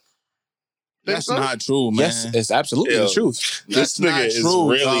parent. That's so? not true, man. Yes, it's absolutely Yo. the truth. This nigga not is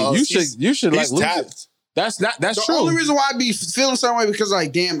true, really. dog. You should like He's lose tapped. it. That's the true. only reason why I be feeling some way because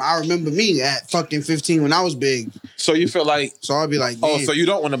like, damn, I remember me at fucking 15 when I was big. So you feel like, So I'd be like, damn. oh, so you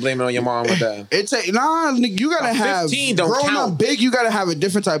don't want to blame it on your mom with that? It take nigga, you gotta have 15 don't growing count. up big. You gotta have a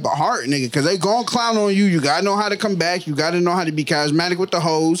different type of heart, nigga, because they gon' clown on you. You gotta know how to come back. You gotta know how to be charismatic with the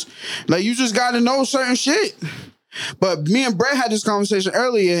hoes. Like you just gotta know certain shit. But me and Brett had this conversation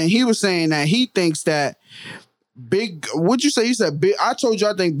earlier, and he was saying that he thinks that big. What'd you say? You said big. I told you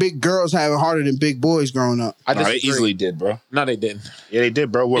I think big girls have it harder than big boys growing up. I Nah, they disagree. easily did, bro. No, they didn't. Yeah, they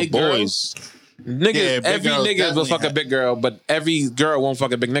did, bro. We're Big boys. Niggas, Yeah, big every girls nigga will definitely fuck a have- big girl, but every girl won't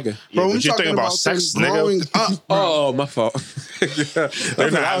fuck a big nigga. Yeah, we but you're talking thinking about sex, them growing nigga. up. Oh, my fault.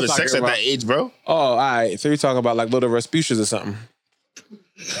 They're not having sex at that age, bro. Oh, all right. So you're talking about like little Rasputians or something.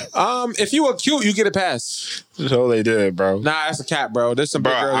 If you were cute, you get a pass. That's all they did, bro. Nah, that's a cat, bro. There's some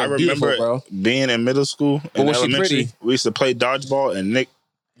big Bro, girls I that are beautiful, remember bro. being in middle school and was she elementary. pretty? We used to play dodgeball, and Nick.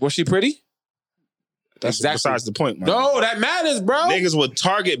 Was she pretty? That's Exactly. besides the point, man. No, that matters, bro. Niggas would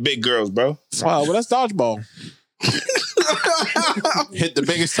target big girls, bro. Wow, well, that's dodgeball. Hit the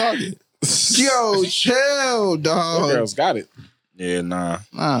biggest target. Yo, chill, Them dog. girls got it. Yeah, nah.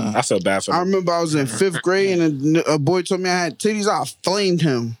 Nah. I feel bad for I them. remember I was in 5th grade and a boy told me I had titties. I flamed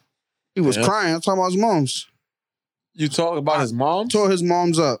him. He was Yeah. crying. I'm talking about his moms. You talk about his mom? Tore his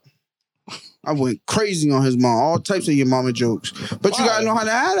moms up. I went crazy on his mom. All types of your mama jokes. But you Why? gotta know how to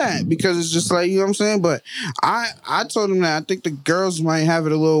have that because it's just like, you know what I'm saying? But I told him that I think the girls might have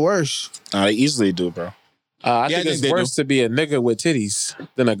it a little worse. Nah, they easily do, bro. I Yeah, think I it's think they worse to be a nigga with titties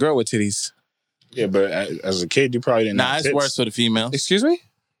than a girl with titties. Yeah, but as a kid, you probably didn't. Nah, have it's tits. worse for the females. Excuse me?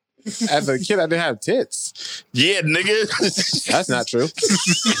 As a kid, I didn't have tits. Yeah, nigga. That's not true. You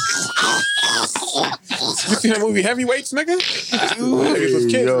seen that movie Heavyweights, nigga? Niggas was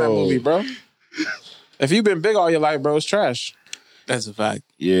kids in that Yo. movie, bro. If you've been big all your life, bro, it's trash. That's a fact.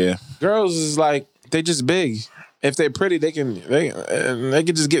 Yeah. Girls is like, they just big. If they're pretty, they can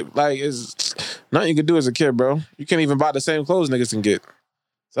just get like it's nothing you can do as a kid, bro. You can't even buy the same clothes niggas can get.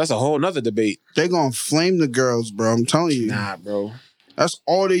 So that's a whole nother debate. They gonna flame the girls, bro. I'm telling you. Nah, bro. That's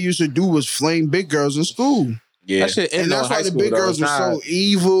all they used to do was flame big girls in school. Yeah. That shit And that's why the big girls were so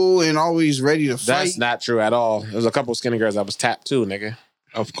evil and always ready to fight. That's not true at all. There's a couple skinny girls that was tapped too, nigga.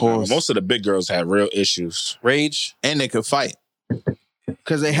 Of course. Most of the big girls had real issues. Rage. And they could fight.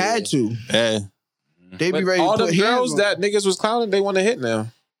 Because they had to. Yeah. They be But ready all to the put girls hands on. that niggas was clowning, they want to hit now.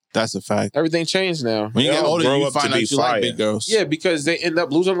 That's a fact. Everything changed now. When you They get all older, grow you up to find be out you like fire. big girls. Yeah, because they end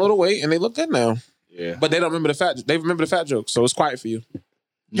up losing a little weight and they look good now. Yeah. But they don't remember the fat. They remember the fat jokes, so it's quiet for you.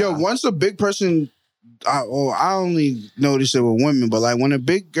 Yo, once a big person, I only notice it with women, but like when a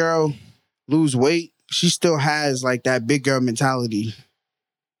big girl lose weight, she still has like that big girl mentality.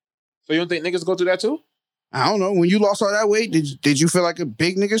 So you don't think niggas go through that too? I don't know. When you lost all that weight, did you feel like a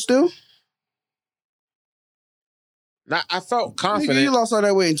big nigga still? Nah, I felt Nigga, confident. you lost all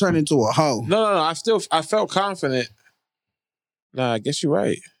that weight and turned into a hoe. No. I felt confident. Nah, I guess you're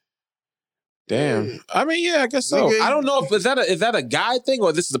right. Damn. I mean, yeah, I guess so. Nigga, I don't know if is that a guy thing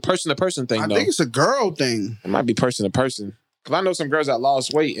or this is a person to person thing. I though. think it's a girl thing. It might be person to person. Cause I know some girls that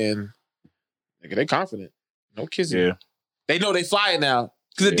lost weight and nigga, they confident. No kissing. Yeah. They know they flying now.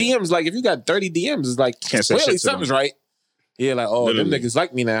 Cause the DMs, like if you got 30 DMs, it's like Can't say clearly shit to them. something's right. Yeah, like, oh, Literally. them niggas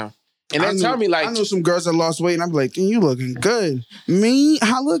like me now. And I they tell me like, I know some girls that lost weight, and I'm like, you looking good. Me,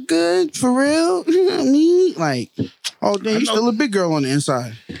 I look good for real. Me, like, oh damn, you still a big girl on the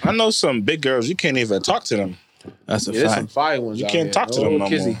inside. I know some big girls, you can't even talk to them. That's a yeah, there's some fact. fire ones. You out can't here. talk to them no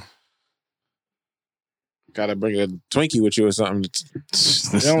kizzy. more. Gotta bring a Twinkie with you or something.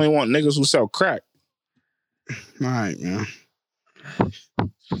 They only want niggas who sell crack. All right, man.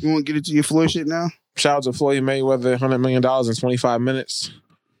 You want to get into your Floyd shit now? Shout out to Floyd Mayweather, $100 million in 25 minutes.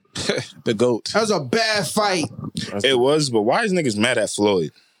 The GOAT. That was a bad fight. It was, but why is niggas mad at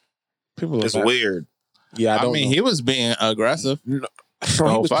Floyd? People are It's mad. weird. Yeah, I mean, he was being aggressive. he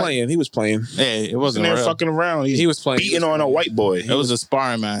whole was fight. playing. He was playing. Yeah, it Wasn't wasn't there real. fucking around. He's He was playing. beating on a white boy. It was a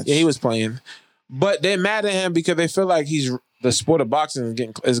sparring match. Yeah, he was playing. But they're mad at him because they feel like he's the sport of boxing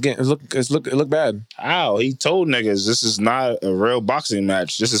is look bad. How? He told niggas this is not a real boxing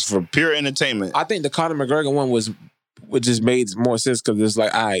match. This is for pure entertainment. I think the Conor McGregor one was just made more sense because it's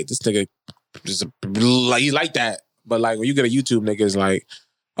like, all right, this nigga just like he's like that. But like when you get a YouTube nigga, it's like,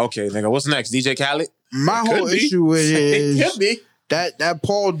 okay, nigga, what's next? DJ Khaled? My It whole could be. issue with it It is could be. that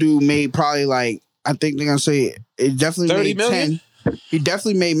Paul dude made probably like, I think they're gonna say it definitely 30 made million? 10. He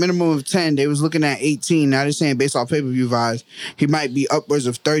definitely made minimum of 10. They was looking at 18. Now they're saying based off pay-per-view vibes, he might be upwards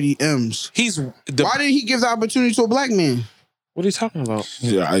of 30 M's. He's Why did he give the opportunity to a black man? what are you talking about?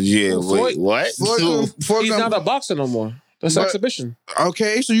 Yeah, Floyd- wait, what? Floyd He's come- not a boxer no more. That's But- exhibition.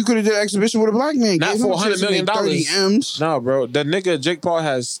 Okay, so you could have did an exhibition with a black man. Not Gave him for a chance $100 to make million. 30 M's. No, bro. The nigga Jake Paul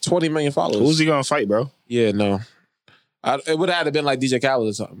has 20 million followers. Who's he gonna fight, bro? Yeah, no. It would have been like DJ Khaled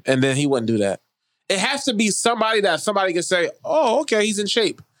or something. And then he wouldn't do that. It has to be somebody that somebody can say, oh, okay, he's in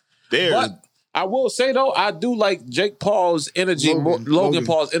shape. There. But I will say, though, I do like Jake Paul's energy. Logan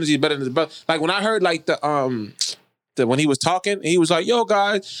Paul's energy is better than his brother. Like, when I heard, like, when he was talking, he was like, yo,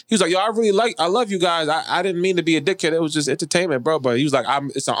 guys. He was like, yo, I love you guys. I didn't mean to be a dickhead. It was just entertainment, bro. But he was like,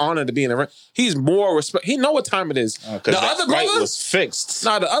 it's an honor to be in the ring. He's more respect. He know what time it is. Because The that other fight brother was fixed.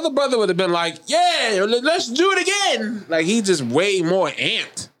 Nah, the other brother would have been like, yeah, let's do it again. Like, he just way more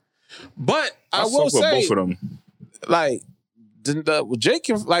amped. But I will fuck with say, both of them. like, Jake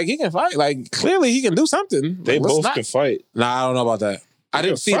can, like, he can fight. Like, clearly he can do something. They Like, let's both not- can fight. Nah, I don't know about that. I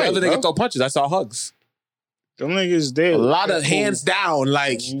didn't can see the fight, other bro. nigga throw punches. I saw hugs. Them niggas there. A lot of hands down.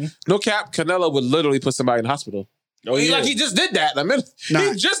 Like, Mhm. no cap, Canelo would literally put somebody in the hospital. Oh, yeah. Like, he just did that. I mean,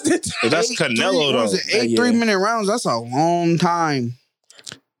 Nah. he just did that. But that's Canelo, though. Eight Yeah. 3-minute rounds, that's a long time.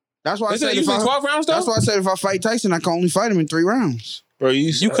 That's why I Isn't said it usually 12 rounds, though? That's why I said if I fight Tyson, I can only fight him in 3 rounds. Bro,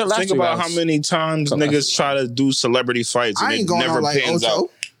 you could last think 2 about rounds. how many times niggas try to do celebrity fights and I ain't it going never on like pans Ocho. out.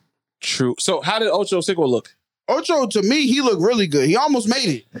 True. So, how did Ocho Cinco look? Ocho, to me, he looked really good. He almost made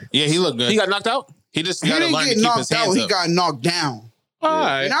it. Yeah, he looked good. He got knocked out? He just He got to didn't learn to get keep his knocked out. hands He up. got knocked down. All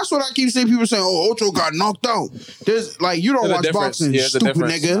right. And that's what I keep seeing people saying, oh, Ocho got knocked out. There's like, you don't There's a watch difference. boxing, Yeah, there's a stupid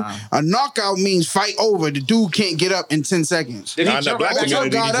difference. nigga. A knockout means fight over. The dude can't get up in 10 seconds. Did he Nah, in the jump black right back Ocho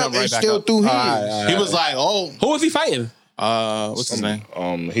community, up? he got up jumped and right back still up. threw hands. All right. He was like, oh, Who was he fighting? what's his name?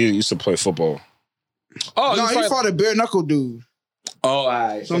 He used to play football. Oh, No, he fought a bare knuckle dude. Oh, all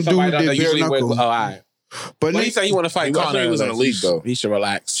right. Some Somebody dude that did bare usually knuckle. oh, all right. But But he Nick- said he want to fight I thought Conor. he was in the league, though. He should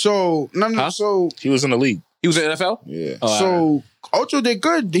relax. so, no, Huh? so He was in the league. He was in the NFL? Yeah. So Ocho did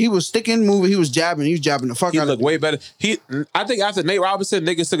good. He was sticking, moving. He was jabbing the fuck He out of looked way better. I think after Nate Robinson,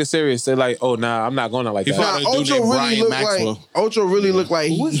 niggas took it serious. They're like, oh, nah, I'm not going out like that. Nah, Ocho really looked like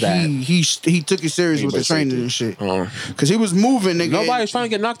Who is that? he took it serious with the training and shit. Because he was moving, nigga. Nobody's trying to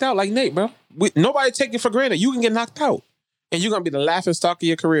get knocked out like Nate, bro. Nobody take it for granted. You can get knocked out. And you're going to be the laughing stock of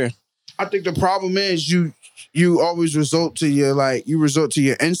your career. I think the problem is you always resort to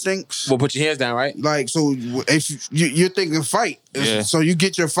your instincts. Well, put your hands down, right? Like, so if you're thinking fight, so you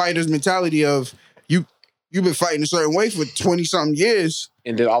get your fighter's mentality of you've been fighting a certain way for 20-something years.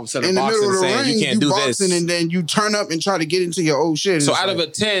 And then all of a sudden, In the middle of the ring, you can't do boxing, this. and then you turn up and try to get into your old shit. So out of a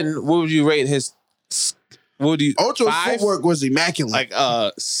 10, what would you rate his... What would you... Ocho's 5? footwork was immaculate. Like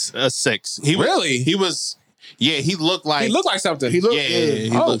a 6. He was. Yeah, he looked like. He looked like something. He looked, He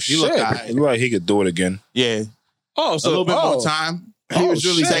Oh, looked shit. all It right. looked like he could do it again. Yeah, Oh, a so little bit more time. He was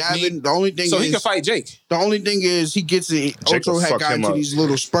really shit. jabbing. The only thing So is, he can fight Jake. the only thing is he gets it. Jake Ocho will had fuck gotten him to up. these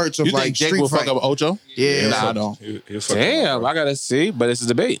little spurts of You like think Jake street will fight. fuck up Ocho? Yeah. Nah, I don't. He'll fuck him Damn, up, I gotta see, but it's a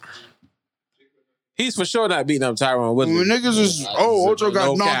debate. He's for sure not beating up Tyron Woodley. When niggas is Ocho got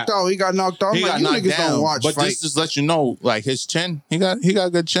No knocked cap. out. He got knocked out. He I'm like, got you knocked niggas down, don't watch but fight. this just lets you know, like his chin, he got a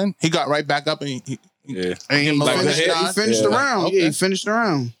good chin. He got right back up and he Yeah. And he Like finished, the head? he finished the Yeah. round. Okay. Yeah, he finished the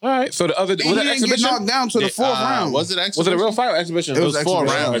round. All right, so the other And was he it didn't get exhibition? knocked down to the fourth round. Was it exhibition? Was it a real fight or exhibition? It was 4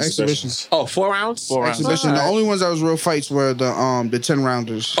 exhibition. rounds. Exhibition. Oh, 4 rounds? 4 rounds. Exhibition. The All right. only ones that was real fights were the 10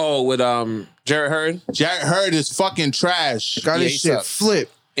 rounders. Oh, with Jared Hurd Jared Hurd is fucking trash. Got yeah, his he shit sucked.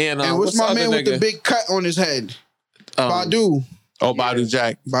 flipped. and And what's my the man other with the nigga? big cut on his head? Um, Oh, Badu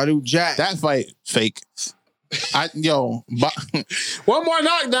Jack. Badu Jack. That fight fake. One more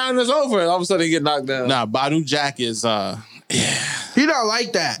knockdown is over, and all of a sudden he get knocked down. Nah, Badu Jack is He not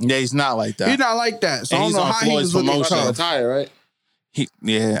like that. yeah, he's not like that. He not like that. So And I don't he's know on how he Floyd's was looking promotion. tough. Retire, right?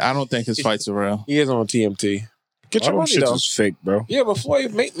 I don't think his fights are real. He is on TMT. Get your All them money shits though. is fake, bro. Yeah, but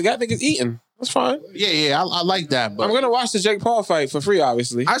Floyd got niggas eating. That's fine. Yeah, I like that, but I'm gonna watch the Jake Paul fight for free,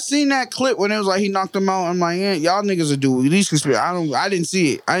 obviously. I seen that clip when it was like he knocked him out. I'm like, yeah, y'all niggas are do these conspiracy. I didn't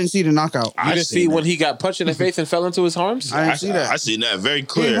see it. I didn't see the knockout. You didn't see when he got punched in the face and fell into his arms? I didn't see that. I seen that very He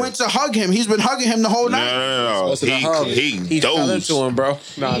clear. went to hug him. He's been hugging him the whole night. No. Listen to hug. He fell dozed. into him, bro.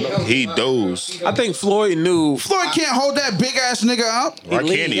 No. He dozed. I think Floyd knew. Floyd can't hold that big ass nigga up. Why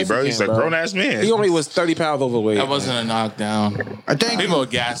can't he, Yes, bro? he He's can, a bro. grown ass man. He only was 30 pounds overweight. that wasn't a knockdown. I thank People you. are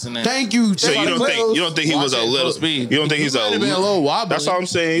gassing it. Thank you. So you don't think he was a Watch it, little? full speed. You don't think He he's might have been a little wobbly. That's all I'm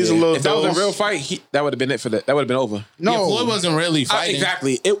saying. He's a little. If that was a dozed. real fight, that would have been it for that. That would have been over. No, Yeah, Floyd wasn't really fighting.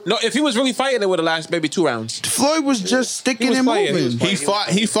 Exactly. If he was really fighting, it would have lasted maybe 2 rounds. Floyd was just sticking was and playing. He was moving.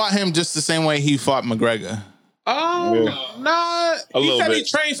 He fought him just the same way he fought McGregor. Nah. A He little said he bit.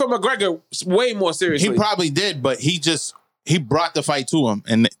 trained for McGregor way more seriously. He probably did, but he brought the fight to him,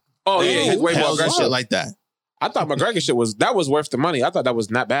 and oh yeah, they he's way more held and aggressive. shit like that. I thought McGregor shit was worth the money. I thought that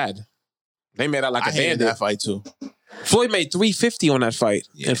was not bad. They made out like I a hated bandit. that fight too. Floyd made $350 on that fight,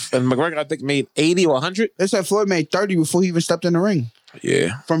 and McGregor I think made $80 or $100. They said Floyd made 30 before he even stepped in the ring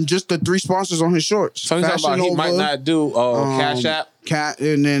Yeah. from just the 3 sponsors on his shorts. So he's talking about he Fashion might Nova, not do Cash App. Cat,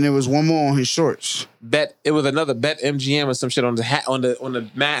 and then there was one more on his shorts. It was another Bet MGM or some shit on the hat on the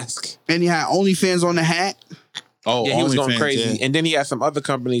mask. And he had OnlyFans on the hat. Oh, Yeah, he was going OnlyFans, crazy. yeah. And then he had some other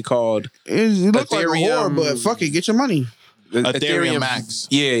company called It looked like a Ethereum. whore, but fuck it, get your money. Ethereum Max.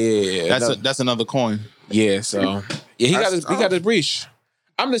 Yeah. That's another coin. Yeah, so yeah, he got his breach.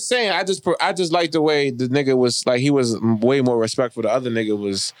 I'm just saying, I just like the way the nigga was like he was way more respectful. The other nigga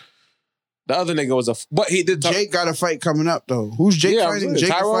was but he did talk, Jake got a fight coming up though. Who's Jake Yeah, fighting? absolutely.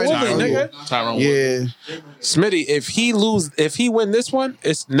 Jake Tyron fighting Woodley, nigga. Tyron Woodley. Yeah, Smitty. If he win this one,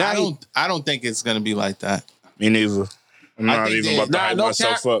 it's now. I don't think it's gonna be like that. Me neither. I'm I not think even they- about to Nah, hype no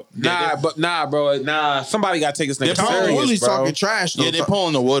myself cap. up. Nah, bro. Somebody got to take this nigga They're Tyron serious, Woodley's bro. talking trash though. Yeah, they're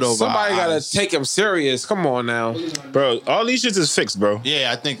pulling the wood over. Somebody our got to eyes. take him serious. Come on now. Bro, all these shits is fixed, bro.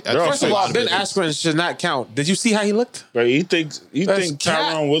 Yeah, I think. They're all First of all, fixed. Ben Askren should not count. Did you see how he looked? Bro, you think That's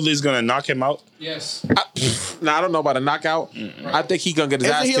cat. Tyron Woodley's gonna knock him out? Yes. I don't know about a knockout. I think he gonna get his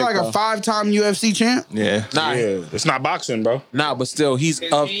ass Isn't he kicked. like a though. 5-time UFC champ? Yeah. Nah, Yeah, it's not boxing, bro. but still, he's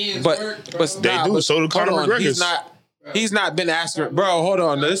His up. hands But work, but They nah, do. but So do hold Conor on, McGregor's. He's not been Askren, bro. Hold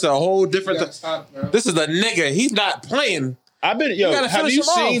on, this is a whole different. Stop, bro. This is a nigga. He's not playing. Have finish you him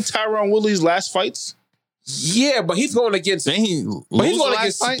seen off. Tyron Woodley's last fights? Yeah, but he's going against. Then he But he's lose going the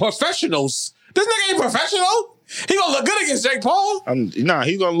against last fight? professionals. This nigga ain't professional. He gonna look good against Jake Paul. Nah,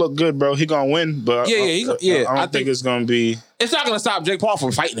 he gonna look good, bro. He gonna win, but Yeah, I don't think it's gonna be. It's not gonna stop Jake Paul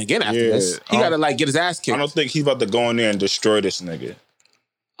from fighting again after Yeah, this. He gotta like get his ass I kicked. don't think he's about to go in there and destroy this nigga.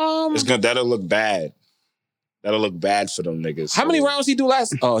 That'll look bad. That'll look bad for them niggas. How many rounds he do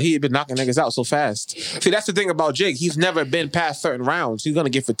last? Oh, he had been knocking niggas out so fast. See, that's the thing about Jake. He's never been past certain rounds. He's gonna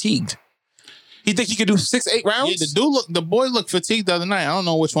get fatigued. He think he could do 6-8 rounds? Yeah, the boy looked fatigued the other night. I don't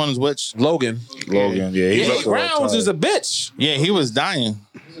know which one is which. Logan, yeah. He 8 rounds is a bitch. Yeah, he was dying.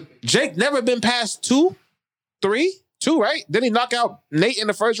 Jake never been past 2, 3, 2, right? Didn't he knock out Nate in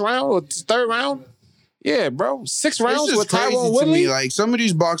the first round or third round? Yeah, bro. 6 rounds with Tyron Woodley. Like, some of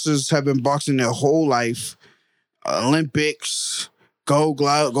these boxers have been boxing their whole life. Olympics, gold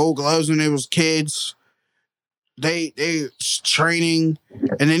gloves when they was kids. They training,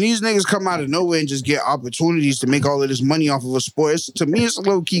 and then these niggas come out of nowhere and just get opportunities to make all of this money off of a sport. To me, it's a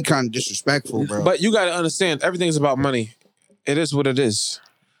low key kind of disrespectful, bro. But you got to understand, everything's about money. It is what it is.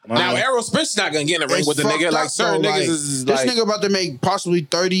 Now, Errol Spence not gonna get in the ring with the nigga. Like certain niggas is this like, nigga about to make possibly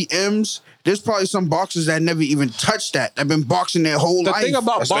 30 M's. There's probably some boxers that never even touched that. They've been boxing their whole life. The thing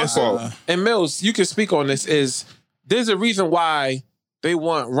about That's their boxing, fault. and Mills, you can speak on this, is there's a reason why they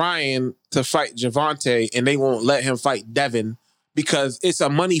want Ryan to fight Gervonta and they won't let him fight Devin, because it's a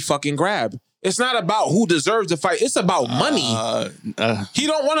money fucking grab. It's not about who deserves to fight. It's about money. He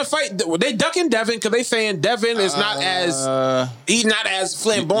don't want to fight. They ducking Devin because they saying Devin is not as he's not as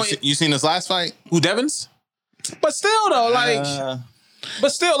flamboyant. You seen this last fight? Who, Devin's? But still though,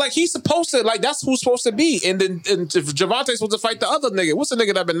 like he's supposed to, like, that's who's supposed to be. And then Gervonta's supposed to fight the other nigga. What's the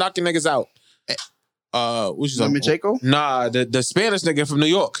nigga that been knocking niggas out? Which is Lomachenko? Nah, the Spanish nigga from New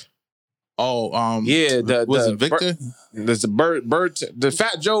York. Oh, Yeah, was it Victor? There's the the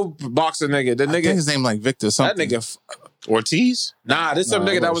Fat Joe boxer nigga. The I think nigga, his name like Victor that something. nigga. Ortiz? Nah, this some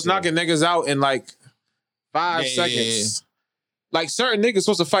nigga that was knocking niggas out in like 5 Yeah, seconds. Like certain niggas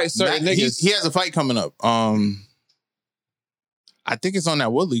supposed to fight certain niggas. He has a fight coming up. I think it's on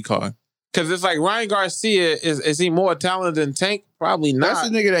that Woodley card. Because it's like Ryan Garcia, is he more talented than Tank? Probably not. That's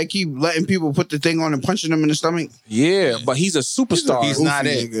the nigga that keep letting people put the thing on and punching them in the stomach. Yeah, but he's a superstar. He's not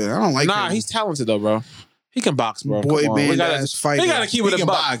it. Nigga. I don't like him. He's talented though, bro. He can box, bro. Boy Come on. band ass fighter. We gotta keep it a buck.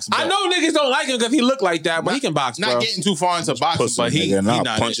 box, bro. I know niggas don't like him because he look like that, but he can box, bro. Not getting too far into boxing, Pussy but he nigga, and I'll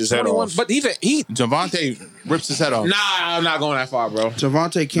not punch it. his head off. But he Gervonta rips his head off. nah, I'm not going that far, bro.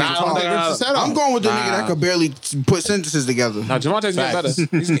 Javante can't Nah, I don't talk. think rips his head off. I'm going with the nigga that could barely put sentences together. No, Javonte's getting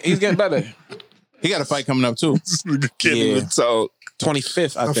better. He's getting better. He got a fight coming up too. Can't even talk.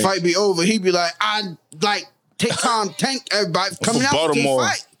 25th, I The think. fight be over. He'd be like, I like take time, tank everybody coming out. Baltimore.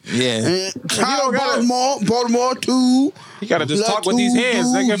 Fight. Yeah. And Baltimore 2. You gotta just Blood talk with these hands,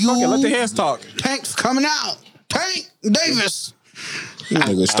 nigga. Fuck it, let the hands talk. Tank's coming out. Tank Davis.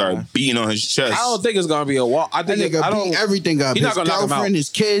 Nigga start beating on his chest. I don't think it's gonna be a walk. I That think nigga I don't. beat everything up. He not His gonna knock him girlfriend, out. his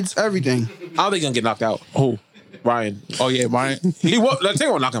kids, everything. I don't think he's gonna get knocked out. Who? Ryan. Oh yeah, Brian. He won't. They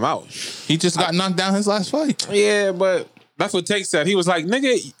won't knock him out. He just got knocked down his last fight. Yeah, but that's what Tate said. He was like,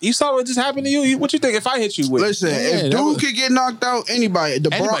 "Nigga, you saw what just happened to you. What you think if I hit you with?" Listen, if that dude was- could get knocked out, anybody. If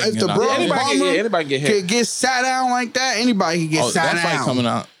the Anybody Braun can get knocked out. Anybody can get hit. could get sat down like that, anybody can get Oh, sat that fight down. coming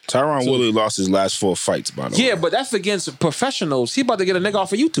out. Tyron Woodley lost his last 4 fights, by the way. Yeah, but that's against professionals. He about to get a nigga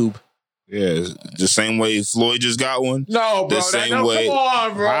off of YouTube. Yeah, the same way Floyd just got one. No, bro. The same way. Come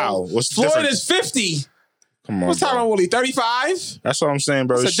on, bro. Wow, what's the Floyd difference? is 50. Come on, What's bro. Tyron Woodley? 35? That's what I'm saying,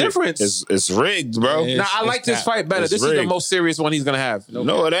 bro. What's This the shit difference? It's rigged, bro. Yeah. Nah, I like this fight better. It's This is the rigged. most serious one he's gonna have.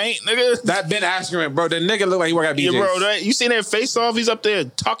 No, it ain't, nigga. That Ben Askren, bro. The nigga look like he work at BJ's. Yeah, bro. You seen that face off? He's up there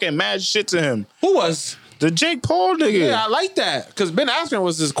talking mad shit to him. Who was? The Jake Paul nigga. Yeah, I like that. Because Ben Askren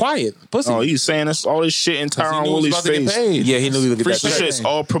was just quiet. Pussy. Oh, he's saying all this shit in Tyron Woodley's face. Yeah, he knew he would get that This check. shit's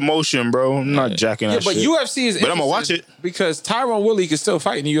all promotion, bro. I'm not jacking Yeah, that but shit. UFC is But I'ma watch interesting it. because Tyron Woodley can still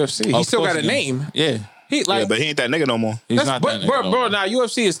fight in the UFC. He Of still course got a he can. name. Yeah. He like Yeah, but he ain't that nigga no more. He's that's, not but, that bro, nigga. bro, now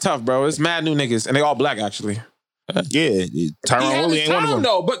UFC is tough, bro. It's mad new niggas and they all black actually. Yeah, He Tyron had Woodley his ain't one of time them.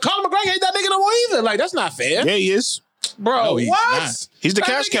 though, but Conor McGregor ain't that nigga no more either. Like that's not fair, Yeah, he is. bro. No, he's what? not. He's the That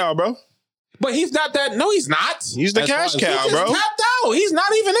cash nigga- cow, bro. But he's not that. No, he's not. He's the As cash far as- cow, He's bro. tapped out. He's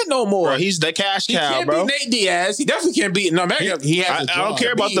not even it no more. Bro, he's the cash he cow, can't bro. beat Nate Diaz. He definitely can't beat no America. He I has a don't draw.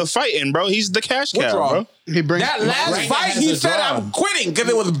 care about the fighting, bro. He's the cash What cow, draw? bro. He brings That last McGregor fight, has he a said, draw. "I'm quitting because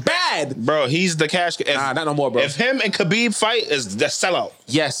it was bad." Bro, he's the cash cow. Nah, not no more, bro. If him and Khabib fight, is the sellout.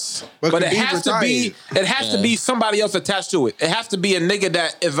 Yes, But but it Khabib has to be. It has to be somebody else attached to it. It has to be a nigga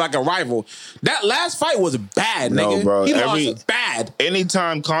that is like a rival. That last fight was bad, No, nigga. bro. He Every- lost bad.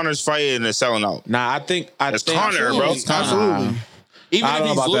 Anytime Connor's fighting, they're selling out. Nah, I think That's Conor, bro. It's Conor. Absolutely. Even I if don't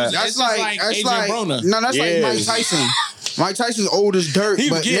he's know about losing, that. That's it's just like that's Adrian like Broner. no, that's Yeah. like Mike Tyson. Mike Tyson's old as dirt, He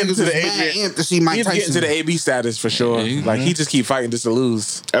was but getting niggas to was the mad Adrian- amped to see Mike He's getting Tyson. to the AB status for sure. Yeah, Like he just keep fighting just to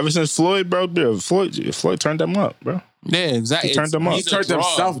lose. Ever since Floyd, bro, Floyd turned them up, bro. Yeah, exactly. He turned them up. He turned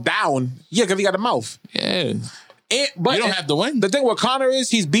himself down. Yeah, because he got a mouth. Yeah. But you don't have to win. The thing with Conor is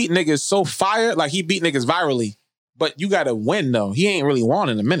he's beat niggas so fire, like he beat niggas virally. But you got to win though. He ain't really won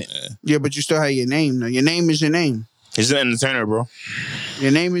in a minute. Yeah, but you still have your name though. Your name is your name. He's an entertainer, bro.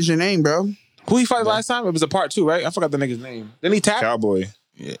 Your name is your name, bro. Who he fought last time? It was a part 2, right? I forgot the nigga's name. Didn't he tap? Cowboy.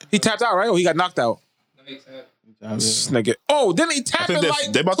 Yeah. He tapped out, right? Or he got knocked out? This nigga. Oh, didn't he tap in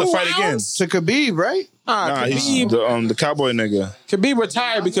like they about to 2 fight again. rounds? To Khabib, right? Nah, he's the cowboy nigga. Khabib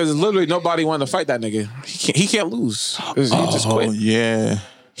retired because literally nobody wanted to fight that nigga. He can't lose. He just quit. Yeah.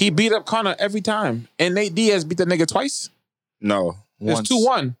 He beat up Conor every time. And Nate Diaz beat the nigga twice? No. It's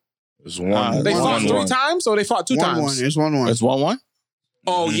 2-1. It's 1. They fought 3 times or they fought 2 times? 1-1. It's 1-1. It's 1-1?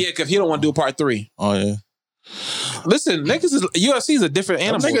 Oh, yeah, because he don't want to do part 3. Oh, yeah. Listen, niggas UFC is a different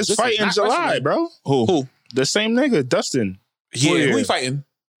animal. Them niggas This fight is in not July, wrestling. bro. Who? The same nigga, Dustin. Yeah, who he fighting?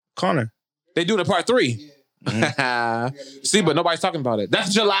 Conor. They doing a part 3. See, but nobody's talking about it.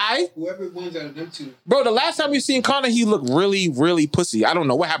 That's July. Whoever wins out of them two. Bro, the last time you seen Conor, he looked really, really pussy. I don't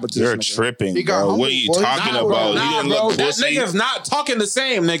know what happened to You're this nigga. tripping, He got bro. humble, What are you boy. talking Nah, about? bro, He didn't bro, look that pussy. nigga's not talking the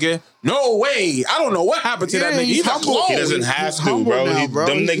same, nigga. No way. I don't know what happened to that Yeah, nigga. he's He's a humble. clone. He doesn't He's have to, humble bro. now, bro.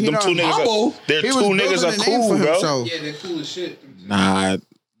 Them He two done niggas humble. are, their He two was niggas building are a name cool, for bro. himself. Yeah, they're cool as shit. Nah.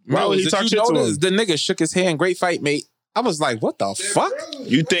 Why would he did talk you shit to notice him? the nigga shook his hand? Great fight, mate. I was like, what the fuck?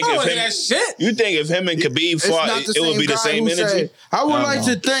 You think I don't if hear that him, shit. you think if him and Khabib It's fought, not the it would same be the guy same who energy? said, I would like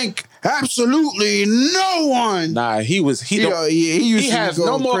to thank absolutely no one. Nah, he used He to has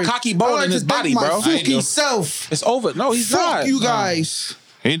no more cocky bone in his body, bro. My I Fuki do. self. It's over. No, he's Fuck not. you guys.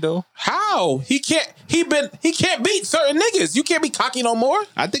 He do. How? He can't beat certain niggas. You can't be cocky no more.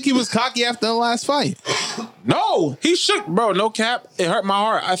 I think he was cocky after the last fight. No, he shook, bro. No cap. It hurt my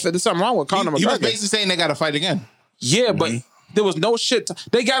heart. I said there's something wrong with Conor He was McGregor. basically saying they got to fight again. Yeah, but there was no shit.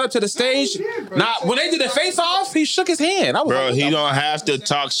 They got up to the stage. Nah, when they did the face off, he shook his hand. I was Bro, like, he don't have to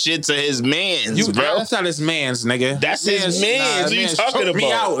talk shit to his mans, you, bro. that's not his man's, nigga. That's his mans. What you man's talking choked me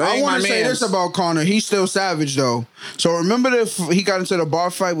about? out. That I ain't want my to say man's. this about Conor. He's still savage though. So remember he got into the bar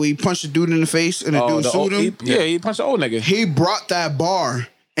fight where he punched the dude in the face and the dude sued him? He punched the old nigga. He brought that bar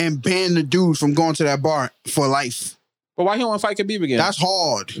and banned the dude from going to that bar for life. But why he don't want to fight Khabib again? That's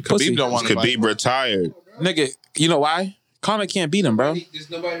hard. Pussy. Khabib don't want to fight. Khabib retired. Nigga, you know why? Conor can't beat him, bro. There's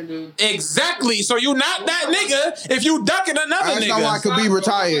nobody to. Exactly. So you not that nigga if you ducking another That's not why nigga. Khabib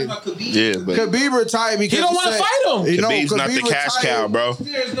retired. Yeah, but Khabib retired because He don't want to said- fight him. You know, Khabib's not the Khabib cash retired. cow, bro.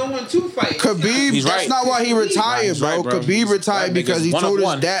 There's no one to fight. Khabib, He's that's right. not why he retired, He's bro. right, bro. Khabib retired That because nigga's he one of told his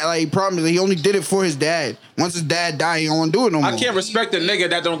one. dad, like he promised, he only did it for his dad. Once his dad died, he don't want to do it no more. I can't respect a nigga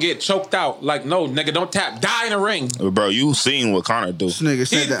that don't get choked out. Like, no, nigga, don't tap. Die in the ring. Bro, you seen what Conor do. This nigga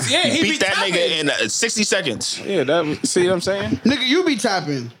said that. Yeah, he Beat be that tapping. nigga in 60 seconds. Yeah, that. See what I'm saying? Nigga, you be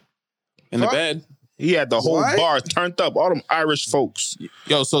tapping. In the Fuck. bed. He had the whole What? bar turned up. All them Irish folks.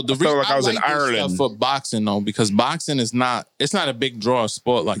 Yo, so the felt reason like I was in this Ireland. stuff for boxing though, because boxing is not a big draw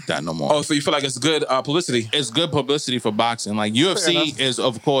sport like that no more. Oh, so you feel like it's good publicity? It's good publicity for boxing. Like UFC is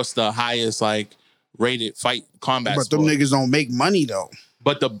of course the highest like rated fight combat But them sport. niggas don't make money though.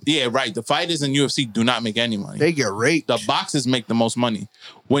 But the fighters in UFC do not make any money. They get raped. The boxers make the most money.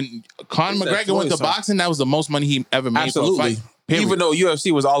 When Conor It's that McGregor went to Floyd stuff. boxing, that was the most money he ever made Absolutely. for a fight. Period. Even though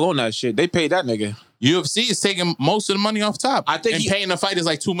UFC was all on that shit, they paid that nigga. UFC is taking most of the money off top. I think and paying the fighters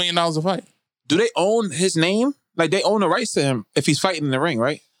like $2 million a fight. Do they own his name? Like they own the rights to him if he's fighting in the ring,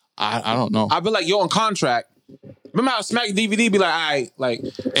 right? I don't know. I feel like you're on contract. Remember how Smack DVD be like, all right, like,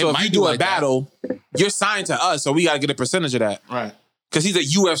 so if might you be do a like that. battle, you're signed to us, so we got to get a percentage of that. Right. Because he's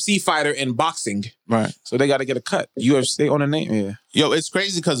a UFC fighter in boxing. Right. So they got to get a cut. UFC, they own the name, yeah. Yo, it's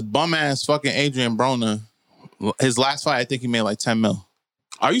crazy because bum ass fucking Adrian Broner, his last fight, I think he made like 10 mil.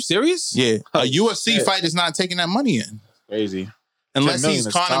 Are you serious? Yeah. A UFC shit. fight is not taking that money in. Crazy. Unless 10 million he's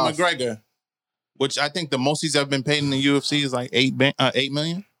is Conor tough. McGregor, which I think the most he's ever been paid in the UFC is like $8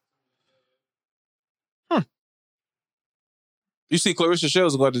 million. You see Clarissa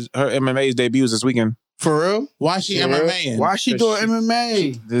Shields go to her MMA's debuts this weekend. For real? Why she For real? MMA? Why she doing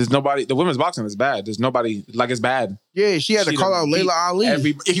MMA? There's nobody, the women's boxing is bad. There's nobody, like it's bad. Yeah, she had to She call done out beat Layla Ali.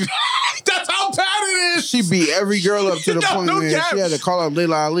 That's how bad it is. She beat every girl up to the No, point no where cap. she had to call out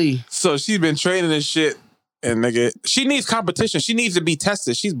Layla Ali. So she's been training and shit. And nigga, she needs competition. She needs to be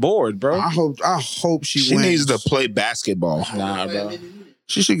tested. She's bored, bro. I hope she She wins. needs to play basketball. Nah, bro.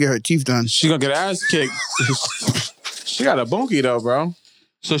 She should get her teeth done. She gonna get her ass kicked. She got a bunkie though, bro.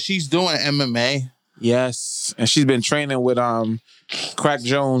 So she's doing MMA. Yes, and she's been training with Crack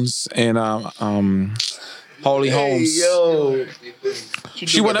Jones and Holly Holmes. Yo,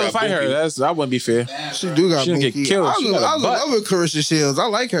 She would never fight her. That wouldn't be fair. she do got She didn't get Mookie. killed. She got a I butt. love Clarissa Shields. I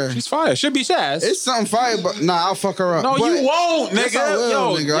like her. She's fire. Should be Shaz. It's something fire, but nah, I'll fuck her up. No, But- you won't, Yes, nigga. I will,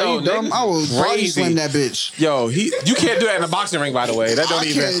 Yo, nigga. Are you dumb? nigga. I will body Crazy. slam that bitch. Yo, you can't do that in a boxing ring, by the way. That don't I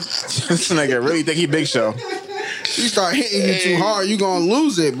even. can't. This nigga really think he Big Show. You start hitting you too hard, you gonna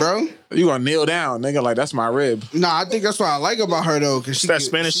lose it, bro. You gonna kneel down, nigga? Like that's my rib. Nah, I think that's what I like about her though, because she That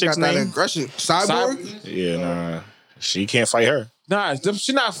Spanish she got chick's that name? aggression. Cyborg. Yeah, nah. She can't fight her. Nah,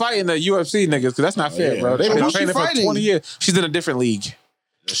 she not fighting the UFC niggas because that's not fair, yeah. bro. They've So been who's she training for fighting? 20 years. She's in a different league.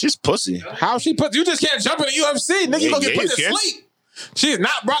 She's pussy. How she put? You just can't jump in the UFC, nigga. You Yeah, gonna get yeah, put you to can. sleep. She is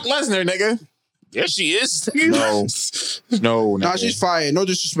not Brock Lesnar, nigga. Yeah, she is. No, Nah, she's fire. No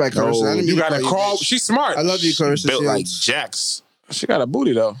disrespect, Clarissa. I didn't you mean to gotta call crawl. bitch. She's smart. I love you, Clarissa Built like Shields. Jax. She got a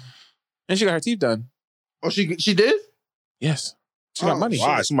booty though, and she got her teeth done. Oh, she did? Yes, she got Oh, money.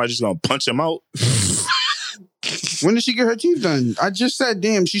 Why? Somebody just gonna punch him out? When did she get her teeth done? I just said,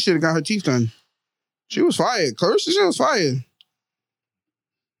 damn, she should have got her teeth done. She was fired. Clarissa Shields fired.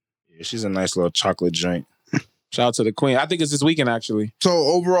 Yeah, she's a nice little chocolate drink. Shout out to the queen. I think it's this weekend actually. So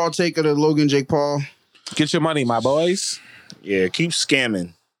overall take of the Logan Jake Paul. Get your money, my boys. Yeah, keep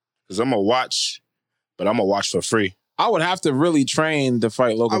scamming. Because I'm going to watch, but I'm going to watch for free. I would have to really train to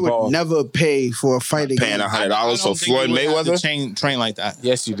fight I Logan would Paul. never pay for a fight Paying again. $100 for Floyd Mayweather? Train like that.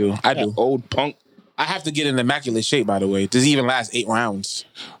 Yes, you do. I That do. old punk. I have to get in immaculate shape, by the way. Does it even last 8 rounds?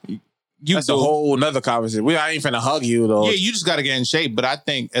 That's a whole nother conversation. I ain't finna hug you though. Yeah, you just got to get in shape. But I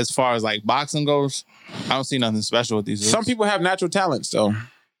think as far as like boxing goes, I don't see nothing special with these dudes. Some people have natural talents though.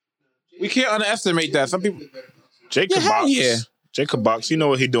 We can't underestimate that. Some people. Jacob Yeah, hell Box. yeah. Jacob Box, you know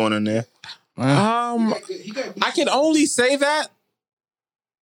what he doing in there. I can only say that.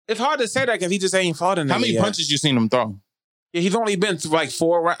 It's hard to say that because he just ain't fought in How many punches you seen him throw? Yeah, he's only been through like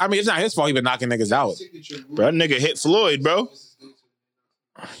 4. I mean, it's not his fault. He been knocking niggas out. Bro, that nigga hit Floyd, bro.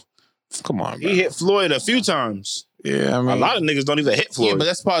 Come on, bro. He hit Floyd a few times. Yeah, I mean, A lot of niggas don't even hit Floyd. Yeah, but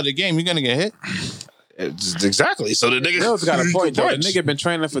that's part of the game. You're gonna get hit. Exactly. So the nigga Bill's got a point though. The punch. nigga been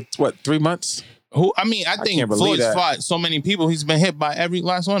training for what, 3 months? Who? I mean, I think can't believe Floyd's that. fought so many people. He's been hit by every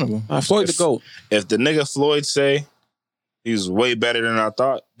last one of them. Floyd the GOAT. If the nigga Floyd say he's way better than I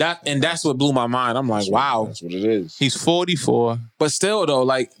thought, That's what blew my mind. I'm like, wow. that's what it is. He's 44. But still though,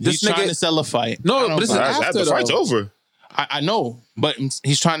 like He's this trying to nigga. sell a fight. No, I don't but this is buy it. after the though. fight's over. I know, but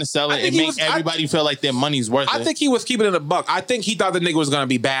he's trying to sell I it think and he make was- everybody feel like their money's worth it. I think he was keeping it a buck. I think he thought the nigga was gonna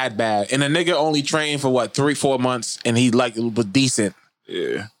be bad, and the nigga only trained for what 3-4 months, and he like was decent.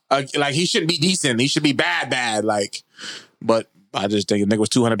 Yeah. Like he shouldn't be decent. He should be bad. Like, but I just think the nigga was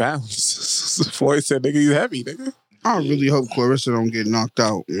 200 pounds. Floyd said, "Nigga, you heavy, nigga." I really hope Clarissa don't get knocked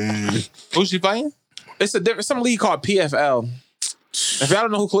out, man. Who's she fighting? It's a different some league called PFL. If y'all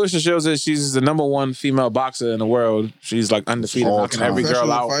don't know who Clarissa Shields is, she's the #1 female boxer in the world. She's like undefeated, All knocking time. every girl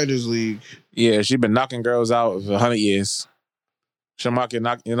Professional out. Fighters League. Yeah, she's been knocking girls out for 100 years. She'll knock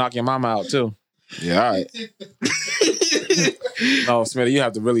your mama out too. Yeah, all right. Oh, Smitty, you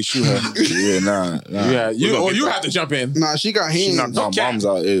have to really shoot her. Yeah, nah. You have to jump in. Nah, she got She hands. knocked my cap. bombs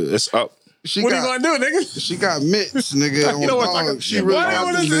out. It's up. She What got, are you gonna do, nigga? She got mitts, nigga. You know what, on like, dog. She really what got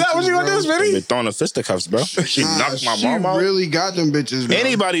them is that? What you gonna bitches, do, bro. Smitty? Been throwing the fisticuffs, bro. She Nah, knocked my she mom out. really got them bitches, bro.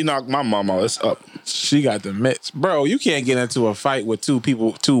 Anybody knocked my mom out, it's up. She got the mitts. Bro, you can't get into a fight with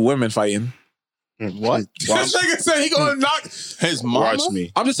two women fighting. What? This nigga said he gonna knock. His mama? Watch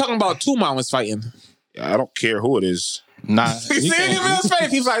me. I'm just talking about 2 mamas fighting. I don't care who it is. Nah. You You see him in can't, his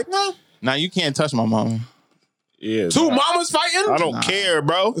face. He's like, no. nah, you can't touch my mama. Yeah. 2 nah. mamas fighting? I don't care,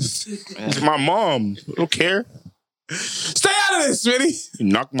 bro. It's my mom. I don't care. Stay out of this, Smitty. You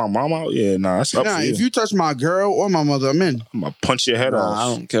knocked my mom out? Yeah, nah, that's up Nah, for you. if you touch my girl or my mother, I'm in. I'm gonna punch your head I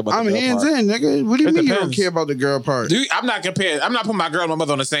off. don't care about I'm the girl hands part. in, nigga. What do you It mean you don't depends. care about the girl part? Dude, I'm not comparing. I'm not putting my girl and my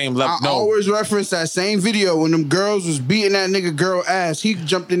mother on the same level. I No. always reference that same video when them girls was beating that nigga girl ass. He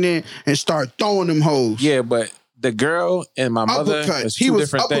jumped in there and started throwing them hoes. Yeah, but the girl and my mother Uppercut. is He two was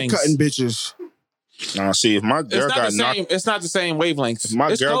different uppercutting things. bitches. Nah, see, if my It's girl not got the knocked, same. It's not the same wavelength. if my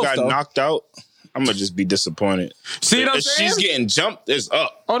It's girl close, got though. knocked out, I'm gonna just be disappointed. See what I'm If saying? she's getting jumped, it's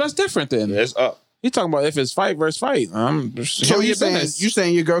up. Oh, that's different then. Yeah, it's up. You talking about if it's fight versus fight? So you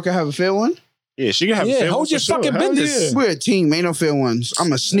saying your girl can have a fair one? Yeah, she can have a Yeah, family hold for your sure. fucking Hell business. yeah. We're a team. Ain't no fair ones. I'm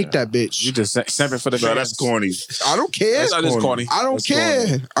gonna sneak that bitch. You just separate for the Bro, fans. that's corny. I don't care. That's not just corny. I don't That's care.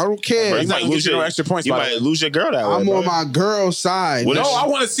 corny. I don't care. Bro, you It's not might gonna lose get you your no extra points, You by the might way. lose your girl that way. I'm bro. on my girl's side. What No, if- I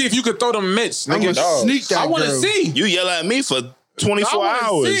want to see if you could throw them mitts, I'm nigga. gonna sneak that I want to girl. see. You yell at me for 24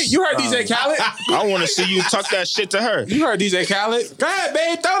 hours. You heard DJ Khaled. I want to see you tuck that shit to her. You heard DJ Khaled. Go ahead,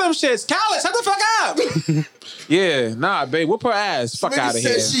 babe. Throw them shits. Khaled, shut the fuck up. Yeah, nah, babe. Whoop her ass. Fuck out of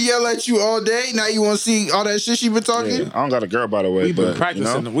here. She yell at you all day. Now you want to see all that shit she been talking? Yeah, I don't got a girl, by the way. We've been but,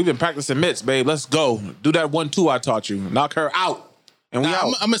 practicing. You know? We've been practicing mitts, babe. Let's go. Do that 1-2 I taught you. Knock her out. And we out.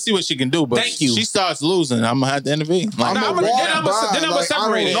 I'm gonna see what she can do, but Thank you. she starts losing. I'm gonna have to intervene. Like, I'm gonna like,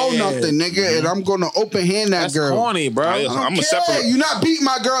 separate I it. don't know nothing, nigga, and I'm gonna open hand that That's girl. corny, bro. I'm I gonna don't care. separate. You not beating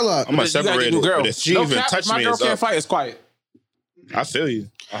my girl up. I'm gonna You gotta separate get new it. girl. But if she No even cap, touch my me, girl it's can't up. fight. It's quiet. I feel you.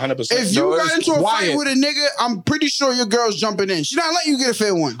 100%. If you No, got it's into a quiet. fight with a nigga, I'm pretty sure your girl's jumping in. She not letting you get a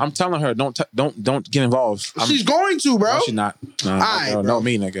fair one. I'm telling her, don't get involved. She's going to, bro. No, she's not. No, Alright, no, bro.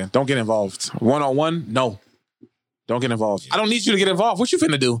 me, nigga. Don't get involved. 1-on-1, no. Don't get involved. I don't need you to get involved. What you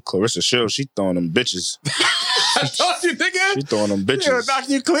finna do? Clarissa Shields, she throwing them bitches. I told you, nigga. She throwing them She'll bitches. knock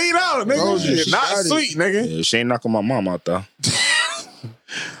you clean out, nigga. Told you, she Not got it. sweet, nigga. Yeah, she ain't knocking my mom out though.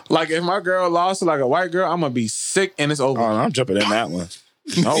 Like if my girl lost to like a white girl, I'm gonna be sick and it's over. Oh, no, I'm jumping in that one.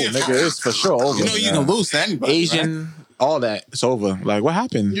 No, nigga, it's for sure over. you know, you can lose to anybody. Asian, all that. It's over. Like what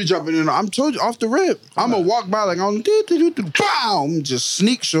happened? You jumping in. I'm told you off the rip. I'm gonna walk by like on bow. I'm just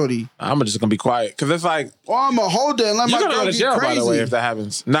sneak shorty. I'm just gonna be quiet because it's like Or I'm gonna hold it and let my you're gonna girl go to get jail. crazy. By the way, if that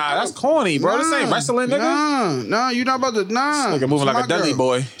happens, nah, that's corny, bro. This ain't wrestling, nigga. Nah, you not about to. Nah, Nigga moving It's like my a deli girl.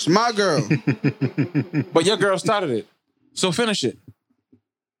 boy. It's my girl. But your girl started it, so finish it.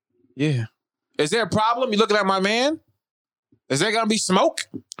 Yeah. Is there a problem? You looking at my man? Is there gonna be smoke?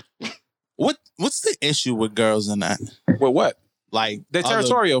 What's the issue with girls in that? With what? Like They're other-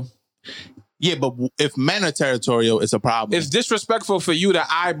 territorial. Yeah, but if men are territorial, it's a problem. It's disrespectful for you to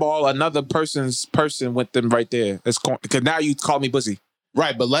eyeball another person's person with them right there. It's because now you call me pussy.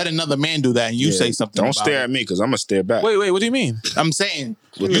 right, but let another man do that and you Yeah, say something. Don't about stare it. at me because I'm gonna stare back. Wait, what do you mean? I'm saying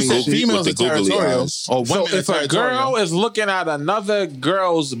With you the said googly- females are with the googly territorial eyes. or So women are if a territorial. girl is looking at another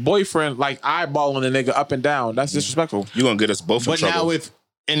girl's boyfriend like eyeballing a nigga up and down, that's disrespectful. You gonna get us both in But trouble. now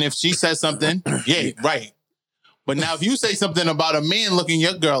if she says something, yeah, right. But now if you say something about a man looking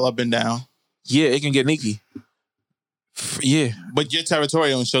your girl up and down, Yeah, it can get sneaky. Yeah. but you're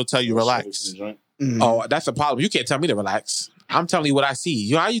territorial and she'll tell you relax. Oh, that's a problem. You can't tell me to relax. I'm telling you what I see.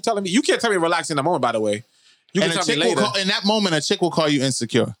 How you telling me? You can't tell me to relax in the moment, by the way. You can And a tell me chick will later. call, in that moment, a chick will call you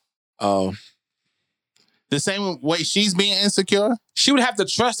insecure. Oh. The same way she's being insecure, She would have to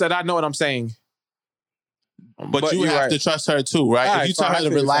trust that I know what I'm saying. but you you're have right. to trust her too, right? All If right, you tell fine, I her see to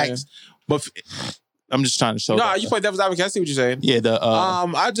what you're relax, but I'm just trying to show. No, that. you play devil's advocate. I see what you're saying. Yeah,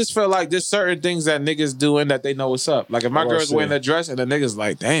 I just feel like there's certain things that niggas doing that they know what's up. Like if my Oh, I girl's see. wearing a dress and the nigga's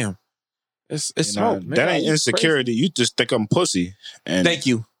like, damn, it's Nah, smoke. that nigga, ain't you insecurity. You just think I'm pussy. And crazy. Thank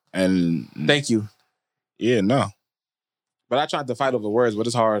you. And Thank you. yeah, no. But I tried to fight over words, but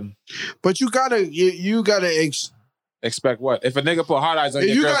it's hard. But you gotta Expect what? If a nigga put hard eyes on If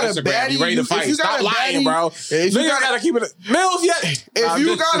your you girl's got a Instagram, baddie, you ready to if fight. you Stop got a lying, baddie- bro. if you Niggas got- gotta keep it. Mills yet? If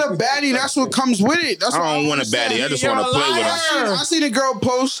you got a baddie, that's what comes with it. That's I what don't I'm want a saying. baddie. I just You're want to a play with liar. her. I seen a girl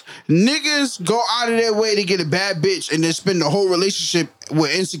post, niggas go out of their way to get a bad bitch and then spend the whole relationship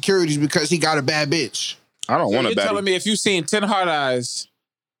with insecurities because he got a bad bitch. I don't want a You're telling baddie. me if you seen 10 hard eyes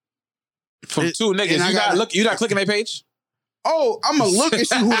from It- two niggas, and I you gotta- you not clicking their page? Oh, I'm gonna look and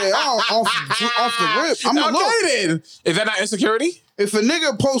see who they are off the rip. I'm gonna look. Okay then. Is that not insecurity? If a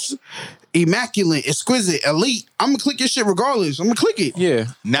nigga posts immaculate, exquisite, elite, I'm gonna click your shit regardless. I'm gonna click it. Yeah.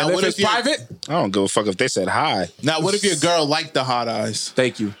 Now, And what if if it's you- private? I don't give a fuck if they said hi. Now, what if your girl liked the hot eyes?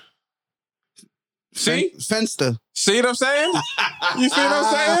 Thank you. See? Fenster. See what I'm saying? You see what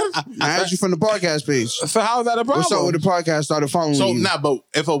I'm saying? I had you from the podcast page. So how is that a problem? What's up with the podcast? Started following So, you. but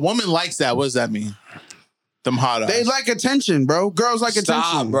if a woman likes that, what does that mean? Them hot eyes. They like attention, bro. Girls like Stop,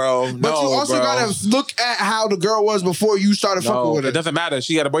 attention, bro. But you also gotta look at how the girl was before you started fucking No, with it her. doesn't matter.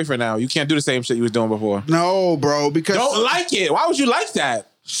 She got a boyfriend now. You can't do the same shit you was doing before. No, bro, because Don't like it. Why would you like that?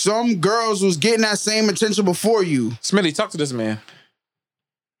 some girls was getting that same attention before you. Smitty, talk to this man.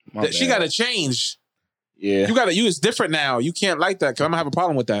 My She bad. got to change. Yeah. You it's different now. You can't like that because I'm gonna have a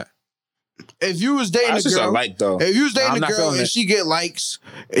problem with that. If you was dating That's a just a girl, like though. if you was Nah, dating I'm a not girl feeling and it. she get likes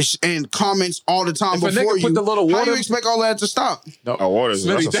and comments all the time If a before nigga put you, the little how water- you expect all that to stop? Oh, waters.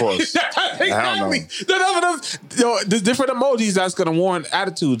 That's a force. exactly. Hell no. There's different emojis that's gonna warn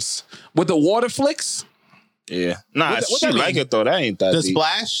attitudes. With the water flicks, Yeah. Nah, What she that like mean? it though. That ain't that the deep.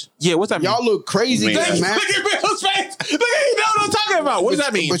 splash? yeah. What's that mean? Y'all look crazy Man. getting Look mad. at Bill's face. Look at you know what I'm talking about. What does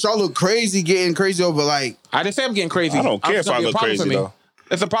that mean? But y'all look crazy getting crazy over like I didn't say I'm getting crazy. I don't care It's if gonna I be a look problem for crazy, me. though.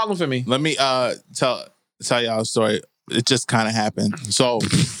 It's a problem for me. Let me tell y'all a story. It just kind of happened. So,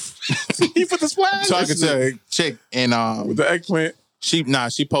 You put the splash. talking to a chick and with the eggplant.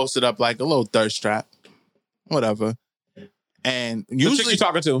 she posted up like a little thirst trap, whatever. And Usually usually, you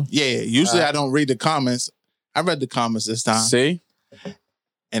talking to? yeah, usually I don't read the comments. I read the comments this time. See?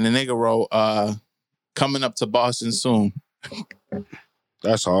 And the nigga wrote, coming up to Boston soon.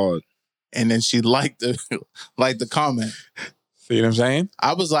 That's hard. And then she liked the comment. See what I'm saying?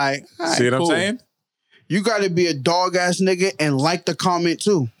 I was like, all right, See what cool. I'm saying? You got to be a dog ass nigga and like the comment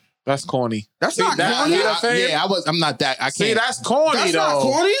too. That's corny. That's See, not that- corny. you know what I'm saying? Yeah, I'm not that. I can't. See, that's corny That's though. not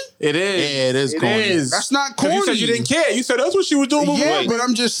corny. It is. Yeah, it is corny. That's not 'Cause corny. You said you didn't care. You said that's what she was doing. Yeah, Wait. but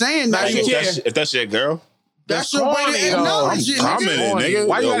I'm just saying Now that. you care. If that's your girl, That's your way corny, to though. acknowledge it. commenting, nigga. nigga.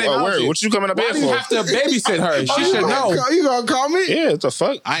 Why you gotta acknowledge word? it? What you coming up Why here do you for? have to babysit her? She should know. You gonna comment? Yeah, what the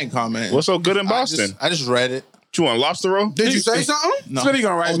fuck? I ain't commenting. What's so good in Boston? I just read it. You want lobster roll? Did you say something? No. Smitty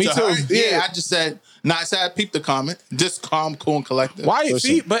gonna write me to too. her? Yeah, I just said. No, I said I peeped the comment. Just calm, cool, and collected. Why? Listen,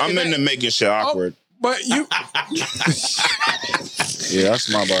 See, but I'm into making shit awkward. But you, Yeah, that's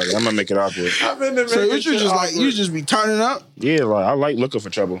my body. I'm gonna make it awkward. I'm in the So you just like you just be turning up. Yeah, like I like looking for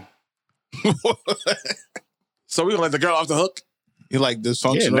trouble. So we gonna let the girl off the hook? You like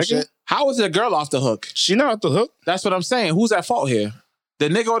dysfunctional nigga. shit? How is the girl off the hook? She not off the hook. That's what I'm saying. Who's at fault here? The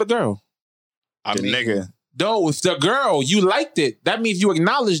nigga or the girl? I The mean, nigga. No, if the girl, you liked it. That means you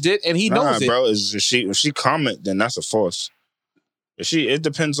acknowledged it and he knows it. Bro, if she comment, then that's a force. It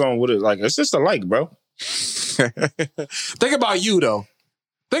depends on what it like. It's just a like, bro. Think about you though.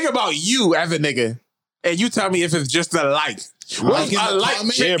 Think about you as a nigga. And you tell me if it's just a like. What's Liking a the like?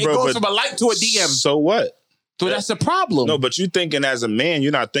 comment? Shit, Yeah, it bro, goes but- from a like to a DM. So what? So that's the problem. No, but you thinking as a man,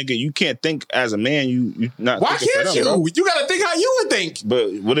 you're not thinking. You can't think as a man. You not. Why thinking for can't them, you? bro. You gotta think how you would think.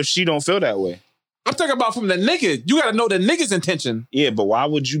 But what if she don't feel that way? I'm talking about from the nigga. You gotta know the nigga's intention. Yeah, but why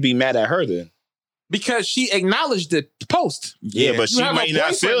would you be mad at her then? Because she acknowledged the post. Yeah, but You she have a might not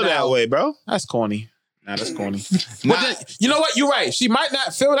boyfriend feel that now. way, bro. That's corny. Nah, that's corny. But then, you know what? You're right. She might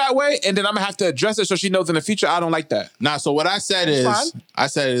not feel that way, and then I'm gonna have to address it so she knows in the future I don't like that. Nah, so what I said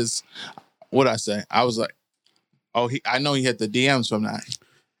what I say? I was like, I know he hit the DMs from that.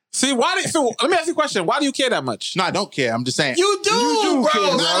 See, let me ask you a question. Why do you care that much? No, I don't care. I'm just saying. You do, bro. care,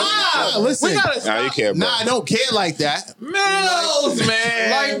 bro. Nah, Listen. we gotta Nah, you stop. care, bro. Nah, I don't care like that. Mills,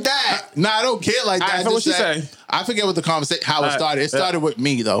 man. Like that. Nah, I don't care like All that. right, I so what just she said- say? I forget what the conversation, how it right, started. It started with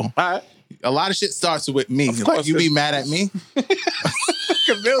me, though. All right. A lot of shit starts with me. course. Like, you be mad at me?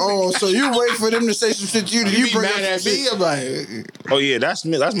 Oh, so you wait for them to say some shit to you. You be bring mad up at some me? shit. I'm like, Oh yeah, that's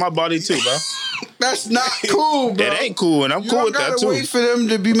me. That's my body too, bro. That's not cool, bro. It ain't cool, and I'm You cool don't with that gotta too. wait for them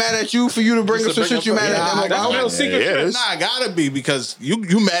to be mad at you for you to bring up some shit you mad at them That's about. real secret Yeah, shit. it's- nah, I gotta be because you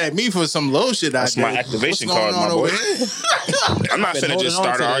mad at me for some little shit I That's did. my activation What's going card, my on boy. over here? I'm not finna holding just on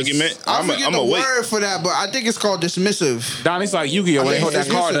start to an this. argument. I I'm forget a the wait. word for that, but I think it's called dismissive. Donnie's like Yu-Gi-Oh! When they hold that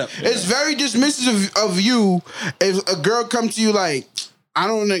card up. It's very dismissive of you if a girl comes to you like, I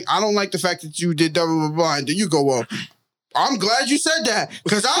don't like the fact that you did blah blah blah, blah, and then you go, well, I'm glad you said that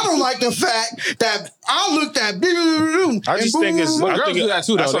because I don't like the fact that I looked at. I just think it's. Well, I girls think do that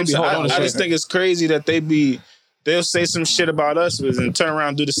too, that's though. what They be I'm saying. holding on to I shit. just think it's crazy that they'll say some shit about us and turn around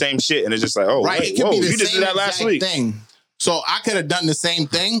and do the same shit, and it's just like, oh, Right, wait, it could whoa, be the you just same did that last exact week. thing. So I could have done the same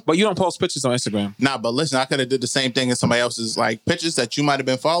thing. But you don't post pictures on Instagram. Nah, but listen, I could have did the same thing in somebody else's like pictures that you might have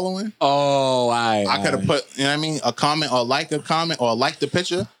been following. Oh, I could have put, you know what I mean, a comment or like the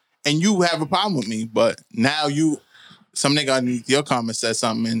picture, and you have a problem with me. But now some nigga underneath your comment said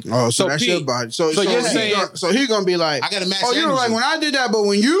something, and Oh, so So, that's Pete, your body. So you're he saying- gonna be like, I gotta match. oh, you know, like energy. when I did that, but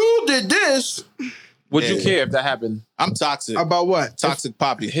when you did this, Would you Yeah. care if that happened? I'm toxic, about what? toxic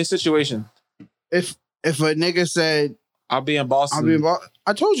poppy. His situation. If a nigga said, I'll be in Boston. I'll be involved,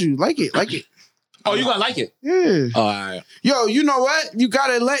 I told you, like it. Oh, you gonna like it? Yeah. All right. Yo, you know what? You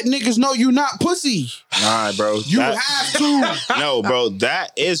gotta let niggas know you not pussy. Nah, bro. You have to. No, bro,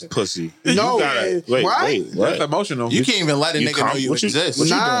 that is pussy. No, you gotta, wait, what? wait, what? That's emotional. You can't even let a You nigga know you what you- exist. what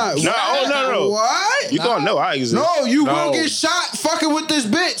you Nah. doing? No, oh, no. What? You gonna know I exist. No, you No. will get shot fucking with this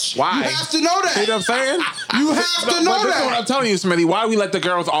bitch. Why? You have to know See what I'm that. saying? You have to But know this is what I'm that. telling you, Smitty. Why we let the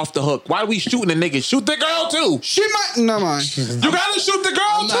girls off the hook? Why we shooting the niggas? Shoot the girl too. She might. No, mind. You gotta shoot the girl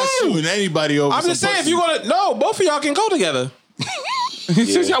I'm not too. shooting anybody over. I'm some just saying, if pussy. you want to, no, both of y'all can go together.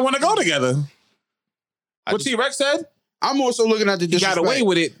 Since y'all want to go together. What T-Rex said? I'm also looking at the He disrespect. got away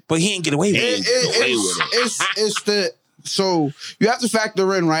with it, but he ain't get away with it. It's the so you have to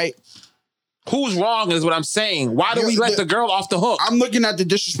factor in, right? Who's wrong is what I'm saying. Why do we let the girl off the hook? I'm looking at the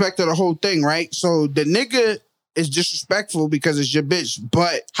disrespect of the whole thing, right? So the nigga is disrespectful because it's your bitch,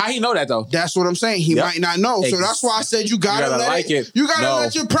 but How he know that though? that's what I'm saying. He Yep. might not know. So that's why I said you gotta, gotta let like it. You gotta No.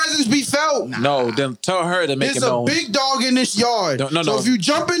 let your presence be felt. No, then tell her to make There's it a known. big dog in this yard. No. So if you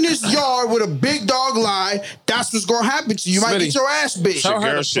jump in this yard with a big dog lie, that's what's gonna happen to you. You might Smitty, get your ass bitch. Tell her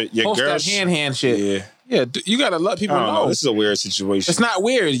girl to shit- your post girl that sh- hand shit. Yeah. Yeah, you gotta let people know. This is a weird situation. It's not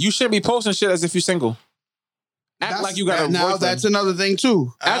weird. You shouldn't be posting shit as if you're single. Act like you got a boyfriend. Now that's another thing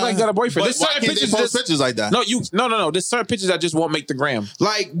too. Act like you got a boyfriend. There's certain pictures post pictures like that. No. There's certain pictures that just won't make the gram.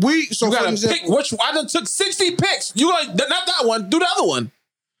 Like you gotta pick which. I done took 60 pics. You not that one. Do the other one.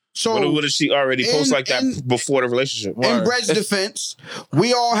 So what if she already post like that before the relationship? In Brett's defense,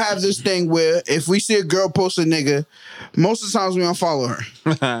 we all have this thing where if we see a girl post a nigga, most of the times we unfollow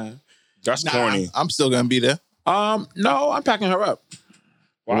her. That's corny. I'm still gonna be there. No, I'm packing her up.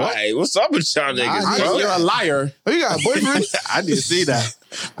 Why? What's up with y'all niggas, bro? You're a liar. Oh, you got a boyfriend? I didn't see that.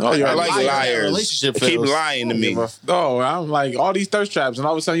 Oh, you're I like liars. Relationship Keep fails. lying to me. Oh, I'm like all these thirst traps, and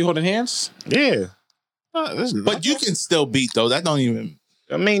all of a sudden you holding hands. Yeah. But you can still beat though. That don't even.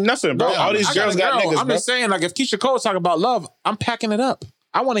 I mean, nothing, bro. All these girls got niggas, I'm just saying, like, if Keisha Cole's talking about love, I'm packing it up.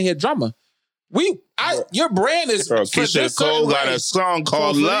 I want to hear drama. Your brand is... Bro, Keisha Cole got a song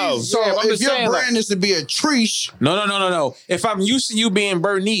called Love. So yeah, if your brand is to be a Trish... No. If I'm used to you being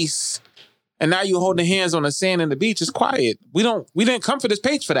Bernice, and now you holding hands on the sand and the beach, it's quiet. We didn't come for this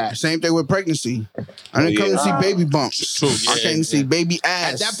page for that. Same thing with pregnancy. I didn't come to see baby bumps. True. I came to see baby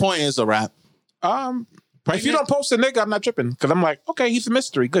ass. At that point, it's a wrap. If you don't post a nigga, I'm not tripping. Because I'm like, okay, he's a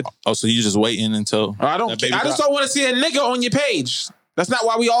mystery. Good. Oh, so you just waiting until... I just don't want to see a nigga on your page. That's not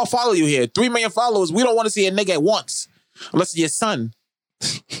why we all follow you here. 3 million followers. We don't want to see a nigga at once. Unless it's your son.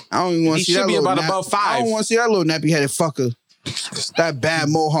 I don't even want to see that little little above 5. I don't want to see that little nappy-headed fucker. That bad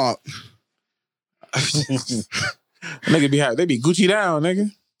mohawk. Nigga they be Gucci down,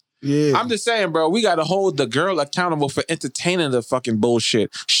 nigga. Yeah. I'm just saying, bro, we got to hold the girl accountable for entertaining the fucking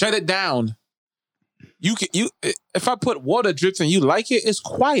bullshit. Shut it down. If I put water drips and you like it, it's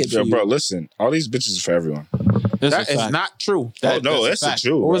quiet for you. Bro, listen. All these bitches is for everyone. That is not true. No, that's the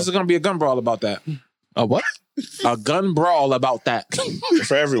truth. Or is it going to be a gun brawl about that? A what? A gun brawl about that.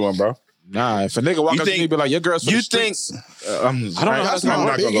 For everyone, bro. Nah, if a nigga walk up to me and be like, your girl's for the streets. I don't know. That's my I'm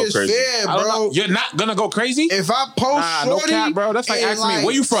not gonna go biggest crazy. fear, bro. You're not going to go crazy? If I post shorty, no cap, bro. That's like and asking me,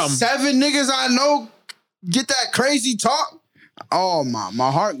 where you from? 7 niggas I know get that crazy talk. Oh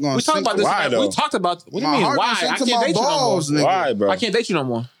my heart going. We talked about this. Why, though? We talked about. What do you mean? Why? I can't date you no more. Why, bro? I can't date you no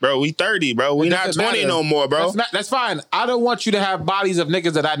more. Bro, we 30, bro. We not 20 no more, bro. That's fine. I don't want you to have bodies of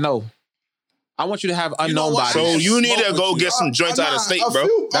niggas that I know. I want you to have unknown bodies. So you need to go get some joints out of state, bro.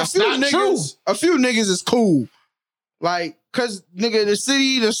 That's not true. A few niggas is cool. Like, cause nigga, the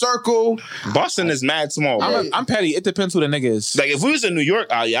city, the circle. Boston is mad small, bro. I'm petty. It depends who the nigga is. Like, if we was in New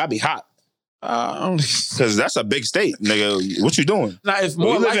York, I'd be hot. Because that's a big state, nigga. What you doing? Nah, it's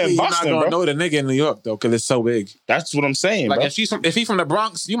more likely you're not gonna know the nigga in New York though, because it's so big. That's what I'm saying, like bro. if he's from the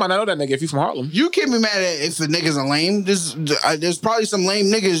Bronx, you might not know that nigga. If he's from Harlem, you can't be mad at if the niggas are lame. There's probably some lame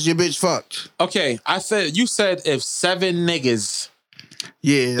niggas your bitch fucked. Okay, you said if 7 niggas.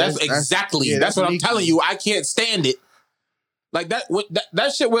 Yeah, that's what I'm telling you. I can't stand it. Like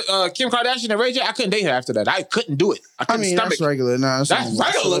that shit with Kim Kardashian and Ray J, I couldn't date her after that. I couldn't do it. I mean, that's regular. Nah, that's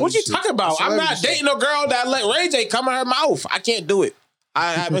regular. What you talking about? I'm not dating a girl that let Ray J come in her mouth. I can't do it.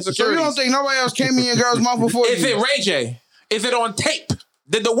 I have insecurities. So you don't think nobody else came in your girl's mouth before you? Is it Ray J? Is it on tape?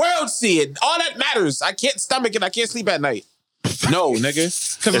 Did the world see it? All that matters. I can't stomach it. I can't sleep at night. No,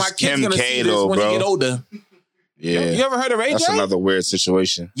 nigga. Because my kid's going to see this when he get older. Yeah. You ever heard of Ray J? That's another weird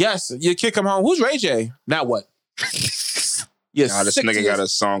situation. Yes. Your kid come home. Who's Ray J? Now what? Nah, this nigga got a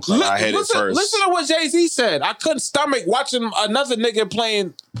song called I Hit It First. Listen to what Jay-Z said. I couldn't stomach watching another nigga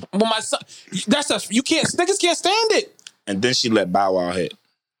playing with my son. Niggas can't stand it. And then she let Bow Wow hit.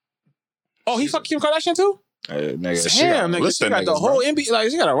 Oh, he fucked Kim Kardashian too? Nigga, damn, nigga, she got the whole NBA, like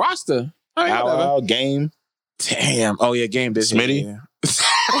she got a roster. Bow Wow, Game. Damn. Oh yeah, Game did. Smitty. Yeah.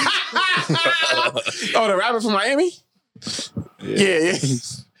 Oh, the rapper from Miami? Yeah.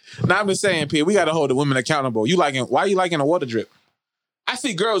 Now I'm just saying, P, we gotta hold the women accountable. Why you liking a water drip? I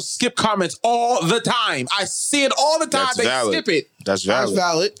see girls skip comments all the time. I see it all the time. That's they valid. skip it. That's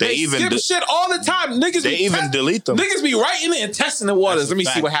valid. They even skip shit all the time. Niggas they even delete them. Niggas be writing it and testing the waters. Let me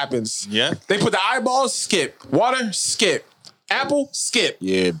see what happens. Yeah. They put the eyeballs, skip. Water, skip. Apple, skip.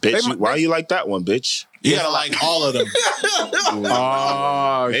 Yeah, bitch. Why you like that one, bitch? You gotta like all of them.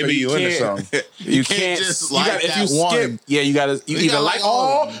 Oh, maybe you in the song. You can't just like if that you one. skip, yeah, you either like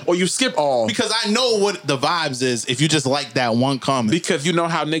all or you skip all. Because I know what the vibes is if you just like that one comment. Because you know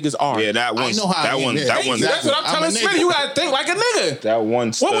how niggas are. Yeah, that one. I know how that one. That's what I'm telling Smitty. You gotta think like a nigga. That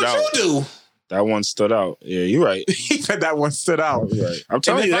one stood out. What would you do? That one stood out. Yeah, you're right. He said that one stood out. You're right. I'm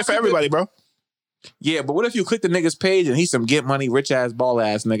telling you, that's for everybody, bro. Yeah, but what if you click the nigga's page and he's some get money, rich ass, ball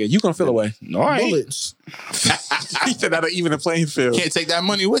ass nigga? You gonna feel away. No, I ain't. Bullets. He said that'll even the playing field. Can't take that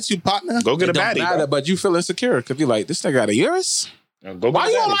money with you, partner. Go get a baddie, matter, but you feel insecure because you like, this nigga got a Urus? Go Why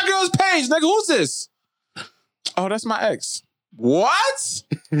you on my girl's page, nigga? Who's this? Oh, that's my ex. What?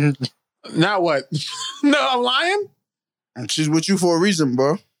 Now what? No, I'm lying? And she's with you for a reason,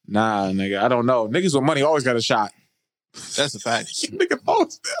 bro. Nah, nigga, I don't know. Niggas with money always got a shot. That's a fact. Nigga,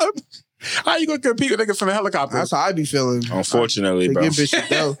 how you gonna compete with niggas from the helicopter? That's how I be feeling. Unfortunately, Take bro. your bitch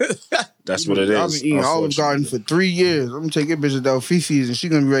Adele. That's what it I've is. been eating Olive Garden for 3 years. I'm gonna take your bitch Adele Fifi's and she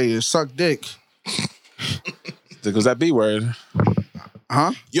gonna be ready to suck dick. Because that B word.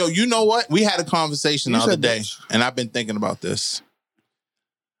 Huh? Yo, you know what? We had a conversation the You other said day, bitch. and I've been thinking about this.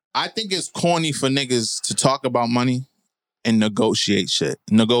 I think it's corny for niggas to talk about money and negotiate shit,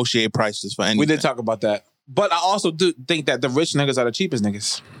 negotiate prices for anything. We did talk about that. But I also do think that the rich niggas are the cheapest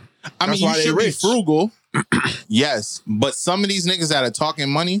niggas. I mean, That's you why they should be rich. frugal, yes, but some of these niggas that are talking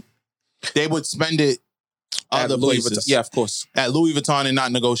money, they would spend it other At Louis places. Vuitton. Yeah, of course. At Louis Vuitton and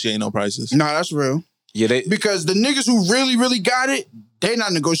not negotiating no prices. Nah, that's real. Yeah, they. Because the niggas who really, really got it, they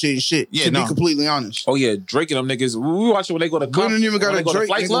not negotiating shit. Yeah, to no. be completely honest. Oh yeah, Drake and them niggas. We watch it when they go to. We don't even got when a they go to Drake.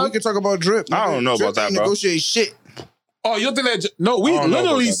 Flight Nigga. Club. We can talk about Drip. I don't know Drip about that, ain't bro. negotiate shit. Oh, you don't think that? No, we I don't know about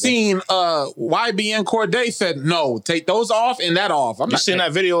literally that, seen YBN Corday said no, take those off and that off. I'm You not seen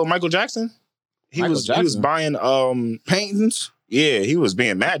that video of Michael Jackson? He Michael was Jackson? buying Paintings. yeah, he was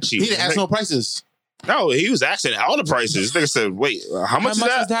being mad cheap. He didn't ask no prices. No, he was asking all the prices. Nigga said, "Wait, how much is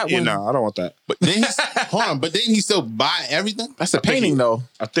that?" Yeah, one? no, I don't want that. But then he hold on, but didn't he still buy everything? That's a painting though.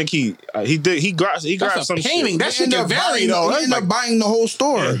 I think he did. He grabbed That's some a painting. shit. That shit can vary though. He That's ended like, up buying the whole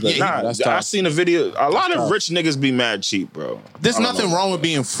store. Yeah, Nah, that's I tough. seen a video. A lot of tough. rich niggas be mad cheap, bro. There's I don't nothing know. wrong with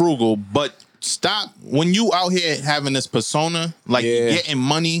being frugal, but stop when you out here having this persona, like Yeah. you're getting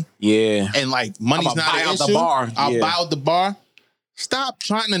money yeah. and like money's I'ma not buy an out the issue. bar. I'll Yeah. buy out the bar. Stop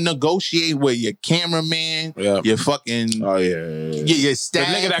trying to negotiate with your cameraman, Yeah. your fucking Oh yeah. your The staff.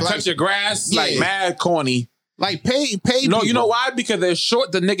 nigga that like, cuts your grass, Yeah. like mad corny. like pay. No, you people. know why? Because they're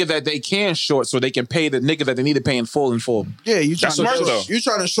short the nigga that they can short, so they can pay the nigga that they need to pay in full. Yeah, you trying That's smart, to though. you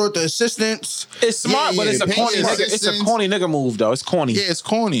trying to short the assistants. It's smart, Yeah, but yeah, it's a pay corny your nigga. It's a assistants. corny nigga move though. It's corny. Yeah, it's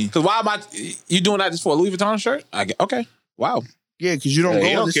corny. Cause why am I? You doing that just for a Louis Vuitton shirt? Okay. Wow. Yeah, because you don't Yeah, go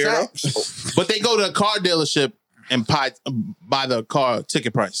he in don't the care, Saks. But they go to a car dealership and buy the car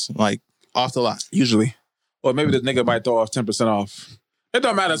ticket price, like off the lot. Usually. Or maybe the nigga might throw off 10% off. It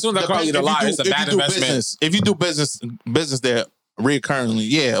don't matter. As soon as I call you the If lie, do- it's a if bad you do investment. business, if you do business there recurrently,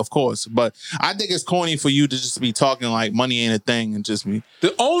 yeah, of course. But I think it's corny for you to just be talking like money ain't a thing and just be.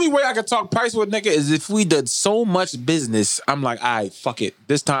 The only way I can talk price with nigga is if we did so much business. I'm like, all right, fuck it.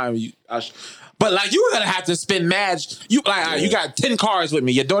 This time but like you gonna have to spend mad. You like all right, you got 10 cars with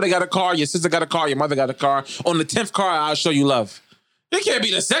me. Your daughter got a car, your sister got a car, your mother got a car. On the 10th car, I'll show you love. It can't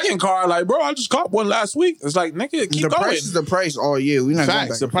be the second car. Like, bro, I just caught one last week. It's like, nigga, keep The going. price is the price all year. We not going back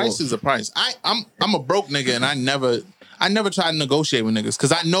Facts. The and price forth. is the price. I'm a broke nigga and I never try to negotiate with niggas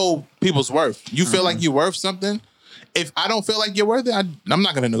because I know people's worth. You feel like you're worth something. If I don't feel like you're worth it, I'm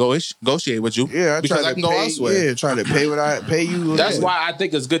not gonna negotiate with you. Yeah, I because try I to can go pay. elsewhere. Yeah, try to pay what I pay you. That's Yeah. why I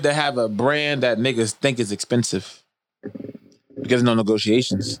think it's good to have a brand that niggas think is expensive. Because no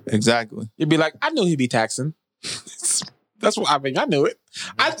negotiations. Exactly. You'd be like, I knew he'd be taxing. That's what I mean. I knew it.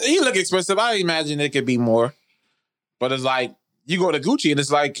 He look expensive. I imagine it could be more. But it's like, you go to Gucci and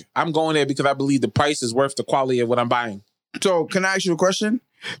it's like, I'm going there because I believe the price is worth the quality of what I'm buying. So, can I ask you a question?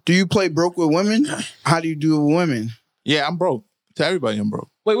 Do you play broke with women? How do you do it with women? Yeah, I'm broke. To everybody, I'm broke.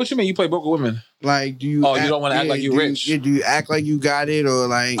 Wait, what you mean you play broke with women? Like, do you? Oh, you don't wanna act like you do rich? do you act like you got it, or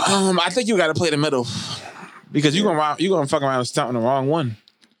like? I think you got to play the middle. Because you're gonna fuck around and stunt on the wrong one.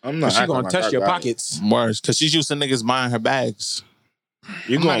 I'm not. She's acting gonna like touch I your got it. pockets. Worse, because she's used to niggas buying her bags.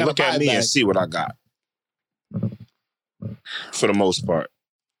 You're I'm not gonna gonna look buy at it me back. and see what I got. For the most part.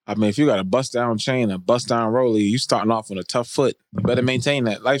 I mean, if you got a bust down chain, a bust down rollie, you starting off on a tough foot. You better maintain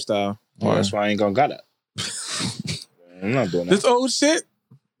that lifestyle. Well, that's why I ain't gonna got it. I'm not doing that. This old shit,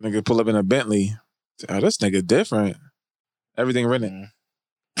 nigga pull up in a Bentley. Oh, this nigga different. Everything rented.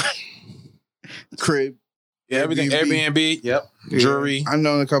 Crib. Yeah, everything Airbnb. Yep. Yeah. Jewelry, I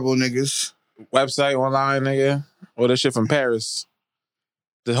know a couple of niggas. website, online, nigga. All that shit from Paris.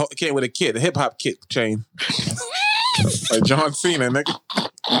 The whole, came with a kit, the hip hop kit chain. Like John Cena, nigga.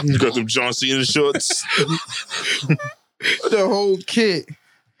 You got them John Cena shorts. The whole kit.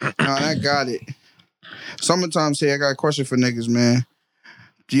 No, I got it. Summertime, say I got a question for niggas, man.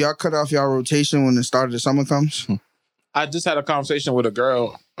 Do y'all cut off y'all rotation when the start of the summer comes? I just had a conversation with a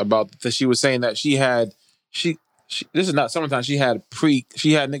girl about that. She was saying that she this is not summertime. She had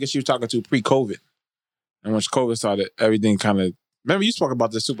niggas she was talking to pre-COVID. And once COVID started, everything kind of, remember you spoke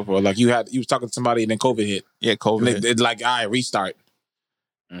about this super before. Like you was talking to somebody and then COVID hit. Yeah, COVID. And it like, all right, restart.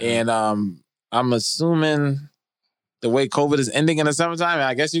 Mhm. And I'm assuming the way COVID is ending in the summertime,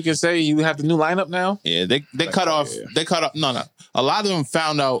 I guess you can say you have the new lineup now. Yeah, they cut off. They cut off. No. A lot of them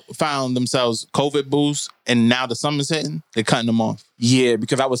found themselves COVID boosts, and now the summer's hitting. They're cutting them off. Yeah,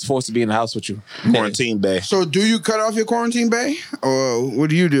 because I was forced to be in the house with you. Quarantine bay. So do you cut off your quarantine bay? Or what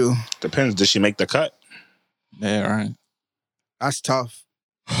do you do? Depends. Did she make the cut? Yeah, right. That's tough.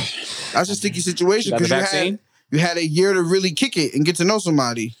 That's a sticky situation because you had a year to really kick it and get to know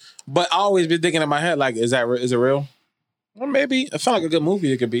somebody. But I always been thinking in my head, like, is it real? Well, maybe. It felt like a good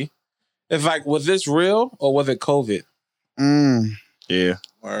movie it could be. It's like, was this real or was it COVID? Yeah.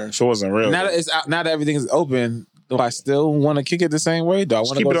 If it wasn't real. Now that it's out, now that everything is open, do I still want to kick it the same way? Do I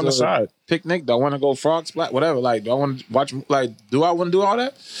want to go keep it on the side? Picnic? Do I want to go frog splat? Whatever. Like, do I want to watch? Like, do I want to do all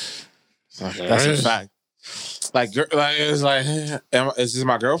that? That's a fact. Like it's like, is this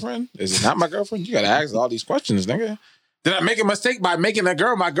my girlfriend? Is it not my girlfriend? You gotta ask all these questions, nigga. Did I make a mistake by making that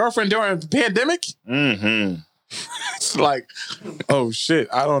girl my girlfriend during the pandemic? Mm-hmm. It's like, oh shit,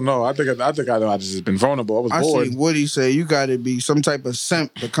 I don't know. I think I know. I just been vulnerable. I was bored. I see Woody say you got to be some type of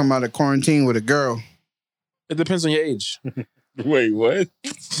simp to come out of quarantine with a girl. It depends on your age. Wait, what?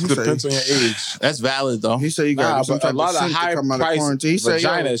 Depends on your age. That's valid though. He said you got some type a lot of of simp high to come out of price quarantine. He said,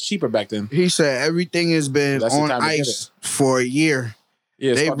 vagina is cheaper back then. He said everything has been That's the on time to get ice for a year.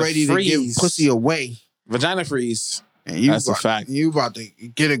 Yeah, they ready to give pussy away. Vagina freeze. And that's a fact. You about to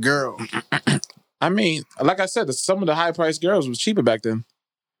get a girl. I mean, like I said, some of the high priced girls was cheaper back then.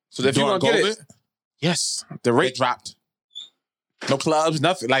 So if you want to get it, yes, the rate dropped. No clubs,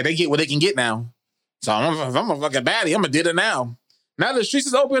 nothing. Like they get what they can get now. So if I'm a fucking baddie, I'm gonna get it now. Now the streets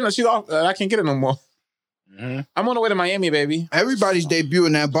is open, and she's off. I can't get it no more. Mm-hmm. I'm on the way to Miami, baby. Everybody's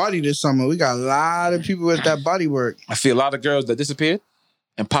debuting that body this summer. We got a lot of people with that body work. I see a lot of girls that disappeared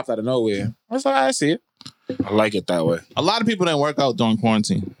and popped out of nowhere. I was like, I see it. I like it that way. A lot of people didn't work out during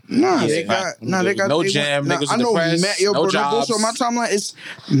quarantine. They got no gym. Niggas I know depressed, no jobs. So my timeline is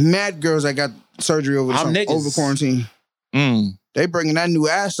mad girls that got surgery over quarantine. They bringing that new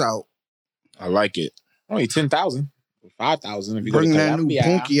ass out. I like it. Only 10,000, 5,000 if you bring go to that new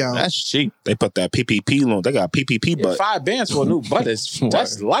punky out. That's cheap. They put that PPP loan. They got PPP butt. $5 for a new butt.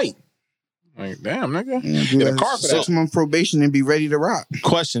 That's light. Like, damn, nigga. Get a car for that. 6-month probation and be ready to rock.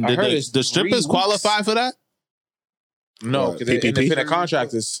 Question: Did the strippers qualify for that? No, because they're independent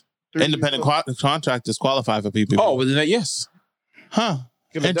contractors. Independent contractors qualify for PPP. Oh, well, then yes. Huh.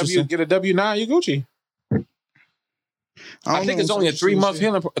 Get a W-9, you Gucci. I think it's only a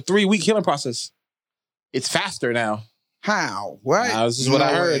 3-week healing process. It's faster now. How? What? This is what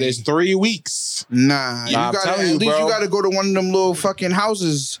I heard. It's 3 weeks. Nah, you gotta go to one of them little fucking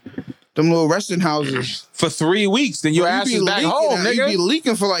houses. Them little resting houses. For 3 weeks, then your ass is back home, nigga. You be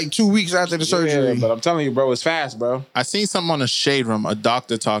leaking for like 2 weeks after the surgery. But I'm telling you, bro, it's fast, bro. I seen something on a Shade Room, a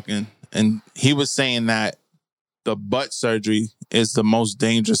doctor talking, and he was saying that the butt surgery is the most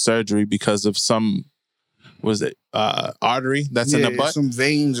dangerous surgery because of some, artery that's in the butt? Some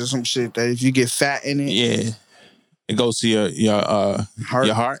veins or some shit that if you get fat in it. Yeah. It goes to your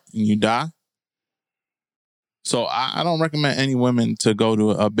heart and you die. So I don't recommend any women to go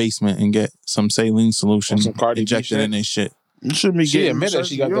to a basement and get some saline solution injected in their shit. You shouldn't be getting admitted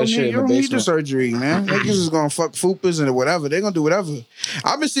she got that shit in the You don't basement. need the surgery, man. Niggas is gonna fuck fupas and whatever. They're gonna do whatever.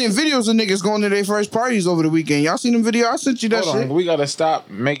 I've been seeing videos of niggas going to their first parties over the weekend. Y'all seen them video? I sent you that shit. We gotta stop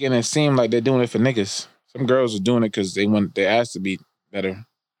making it seem like they're doing it for niggas. Some girls are doing it because they want their ass to be better.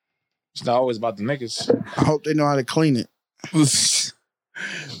 It's not always about the niggas. I hope they know how to clean it.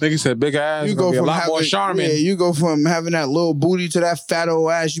 Nigga said big ass. You go from a lot more charming. Yeah, you go from having that little booty to that fat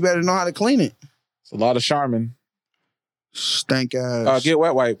old ass. You better know how to clean it. It's a lot of charming. Stank ass. Get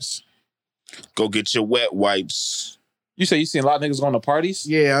wet wipes. Go get your wet wipes. You say you seen a lot of niggas going to parties?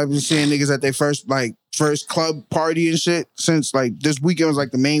 Yeah, I've been seeing niggas at their first club party and shit since like this weekend was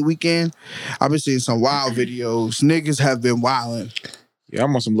like the main weekend. I've been seeing some wild videos. Niggas have been wilding. Yeah,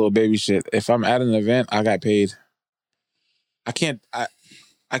 I'm on some little baby shit. If I'm at an event, I got paid. I can't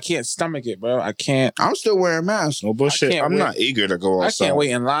stomach it, bro. I can't. I'm still wearing masks. No bullshit. I'm not eager to go outside. I can't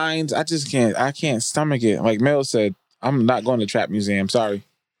wait in lines. I can't stomach it. Like Mel said, I'm not going to Trap Museum. Sorry.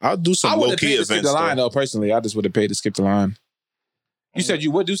 I'll do some low key events. Skip the line though. Personally, I just would have paid to skip the line. You said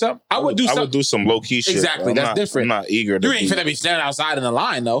you would do something? I would do some low key shit. Exactly. That's different. I'm not eager to. You ain't finna be standing outside in the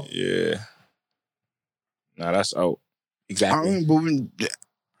line though. Yeah. Nah, that's out. Exactly.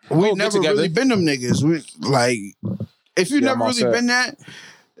 We've never really been them niggas. If you've never really been that,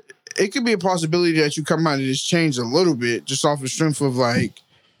 it could be a possibility that you come out of this change a little bit just off the strength of like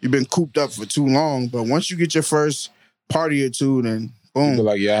you've been cooped up for too long. But once you get your first party or two, then boom.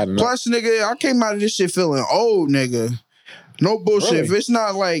 Plus, nigga, I came out of this shit feeling old, nigga. No bullshit. Really? If it's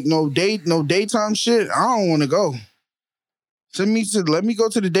not like no daytime shit, I don't want to go. Let me go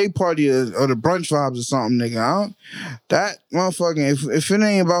to the day party or the brunch vibes or something, nigga. That motherfucking if it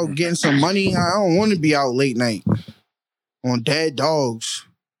ain't about getting some money, I don't want to be out late night on dead dogs.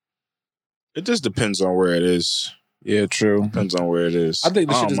 It just depends on where it is. Yeah, true. Depends on where it is. I think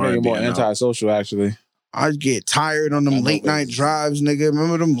this shit just make it more antisocial, actually. I get tired on them late night drives, nigga.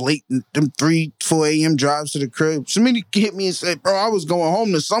 Remember them 3, 4 a.m. drives to the crib? Somebody hit me and said, bro, I was going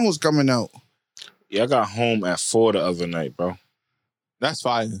home. The sun was coming out. Yeah, I got home at 4 the other night, bro. That's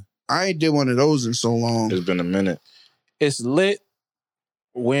fire. I ain't did one of those in so long. It's been a minute. It's lit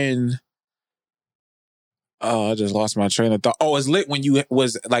when... Oh, I just lost my train of thought. Oh, it's lit when you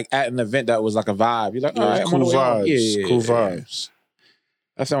was like at an event that was like a vibe. You're like, all right, cool vibes. Yeah, cool vibes.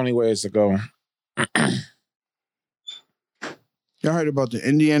 That's the only way it's to go. Y'all heard about the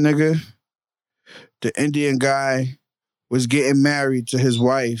Indian nigga? The Indian guy was getting married to his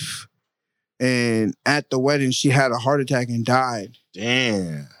wife, and at the wedding, she had a heart attack and died.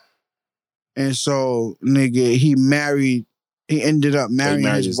 Damn. And so, nigga, he ended up marrying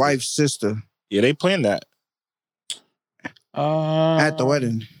his wife's sister. Yeah, they playing that. At the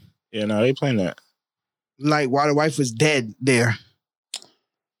wedding. Yeah, no, they playing that. Like, while the wife was dead there.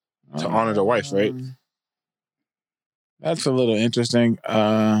 To honor the wife, right? That's a little interesting.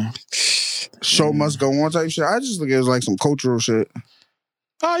 Show must go on type shit. I just look at it as like some cultural shit.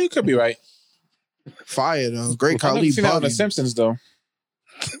 Oh, you could be right. Fire, though. Great I Khali never seen that on The bugging. Simpsons, though.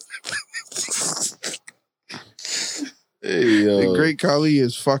 Hey, The Great Khali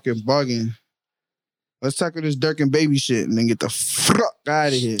is fucking bugging. Let's tackle this Dirk and Baby shit and then get the fuck out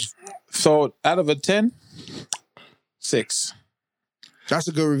of here. So, out of a 10, 6. That's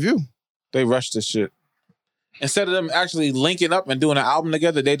a good review. They rushed this shit. Instead of them actually linking up and doing an album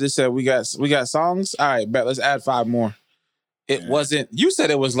together, they just said, we got songs? All right, bet, let's add 5 more. It wasn't... You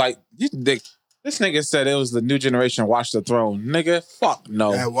said it was like... This nigga said it was the new generation Watch the Throne. Nigga, fuck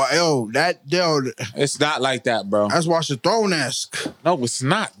no. It's not like that, bro. That's Watch the Throne-esque. No, it's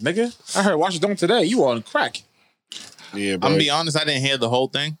not, nigga. I heard Watch the Throne today. You on crack. Yeah, I'm gonna be honest, I didn't hear the whole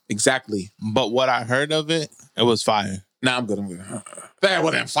thing. Exactly. But what I heard of it, it was fire. Nah, I'm good. That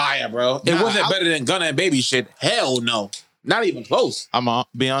wasn't fire, bro. It wasn't better than Gunna and Baby shit. Hell no. Not even close. I'm gonna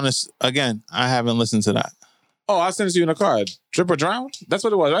be honest, again, I haven't listened to that. Oh, I sent it to you in the card. Trip or Drown? That's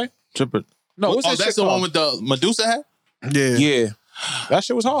what it was, right? Trip. No, what's that that's shit the called? one with the Medusa head? Yeah. Yeah. That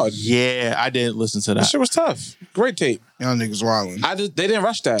shit was hard. Yeah, I didn't listen to That that. shit was tough. Great tape. Y'all niggas wildin'. They didn't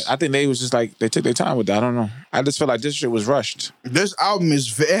rush that. I think they was just like, they took their time with that. I don't know. I just feel like this shit was rushed. This album it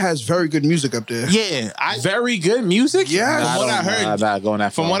has very good music up there. Yeah, Very good music? Yeah. From what I heard, not going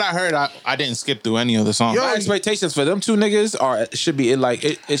that far. From what I heard, I didn't skip through any of the songs. My expectations for them two niggas should be like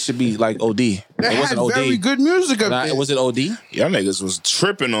OD. It wasn't OD. Very good music up there. Was it OD? Y'all niggas was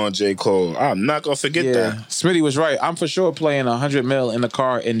tripping on J. Cole. I'm not gonna forget that. Smitty was right. I'm for sure playing 100 mil in the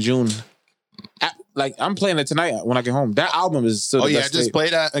car in June. I'm playing it tonight when I get home. That album is still the best I just tape.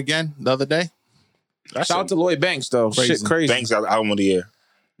 played that again the other day. Shout out to Lloyd Banks, though. Crazy. Shit crazy. Banks got the album of the year.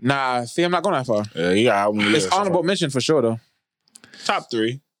 Nah, see, I'm not going that far. Yeah, he got album of the year. It's honorable mention for sure, though. Top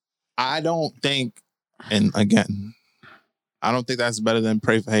 3. I don't think, and again, I don't think that's better than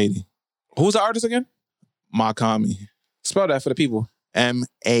Pray for Haiti. Who's the artist again? Makami. Spell that for the people.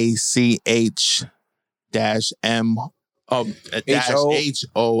 MACH dash M dash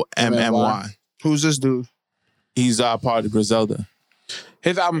HOMMY. Who's this dude? He's part of Griselda.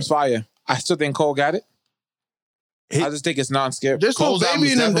 His album's fire. I still think Cole got it. I just think it's non-skip. There's no Cole's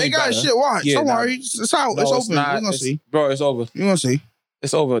Baby in them. They got shit watch. Yeah, Don't nah. worry. It's out. No, it's open. not. We're gonna see. Bro, it's over. You're gonna see.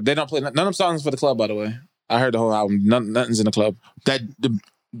 It's over. They don't play none of them songs for the club, by the way. I heard the whole album. Nothing's in the club.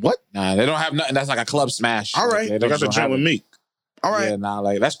 What? Nah, they don't have nothing. That's like a club smash. All right. They got the joint with Meek. All right. Yeah, nah,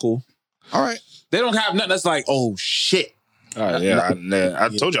 like that's cool. All right. They don't have nothing that's like, oh shit. All right, I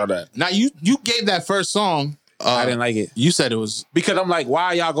told y'all that. Now you gave that first song. I didn't like it. You said it was Because I'm like,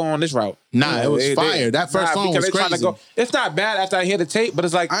 why y'all going this route? it was fire. That first song was they trying to crazy. go. It's not bad after I hear the tape, but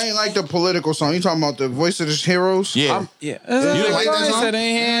it's like I ain't like the political song. You talking about the Voice of the Heroes? Yeah, yeah. You didn't like that song?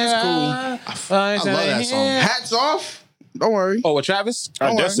 That's cool. I love that song. Hats off. Don't worry. Oh, with Travis? I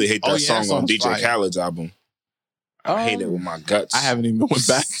Don't definitely hate that Oh, yeah, that song on song's DJ fire. Khaled's album. I hate it with my guts. I haven't even went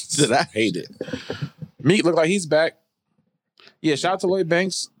back to that. hate it. Meek look like he's back. Yeah, shout out to Lloyd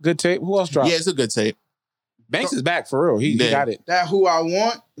Banks. Good tape. Who else dropped? Yeah, it's a good tape. Banks is back for real. He Yeah. got it. That who I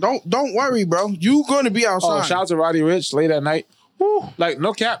want. Don't worry, bro. You gonna be outside. Oh, shout out to Roddy Ricch, Late at Night. Woo. Like,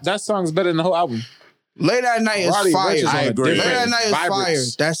 no cap, that song's better than the whole album. Late at Night is Roddy fire. Ricch is on I a agree. Late different at Night is fire.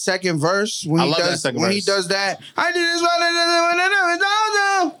 vibrance. That second verse when I he love that does second when he verse. does that. I did this.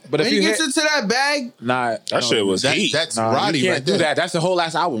 But if when you he gets hit- into that bag, Nah, That shit was heat. That's nah, Roddy you can't right do there. that. That's the whole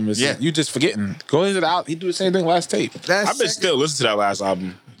last album. Yeah. You just forgetting. Go into the album. He do the same thing last tape. that I've been second, still listening to that last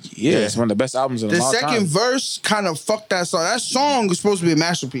album. Yeah, it's one of the best albums in a the long second time. verse kind of fucked that song. That song is supposed to be a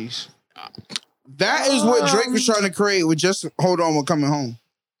masterpiece. That is what Drake was trying to create with just Hold On, We're Coming Home.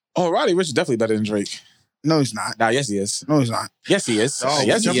 Oh, Roddy Ricch is definitely better than Drake. No, he's not. Nah, yes he is. No, he's not. Yes he is. Oh,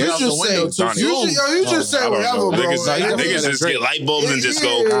 yes he jumping is. out the window too Donnie. You just say I don't whatever, know. bro. Niggas, Nah, he definitely niggas better just than get light bulbs and just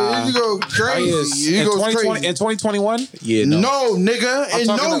go. You go He crazy. is. You In go 2020 crazy. in 2021? Yeah, no. No, nigga. I'm In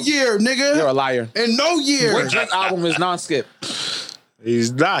talking no about- year, You're a nigga. liar. In no year. What Drake album is non-skip?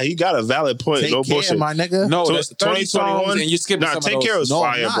 He's not. He got a valid point. Take No care, bullshit. my nigga. No, So that's 30 songs 2021 and you skipping Nah, some Take of Care those. was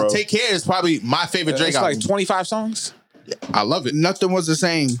fire, bro. Take Care is probably my favorite Drake It's album. like 25 songs. I love it. Nothing was the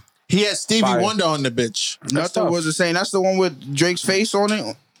same. He had Stevie Fire. Wonder on the bitch. Nothing tough. was the same. That's the one with Drake's face on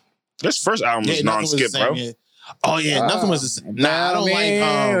it. This first album was nothing was the non-skip, same, bro. yeah. Oh yeah, nothing was the same. Nah, I don't like.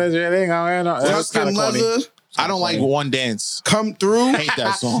 That's kind Custom of corny. Leather, I don't like One Dance. Come Through. I hate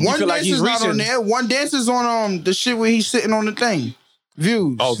that song. One feel like Dance he's is not on reaching. there. One Dance is on the shit where he's sitting on the thing.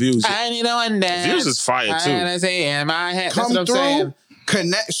 Views. Oh, Views. I need one dance. Views is fire, too. In my head. That's Come what I'm Through. saying.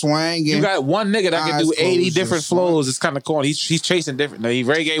 Connect Swang. You got one nigga that can do Eyes 80 closed, different just swing. flows. It's kind of corny. He's chasing different. He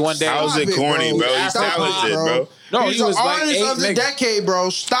reggae one day. How's it Stop it, corny, bro? He's Stop it, talented, bro. No, He's he was an like artist 8 of the niggas. decade, bro.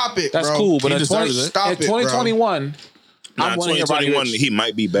 Stop it, That's bro. cool, but He in deserves it. Stop it, bro. 2021, Nah, I'm wanting to hear Roddy 2021, Ricch. he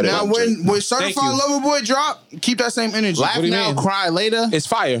might be better. Now, than Drake. when Thank Certified you. Lover Boy drop, keep that same energy. Laugh do you Now, mean? Cry Later It's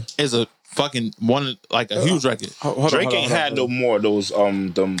fire. is a fucking one, like a huge record. Drake ain't had no more of those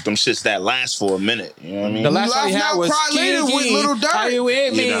them shits that last for a minute. You know what I mean? The last one he Laugh had Now, was Cry Later with Kiki, Lil Durk. Are you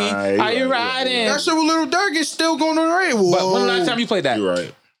with me? Yeah, Are you yeah, riding? That shit with Little Durk is still going on the radio. But when the last time you played that? You're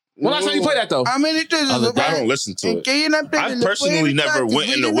right. When last time you played that though? I mean, it just Other I don't listen to it. I personally never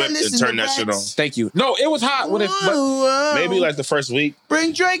went in the whip and turned that shit on. Thank you. No, it was hot when it. But, Maybe like the first week.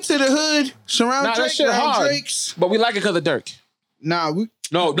 Bring Drake to the hood. Surround nah, that Drake shit around hard. Drakes. But we like it because of Dirk. Nah, we.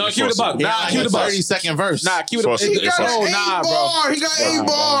 No, cue the buck. Yeah, Nah, like cue a the buck. 30-second verse. Nah, cue the buck. He He got Oh, an nah, eight bro. bar. He got Nah, eight bro.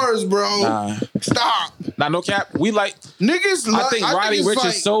 bars, bro. Nah. Stop. Nah, no cap. We like. Niggas, I think Roddy it's Ricch like-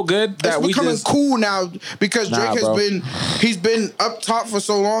 is so good It's that we becoming just. cool now because Drake Nah, has bro. he's been up top for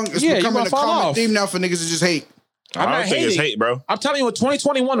so long. It's Yeah, you becoming gonna a fall common off. theme now for niggas to just hate. I not don't think it's hating. hate, bro. I'm telling you, in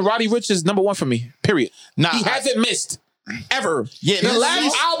 2021, Roddy Ricch is number one for me. Period. Nah, He hasn't missed ever. Yeah, the this-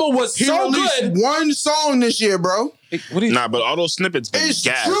 last album was He so released good. one song this year, bro. What do you? Nah, but all those snippets been It's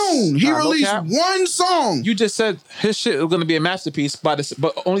gas. June. He Nah, no released cap. one song. You just said his shit was going to be a masterpiece, but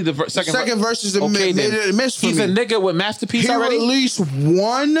only the second Verse is a Okay, made then. it a miss for He's me. a nigga with masterpiece He already. released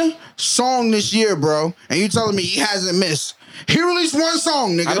one song this year, bro, and you telling me he hasn't missed? He released one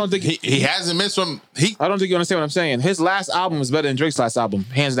song, nigga. I don't think he hasn't missed from he. I don't think you understand what I'm saying. His last album is better than Drake's last album,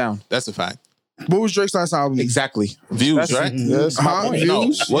 hands down. That's a fact. What was Drake's last album? Exactly. Views, right? That's my Huh? point. Views? No, we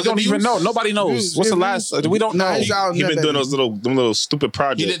Was don't it even Views? know. Nobody knows. Views, What's the yeah, last? Views. We don't know. Nah, his album He been never- doing those little stupid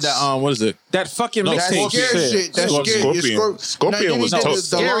projects. He did that. What is it? That fucking No, That mixtape Scorpion. scared shit. shit. That Scorpion. scared. Scorpion then he was did tough. the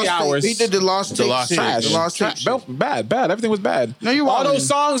Scary Lost Hours. Tape. He did the Lost Tape Lost shit. Trash. The Lost Tape shit. Bad. Everything was bad. No, you all wildin'. those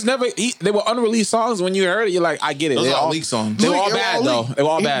songs they were unreleased songs. When you heard it, you're like, I get it. Those They're are all leak songs. They were Leak, all they were bad all though. leaked. They were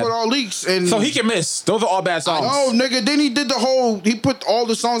all He bad. put all leaks and So he can miss. Those are all bad songs. Oh, nigga. Then he did the whole. He put all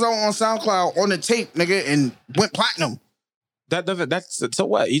the songs out on SoundCloud on the tape, nigga, and went platinum. That doesn't. That's so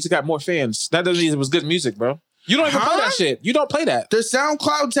what? He just got more fans. That doesn't mean it was good music, bro. You don't even play Huh? that shit. You don't play that. The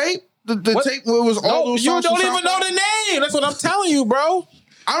SoundCloud tape, the What? tape where it was all No, those you songs. don't from even know SoundCloud. the name. That's what I'm telling you, bro.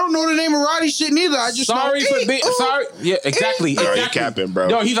 I don't know the name of Roddy shit neither. I just Sorry know. for being sorry. Yeah, exactly. Bro, you Exactly. capping, bro.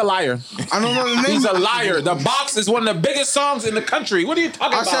 Yo, he's a liar. I don't know the name. He's a liar. The Box is one of the biggest songs in the country. What are you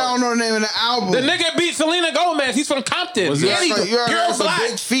talking I said I about? don't know the name of the album. The nigga beat Selena Gomez. He's from Compton. Was Yeah, that- he's You're pure that's a black.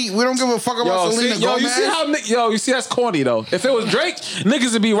 big feat. We don't give a fuck about Selena you Gomez. see how you see that's corny though. If it was Drake,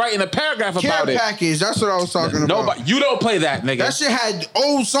 niggas would be writing a paragraph Care about it. package. That's what I was talking about. No, but you don't play that, nigga. That shit had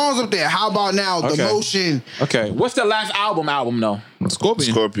old songs up there. How about now? The Okay. Motion. Okay, what's the last album though?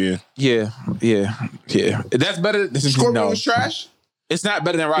 Scorpion. Yeah. That's better. Scorpion No, was trash. it's not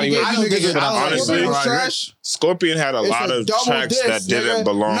better than Roddy He gave Ricch. you niggas- I don't honestly, Scorpion was Roddy trash. Scorpion had a It's lot a of double tracks disc, that didn't nigga.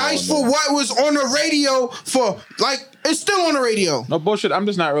 belong. Nice on for there. what was on the radio for like it's still on the radio. No bullshit. I'm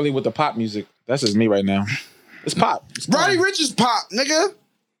just not really with the pop music. That's just me right now. It's pop. It's Roddy pop. Ricch is pop, nigga.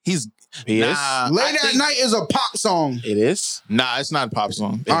 He's He is. nah. Late I at think- Night is a pop song. It is. Nah, it's not a pop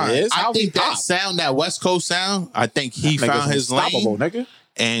song. It Alright. is. I How's he think that pop? sound, that West Coast sound, I think he Nigga's found his unstoppable, lane, nigga.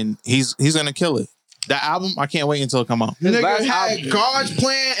 and he's gonna kill it. That album, I can't wait until it come out. Nigga last had album- God's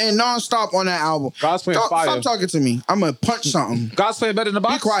Plan and Nonstop on that album. God's Plan fire. Stop talking to me. I'm gonna punch something. God's Plan better than the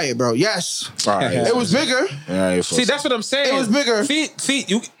box. Be quiet, bro. Yes. All right. It was bigger. Yeah, See, that's what I'm saying. It was bigger. See,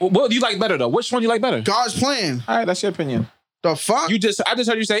 what do you like better though? Which one you like better? God's Plan. All right, that's your opinion. The fuck? I just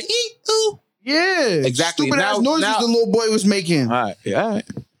heard you say ee ooh. Yeah. Exactly. Stupid ass Now- noises now- the little boy was making. All right, yeah, all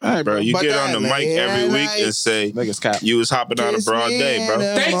right, bro. You But get that on the mic every late week night- and say Niggas cap. you was hopping on a Kiss broad me day, bro. in the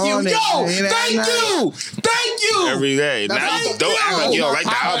Thank you, morning, yo. late at Thank night. you. Every day. That's Now not you the- don't act like you don't like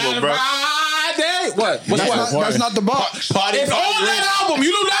the album, bro. Friday. What? What's That's not the box. Party It's on Roddy that album.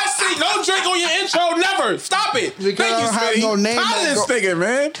 You do not see no drink on your intro. Never. Stop it. Because Thank I you, don't have Smitty. no name Tired that of this nigga,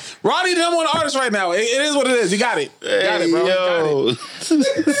 man. Roddy, the number one artist right now. It is what it is. You got it. Got it, bro. You got it. Yo.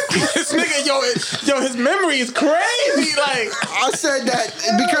 This nigga, yo, his memory is crazy. Like, I said that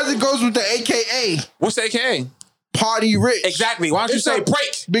because it goes with the AKA what's the AKA? Party Rich. Exactly. Why don't you It's say a-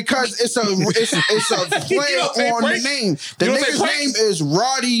 break? Because it's a play don't say on the break? name. The You don't say nigga's break? name is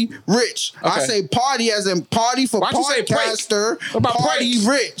Roddy Rich. I Okay. say party as in party for Why'd you say break? podcaster. What about Party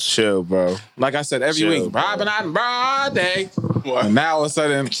break? Rich. Chill, bro. Like I said, every Chill, week. bro. Robin on broad day. And now all of a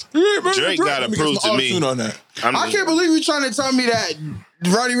sudden, Drake got to prove to me. on that. I can't believe you trying to tell me that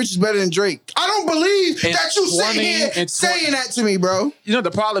Roddy Rich is better than Drake. I don't believe In that you sitting 20 here and saying that to me, bro. You know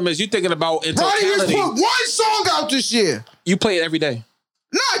the problem is you thinking about in Roddy Rich totality. put one song out this year. You play it every day.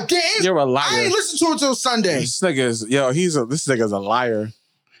 Nah, damn. You're a liar. I ain't listened to it till Sunday. This nigga's this nigga's a liar.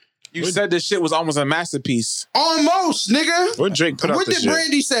 You said this shit was almost a masterpiece. Almost, nigga. What Drake put out What this did shit?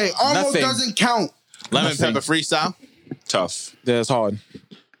 Brandy say? Almost Nothing. doesn't count. Lemon Pepper Freestyle. Tough. That's hard.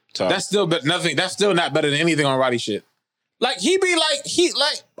 Tough. That's still but nothing. That's still not better than anything on Roddy shit. Like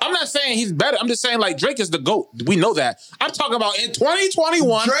I'm not saying he's better. I'm just saying like Drake is the GOAT. We know that. I'm talking about in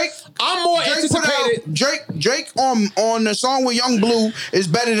 2021. I'm more anticipated. Drake on the song with Young Blue is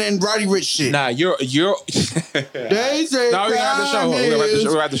better than Roddy Rich shit. Nah, you're. They say No, we got the show.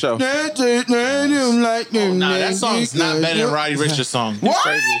 We're at the show. Nah, that song's not better than Roddy Rich's song.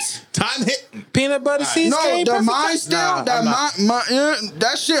 What? Time hit. Peanut butter seeds. No, came the perfect. mind still, Nah, that I'm not.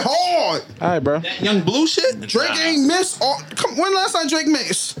 that shit hard. All right, bro. That Young Blue shit. Drake ain't missed. When last time Drake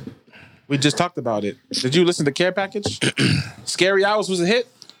missed? We just talked about it. Did you listen to Care Package? Scary Hours was a hit.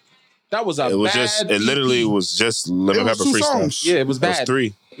 That was a It was bad just. It literally EP. was just Lemon It was Pepper two Freestyle. songs. Yeah, it was That was bad.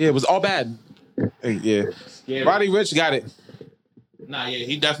 3. Yeah, it was all bad. Hey, yeah. Roddy Rich got it. Nah, yeah,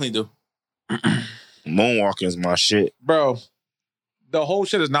 he definitely do. Moonwalking is my shit. Bro, the whole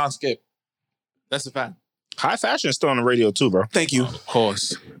shit is non-skip. That's a fact. High Fashion is still on the radio too, bro. Thank you. Of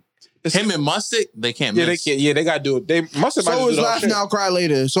course. Him and Mustard, they can't Yeah, they miss. can't. Yeah, they gotta do it. They must have. So was Laugh Now, Cry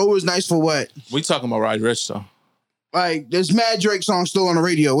Later. So was Nice for What? We talking about Roddy Rich though. Like, there's mad Drake songs still on the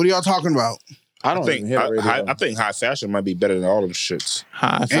radio. What are y'all talking about? I I don't think even hear the radio. I think High Fashion might be better than all them shits.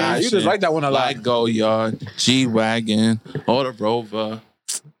 High Nah, fashion. you just like that one a lot. Like Go Yard, G Wagon, or the Rover.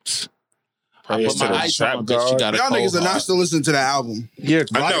 I Prayers put to my the eyes Trap on a bitch. She God. got a Y'all cold niggas are heart. not still listening to that album. Yeah,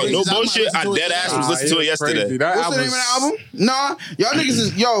 I know, no Roddy Rich, bullshit. I might I dead ass listen was to it. listening to it yesterday. That What's the name of the album? Nah, y'all niggas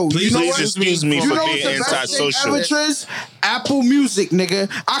is, yo, Please you know Please what? excuse me You for know what's being the best thing antisocial. ever, Triz? Apple Music, nigga.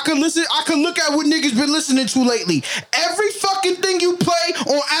 I could look at what niggas been listening to lately. Every fucking thing you play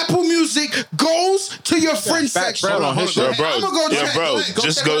on Apple Music goes to your friend section. Fred on his show. Bro, I'ma go check. bro,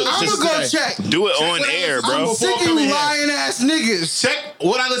 just go. I'ma Just go check. do it on air, I'm bro. sick of you lying ass niggas. Check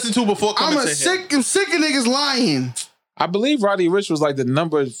what I listened to before coming I'm to sick here. of niggas lying. I believe Roddy Rich was like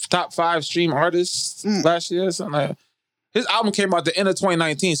the top 5 stream artist last year or something like that. His album came out the end of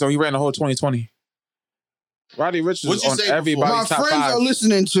 2019, so he ran the whole 2020. Roddy Rich was What'd you on say before? everybody's My top friends 5. are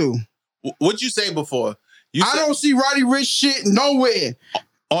listening to. What'd you say before? You I said don't see Roddy Rich shit nowhere.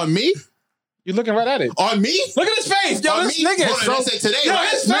 on me? You looking right at it. On me? Look at his face. Yo, On this me? nigga. Hold on, that's it today, Yo, right?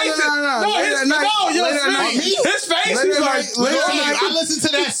 his No, face. no. Late at night. Late at night. His face Late is at like. night. Late at night. I listened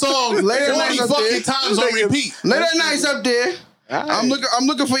to that song Late at 40 night up fucking there. times on repeat. Late at night's up there. I'm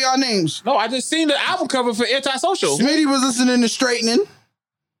looking for y'all names. No, I just seen the album cover for Antisocial. Smitty was listening to Straightening.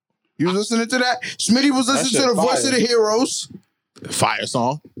 You was listening to that? Smitty was listening shit to The Voice fire. of the Heroes. Fire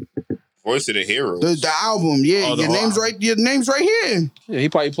song. Voice of the Hero. The album, yeah. Oh, the Your name's album. right. Your name's right here. Yeah, he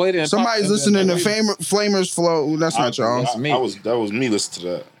probably played it. In Somebody's listening to Flamers Flow. That's not y'all. That was me listening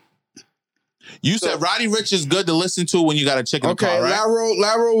to that. You said Roddy Rich is good to listen to when you got a chick in the Okay, car, right?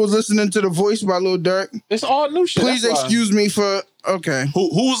 Laro was listening to The Voice by Lil Durk. It's all new shit. Please that's why. excuse me for. Okay,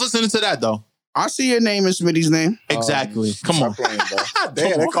 Who was listening to that though? I see your name in Smitty's name. Exactly. Come on. Stop playing, bro.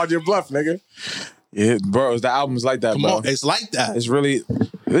 Damn, they called you a bluff, nigga. Yeah, bro, the album's like that, Come bro. on. It's like that. It's really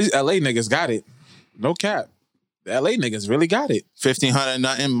these LA niggas got it. No cap. The LA niggas really got it. 1500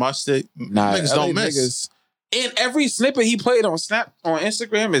 nothing mustard. Nah, Niggas LA don't miss. niggas. And every snippet he played on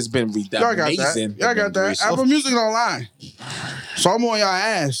Instagram has been amazing. Y'all got that. Y'all got that. Apple Music don't lie. So I'm on y'all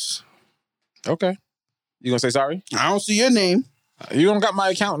ass. Okay. You gonna say sorry? I don't see your name. You don't got my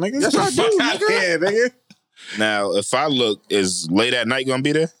account, nigga. Yes, I do, nigga. Yeah, nigga. Now, if I look, is Late at Night gonna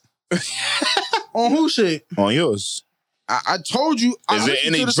be there? On who shit? On yours. I told you. Is there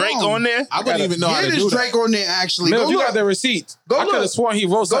any Drake on there? I wouldn't even know how to do that. Drake on there, actually. Mills, go you look. got the receipts. Go I could have look. sworn he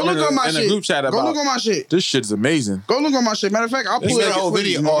wrote something in a group chat about. Go look on my shit. This shit's amazing. Go look on my shit. Matter of fact, I'll He pull made it a whole up.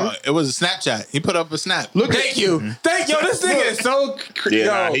 video. Oh, it was a Snapchat. He put up a snap. Look, Thank you. Thank you. This nigga is so Yeah,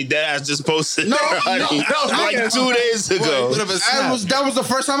 nah, he dead ass just posted. No, like 2 days ago. He put up a snap. that was the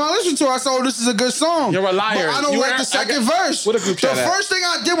first time I listened to it. I said, oh, this is a good song. You're a liar. But I don't like the second verse. What a group chat The at? first thing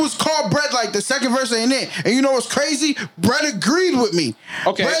I did was call Brett like the second verse ain't it. And you know what's crazy? Brett agreed with me.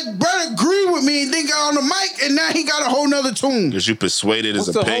 Okay. Brett agreed with me and then got on the mic and now he got a whole nother tune. Because you persuaded his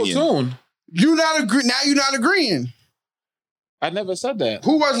What's the opinion. whole tune? You not agree now you're not agreeing. I never said that.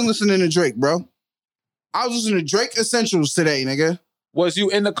 Who wasn't listening to Drake, bro? I was listening to Drake Essentials today, nigga. Was you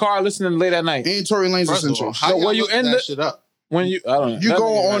in the car listening late at night? And Tory Lanez First of all, Essentials. how So y'all were you look in that the- shit up? When you, I don't know. You That go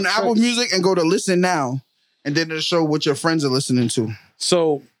nigga on got Apple tricks. Music and go to Listen Now, and then it'll show what your friends are listening to.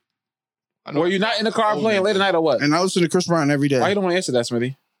 So, were you not in the car playing late at night or what? And I listen to Chris Brown every day. Why you don't want to answer that,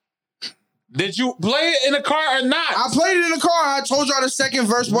 Smitty? Did you play it in the car or not? I played it in the car. I told y'all the second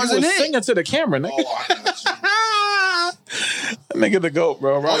verse You wasn't was it. singing to the camera, nigga. Oh, I got you. Nigga the GOAT,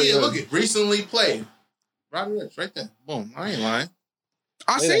 bro. Oh yeah, look it. Recently played. Roddy Ricch, right there. Boom. I ain't lying.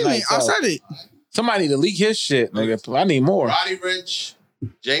 I seen it. I said it. Somebody need to leak his shit, nigga. I need more. Roddy Ricch,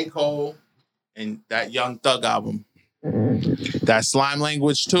 J. Cole, and that Young Thug album. That Slime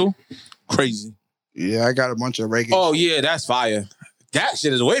Language too. Crazy. Yeah, I got a bunch of reggae. Oh, yeah, that's fire. That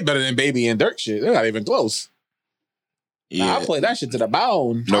shit is way better than Baby and Dirk shit. They're not even close. Yeah. Nah, I play that shit to the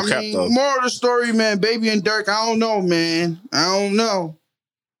bone. No I cap mean, though. more of the story, man. Baby and Dirk, I don't know, man. I don't know.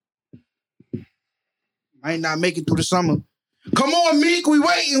 Might not make it through the summer. Come on, Meek. We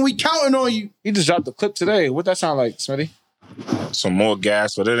waiting. We counting on you. He just dropped the clip today. What that sound like, Smitty? Some more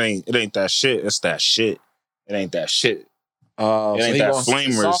gas, but it ain't that shit. It's that shit. It ain't that shit. It So ain't he that going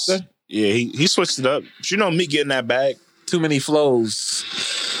flamers. softer? Yeah, he switched it up. But you know me getting that bag. Too many flows.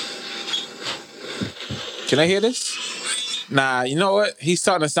 Can I hear this? Nah, you know what? He's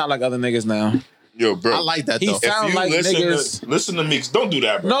starting to sound like other niggas now. Yo, bro. I like that He though. sound if you like niggas. listen to Meeks, don't do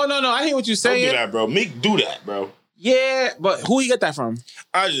that, bro. No, I hear what you're Don't do saying. that, bro. Meek, do that, bro. Yeah, but who you get that from?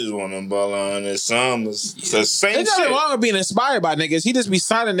 I just want to ball on this song. It's the same There's nothing shit. wrong with being inspired by niggas. He just be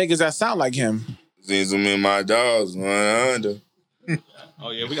signing niggas that sound like him. See some in my dogs, 100.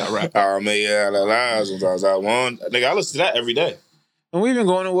 Oh yeah, we got rap. I'll make it out of lies sometimes I want. Nigga, I listen to that every day. And we've been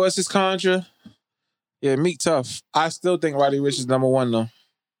going to what's his Contra. Yeah, Meek tough. I still think Roddy Ricch is number one though.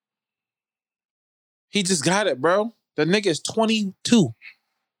 He just got it, bro. The nigga is 22.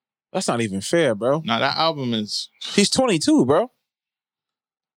 That's not even fair, bro. Now that album is He's 22, bro.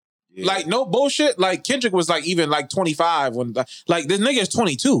 Yeah. Like, no bullshit. Like, Kendrick was like even like 25 when like this nigga is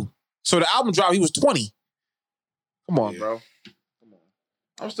 22. So the album dropped, he was 20. Come on, Yeah. bro. Come on.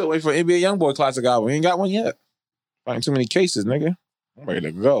 I'm still waiting for NBA Youngboy classic album. We ain't got one yet. Fighting too many cases, nigga. I'm ready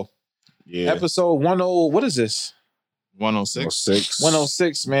to go. Yeah. Episode 10, what is this? 106. 6.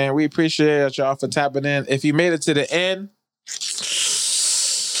 106, man. We appreciate y'all for tapping in. If you made it to the end,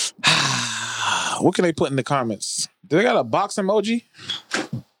 what can they put in the comments? Do they got a box emoji?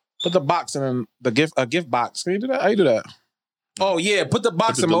 Put the box in a gift box. Can you do that? How you do that? Oh yeah, put the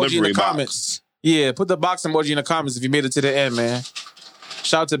box Put the emoji in the delivery box. comments. Yeah, put the box emoji in the comments if you made it to the end, man.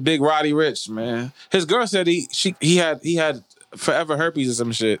 Shout out to Big Roddy Ricch, man. His girl said he had forever herpes or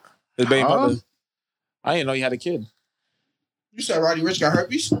some shit. His baby mother. I didn't know he had a kid. You said Roddy Ricch got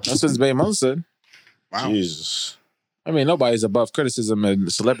herpes? That's what his baby mother said. Wow. Jesus. I mean, nobody's above criticism in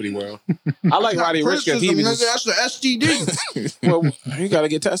the celebrity world. I like Roddy Ricch because he Criticism, was nigga, that's the STD. well, you gotta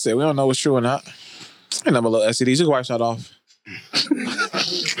get tested. We don't know what's true or not. Ain't number little STDs. You can wipe that off.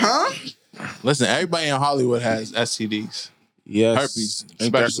 Huh? Listen, everybody in Hollywood has STDs. Yes. Herpes,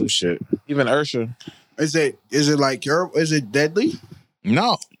 Ain't that especially. some shit? Even Ursha. Is it like is it deadly?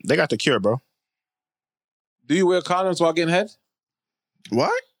 No. They got the cure, bro. Do you wear condoms while getting head?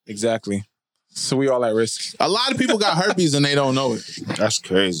 What? Exactly. So we all at risk. A lot of people got herpes and they don't know it. That's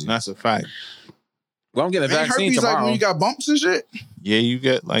crazy. That's a fact. Well, I'm getting a Ain't vaccine herpes tomorrow. like when you got bumps and shit? Yeah, you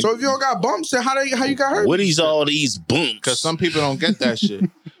get like So if you don't got bumps, then how you got herpes? What is all these booms? because some people don't get that shit.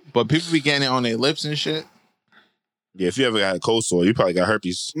 But people be getting it on their lips and shit. Yeah, if you ever got a cold sore, you probably got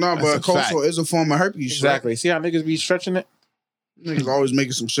herpes. No, That's but a cold fact. sore is a form of herpes. Exactly. See how niggas be stretching it? Niggas always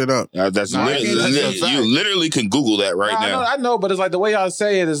making some shit up. That's Nah, you literally can Google that right now. I know, but it's like the way y'all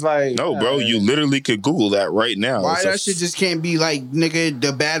say it is like No, bro, you literally could Google that right now. Why that shit just can't be like, nigga,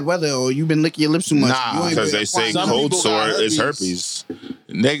 the bad weather or you been licking your lips too much? Nah, because they say Some cold people got sore is herpes. herpes.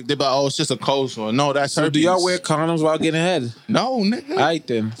 They be like, oh, it's just a cold sore. No, that's So herpes. do y'all wear condoms while getting head? No, nigga. All right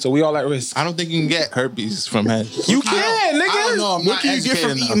then. So we all at risk. I don't think you can get herpes from head. You can, nigga. I don't know. I'm What not can you get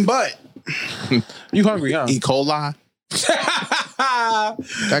from educated eating enough. butt? You hungry, huh? E. coli.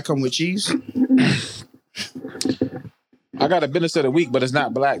 That come with cheese? I got a business of the week, but it's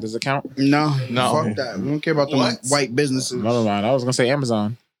not black. Does it count? No. No. Fuck that. We don't care about the What? white businesses. Never mind. I was gonna say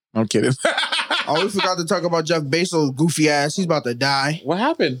Amazon. I'm kidding. Oh, we forgot to talk about Jeff Bezos' goofy ass. He's about to die. What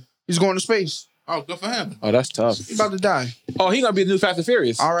happened? He's going to space. Oh, good for him. Oh, that's tough. He's about to die. Oh, he gonna be the new Fast and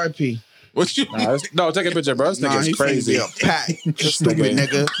Furious. R.I.P. What you? No, take a picture, bro. This Nah, nigga's he's crazy. crazy. A pack. Stupid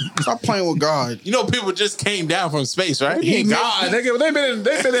nigga. Stop playing with God. You know, people just came down from space, right? He God, nigga. They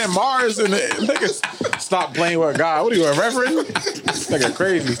been in Mars and niggas stop playing with God. What are you, a reverend? Nigga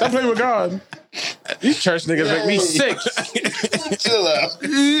crazy. Stop playing with God. These church niggas make me sick. Chill out.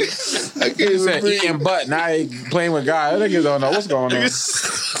 I can't He said eating butt. Now he playing with God. That niggas don't know what's going on.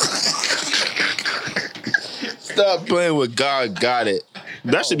 Stop playing with God. Got it.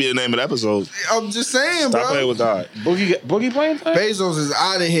 That should be the name of the episode. I'm just saying, Stop playing bro. with God. Boogie playing? Bezos is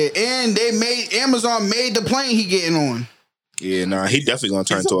out of here. And Amazon made the plane he getting on. Yeah, nah, he definitely gonna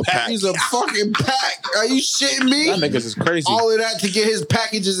turn into a pack. He's a fucking pack. Are you shitting me? That niggas is crazy. All of that to get his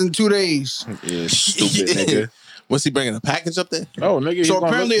packages in 2 days. Yeah, stupid nigga. What's he bringing a package up there? Oh, nigga. So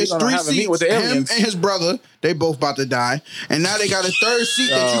apparently it's 3 have a meet seats. with the Him aliens. and his brother, they both about to die. And now they got a 3rd seat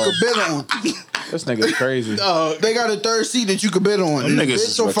that you could bid on. This nigga's crazy. They got a 3rd seat that you could bid on. Them And the niggas bid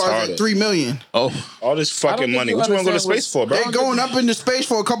is so far is retarded. at $3 million. Oh, All this I don't fucking think money. you What you wanna go to understand space for, bro? They going up into space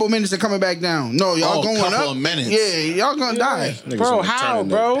for a couple minutes and coming back down. No, y'all Oh, going couple up. of minutes. Yeah, y'all gonna die. Niggas Bro, gonna how, turn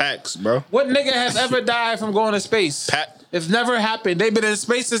into bro? Packs, bro. What nigga has ever died from going to space? It's never happened. They've been in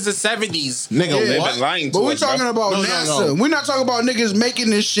space since the 70s. nigga, Yeah. They've what? been lying to But we're us, bro. talking about No, no, NASA. no. We're not talking about niggas making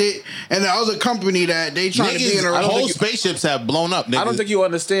this shit and the other company that they trying to be in a Niggas, whole whole spaceships have blown up. Nigga. I don't think you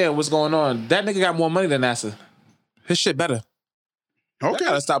understand what's going on. That nigga got more money than NASA. His shit better. I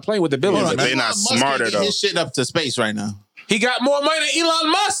gotta stop playing with the billions. but they not Elon Musk smarter, can get though. His shit up to space right now. He got more money than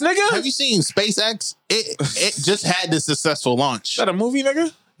Elon Musk, nigga. Have you seen SpaceX? It just had the successful launch. Is that a movie,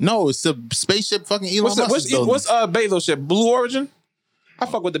 nigga? No, it's the spaceship fucking Elon Musk. What's is building. Bezos shit? Blue Origin? I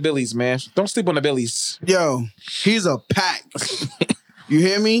fuck with the Billies, man. Don't sleep on the Billies. Yo, he's a pack. You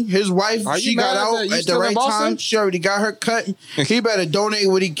hear me? His wife, Are you she got mad out that you at the still in right Boston? time. She already got her cut. He better donate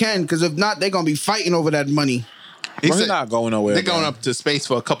what he can, because if not, they're gonna be fighting over that money. He Bro, said he's not going nowhere. they're going man. up to space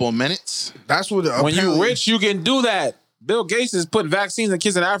for a couple of minutes. That's what. When you apparently- rich, you can do that. Bill Gates is putting vaccines in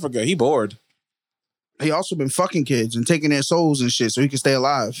kids in Africa. He bored. he also been fucking kids and taking their souls and shit, so he can stay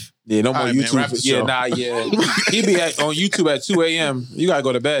alive. Yeah, no more All right, man, YouTube. wrap the Yeah, show. nah, yeah. He be on YouTube at 2 a.m. You gotta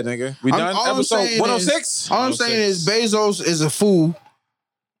go to bed, nigga. We done? all I'm Episode saying 106? All I'm saying is Bezos is a fool.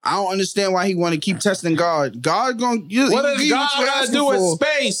 I don't understand why he want to keep testing God. God gonna What he does give you God you gotta asking do with for.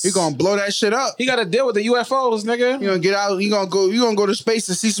 space? He gonna blow that shit up. He gotta deal with the UFOs, nigga. You gonna get out. You gonna go to space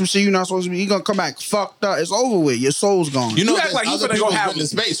to see some shit you're not supposed to be. You gonna come back fucked up. It's over with. Your soul's gone. You know, act there's like he other finna people go have- going to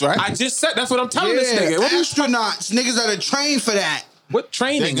space, right? I just said that's what I'm telling this yeah, nigga. What, astronauts, niggas that are trained for that. what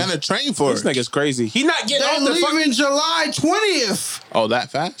training? They're gonna train for This it. nigga's crazy. He not getting They off the fuck. leaving July 20th. Oh,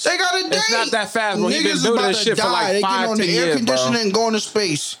 that fast? They got a date. It's not that fast, bro. He been Niggas building about this to shit for die. like They 5, getting on 10 the air years, conditioning bro. and going to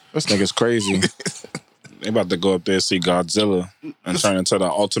space. This nigga's crazy. They about to go up there and see Godzilla and turn into the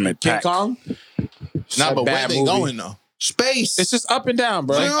ultimate King pack. Kong? Nah, but where bad they movie. going though? Space. It's just up and down,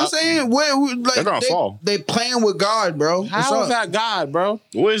 bro. you know what I'm saying? Like, They're gonna fall. They playing with God, bro. What's How up? is that God, bro?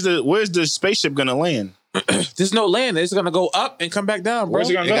 Where's the spaceship gonna land? There's no land. It's gonna go up and come back down, bro. Where's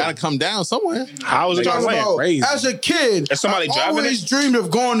it gonna They go? gotta come down somewhere. How is it gonna Talking land? about, Crazy. as a kid, Is somebody I driving always it? dreamed of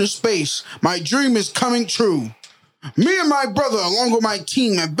going to space. My dream is coming true. Me and my brother, along with my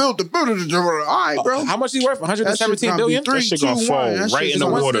team, have built the building. All right, bro. How much he worth? That shit's 117 gonna be billion? 3, That shit 2, gonna 1. fall That right shit's in the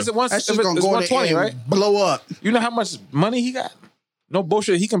gonna- water. Is it one, That it's shit's gonna go in the 120, air right? and blow up. You know how much money he got? No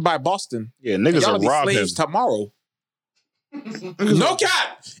bullshit. He can buy Boston. Yeah, niggas Y'all will be rob him. slaves tomorrow. No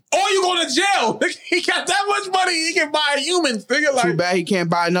cap. Or you go to jail. He got that much money. He can buy humans. Nigga, Too like bad he can't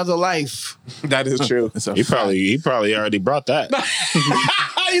buy another life. that is true. It's a He probably already brought that.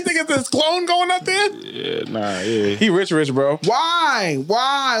 You think it's this clone going up there? Yeah, nah, yeah. He rich, bro. Why?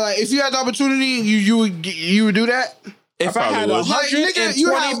 Like, if you had the opportunity, you would do that? If I had probably would. Like, nigga, you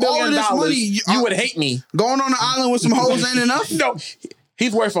have $120 all billion, this money. you would hate me. Going on the island with some hoes ain't enough? No,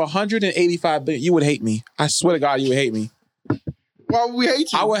 he's worth 185 billion. You would hate me. I swear to God, you would hate me. Why would we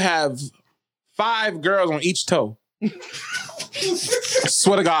hate you? I would have 5 girls on each toe.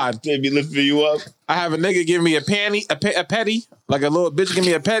 Swear to God. They be lifting you up. I have a nigga give me a petty, like a little bitch give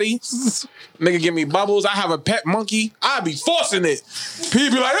me a petty. Nigga give me bubbles. I have a pet monkey. I be forcing it.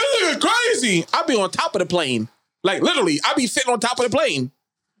 People be like, this nigga crazy. I be on top of the plane. Like literally, I be sitting on top of the plane.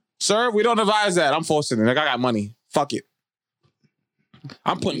 Sir, we don't advise that. I'm forcing it. Like I got money. Fuck it.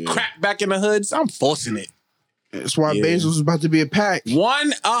 I'm putting crack back in the hoods. I'm forcing it. That's why Bezos was about to be a pack.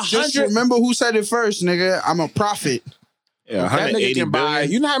 100. Just remember who said it first, nigga. I'm a prophet. Yeah, That nigga 180 can buy.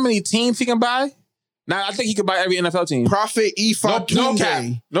 billion. You know how many teams he can buy? Now I think he could buy every NFL team. Prophet Ifa No cap.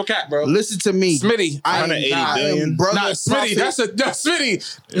 Tunde. No cap, bro. Listen to me. Smitty. I am 180 not billion. brother Nah, Smitty, prophet. that's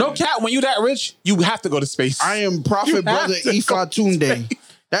Smitty. No cap, when you that rich, you have to go to space. I am prophet You brother have to Ifa Tunde.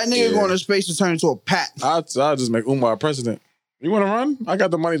 That nigga going to space to turn into a pack. I'll just make Umar president. You want to run? I got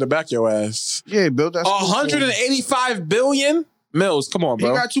the money to back your ass. Yeah, build that. 185 billion mils. Come on, He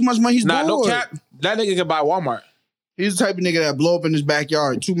bro. got too much money. He's Nah, no bored. cap. That nigga can buy Walmart. He's the type of nigga that blow up in his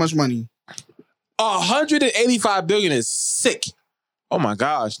backyard. Too much money. 185 billion is sick. Oh my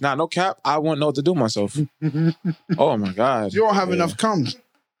gosh. Nah, no cap. I wouldn't know what to do myself. Oh my god. You don't have enough cum.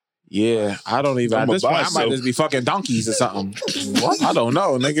 Yeah, I don't even. At I'ma this point, buy I might some. just be fucking donkeys or something. What? I don't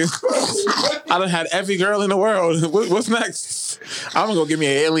know, nigga. I done had every girl in the world. What's next? I'm gonna go give me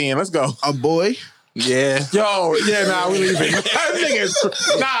an alien. Let's go. A boy. Yeah. Yo, yeah, nah, we leaving. This nigga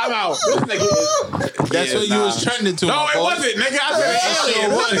is, nah, I'm out. This nigga is, That's what you was trending to. No, my it boy. wasn't, nigga. I said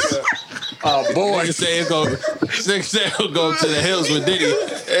alien. was. Oh boy. Nigga say he'll go to the hills with Diddy.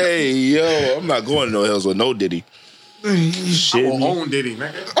 Hey, yo, I'm not going to no hills with no Diddy. I Shit. will own Diddy,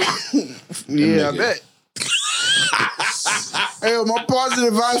 nigga. Yeah, I bet. Hey, my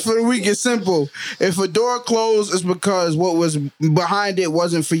positive advice for the week is simple. If a door closed, it's because what was behind it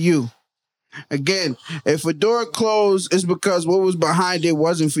wasn't for you. Again, if a door closed, it's because what was behind it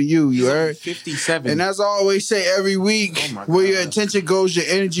wasn't for you. You heard? 57. And as I always say every week, where your attention goes, your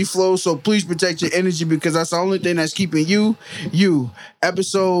energy flows. So please protect your energy because that's the only thing that's keeping you.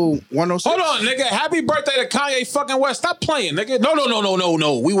 Episode 106. Hold on, nigga. Happy birthday to Kanye fucking West. Stop playing, nigga.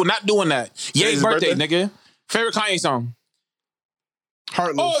 No. We were not doing that. Ye's his birthday, birthday? nigga. Favorite Kanye song?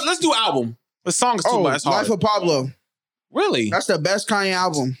 Heartless. Oh, let's do album. The song is too much. That's hard. Life of Pablo. Really? That's the best Kanye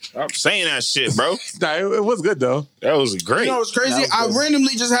album. I'm saying that shit, bro. Nah, it was good, though. That was great. You know what's crazy? I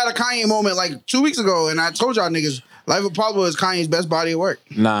randomly just had a Kanye moment like 2 weeks ago, and I told y'all niggas, Life of Pablo is Kanye's best body of work.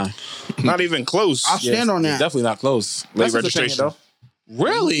 Nah. Not even close. I'll stand on that. Definitely not close. Late That's his opinion, registration. though.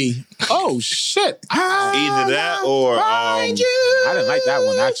 Really? Oh, shit. Either that or I didn't like that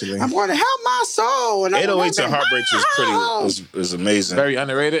one, actually. I'm going to help my soul. And 808s and Heartbreaks is pretty was amazing. Very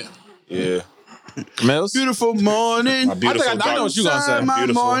underrated. Yeah. Mills? Beautiful morning. My beautiful I know dark, what you gonna say. Inside my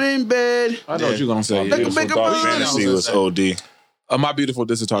Beautiful. morning bed. I know what you're going to say. my Like a beautiful bigger dark brother. fantasy was OD. My beautiful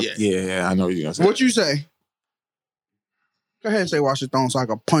this is talk. Yeah, I know what you're going to say. What you say? Go ahead and say Watch Your Throne so I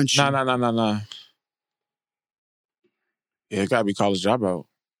can punch you. Nah. Yeah, it gotta be College Dropout.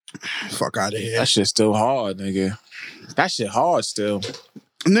 Fuck out of here. That shit still hard, nigga. That shit hard still.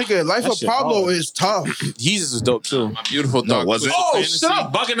 Nigga, Life That of shit Pablo hard. is tough. Jesus is dope too. My beautiful No, dark. was it? Twisted Oh, fantasy. shut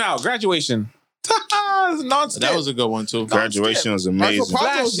up, bugging out. Graduation. Non-stop. That was a good one too. Graduation was Life of amazing.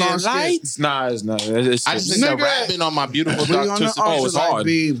 Pablo's Flashing non-skip. lights. Nah, it's not. It's I just think the Nigga. rapping on my beautiful We dark on the twisted. altar Oh, it's like hard.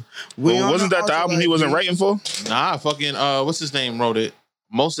 Beam. We Well, on wasn't that the altar album like he wasn't Beam. writing for? Nah, fucking what's his name wrote it?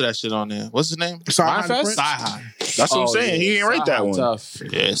 Most of that shit on there. What's his name? Sci-Hi Mindfest? Prince? Sci-Hi. That's what I'm saying. He ain't write that one. Tough.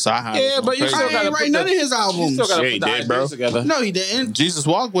 Yeah, Sci-Hi. Yeah, was but you crazy. still I gotta ain't put write none the- of his You albums. still gotta Yeah, he put the did, bro. ideas together. No, he didn't. Jesus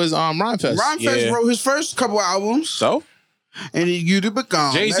Walk was Rhymefest. Rhymefest Yeah. wrote his first couple albums, So? and he you to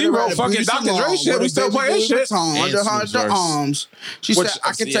become. Jay-Z wrote fucking Dr. Dre shit. We still play his shit. Under And her Snoop's the verse. arms. She said,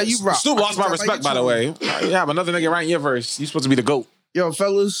 "I can tell you rock." Snoop lost my I can tell respect, you by the tone. way. You have another nigga writing your verse. You supposed to be the GOAT. Yo,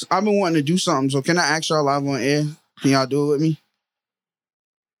 fellas, I've been wanting to do something. So can I ask y'all live on air? Can y'all do it with me?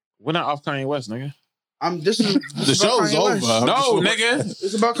 We're not off Kanye West, nigga. This is The show's over. No, nigga.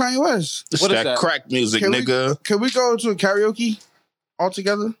 It's about Kanye West. It's What is that that? crack music, Can nigga. Can we go to a karaoke all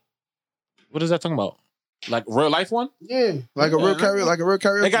together? What is that talking about? Like real life one? Yeah, like a real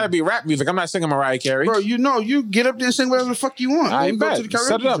karaoke. It gotta be rap music. I'm not singing Mariah Carey. Bro, you know, you get up there and sing whatever the fuck you want. I We ain't go bet. to the karaoke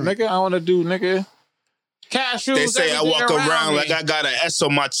Set it up, joint. nigga. I want to do, nigga. Cashews. They say I everything walk around me. like I got an S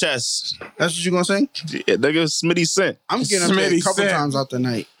on my chest. That's what you gonna sing? Yeah, nigga, Smitty sent. I'm getting up there a Smitty couple said. times out the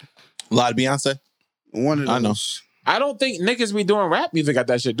night. A lot of Beyonce. One of those. I know. I don't think niggas be doing rap music at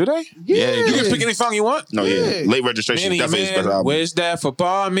that shit, do they? Yeah, You can pick any song you want. No, yeah. Yeah. Late registration Many definitely his best men, album. where's that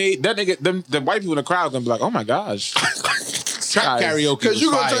for me? That nigga, the white people in the crowd gonna be like, oh my gosh. Trap karaoke. Because was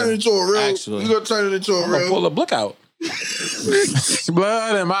you gonna fire, turn it into a real. actually. You gonna turn it into a I'm gonna pull real. a book out.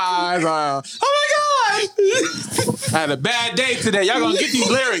 Blood in my eyes. Oh my God. I had a bad day today. Y'all gonna get these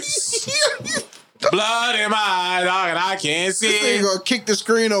lyrics. Blood in my eye, dog, and I can't see This nigga it. gonna kick the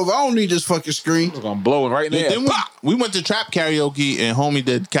screen over. I don't need this fucking screen. I'm gonna blow it right there. Then we went to trap karaoke and homie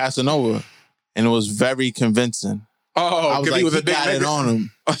did Casanova, and it was very convincing. Oh, I was because like, he was a big got it nigga. on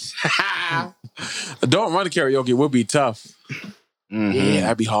him. Don't run karaoke would be tough. Yeah,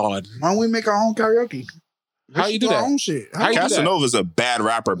 that'd be hard. Why don't we make our own karaoke? How you do Our that? own shit. How you do that? Casanova's a bad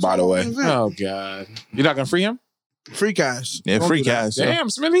rapper, by the way. Oh God, you're not gonna free him? Free cash. Yeah, Don't free do that. cash. yo. Damn,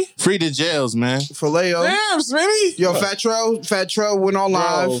 Smitty. Free to jails, man. Filet-o. Damn, Smitty. Yo, Fat Trell went on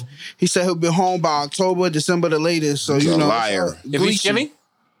live. Bro. He said he'll be home by October, December the latest. So, you a know. liar. If he's skinny,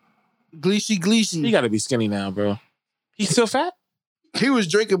 Gleesy. he got to be skinny now, bro. He's still fat. He was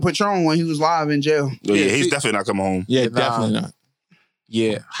drinking Patron when he was live in jail. Yeah, Yeah, he's see- definitely not coming home. Yeah, Nah. definitely not.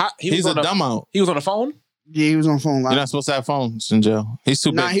 Yeah, He's a dumb out. He was on the phone. Yeah, he was on phone live. You're not supposed to have phones in jail. He's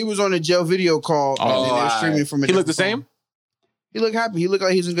too Nah, big. he was on a jail video call and then they were alright. streaming from a He looked the different same. phone. He looked happy. He looked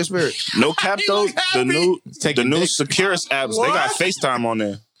like he's in good spirits. No cap though. look happy. The Taking new dick. Securus apps, they got What? FaceTime on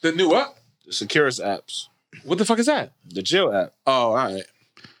there. The new what? The Securus apps. What the fuck is that? The jail app. Oh, all right.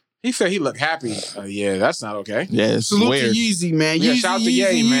 He said he looked happy. Yeah, that's not okay. Yeah, it's Salute weird. to Yeezy, man. Yeah, Yeezy, shout out to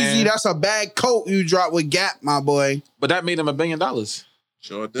Yeezy, Ye, Yeezy. man. That's a bad coat you dropped with Gap, my boy. But that made him $1 billion.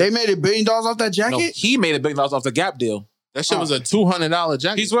 Sure They made $1 billion off that No, jacket? he made $1 billion off the Gap deal. That shit was a $200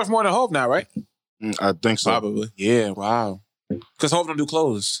 jacket. He's worth more than Hov now, right? I think so. probably. Yeah, wow. Because Hov don't do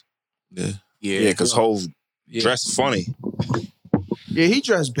clothes. Yeah. Yeah, because Hov Yeah. dressed funny. Yeah, he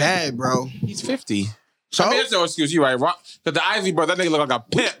dressed bad, bro. He's 50. So I mean, that's no excuse. You right, Because the Ivy bro, that nigga look like a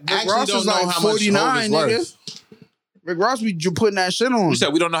pimp. Rick Ross is like 49, nigga. Rick Ross be putting that shit on. You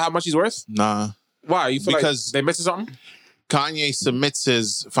said we don't know how much he's worth? Nah. Why? You feel Because- like they missing something? Kanye submits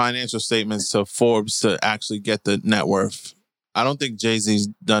his financial statements to Forbes to actually get the net worth. I don't think Jay-Z's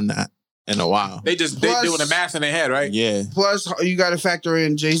done that in a while. They Plus- doing the math in their head, right? Yeah. Plus, you got to factor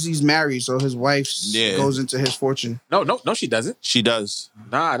in Jay-Z's married, so his wife Yeah. goes into his fortune. No, she doesn't. She does.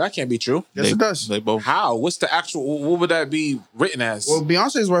 Nah, that can't be true. Yes, They- it does. They both. How? What's the actual? What would that be written as? Well,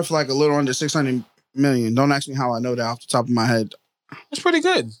 Beyonce's worth like a little under 600 million. Don't ask me how I know that off the top of my head. That's pretty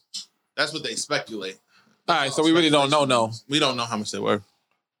good. That's what they speculate. All right, so we really don't know. No, We don't know how much they were.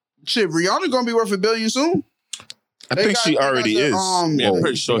 Shit, Rihanna gonna be worth $1 billion soon. I They think got- she they got already the, is. Yeah, Whoa,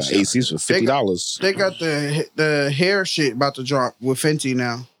 pretty sure got she- ACs for $50. They got the hair shit about to drop with Fenty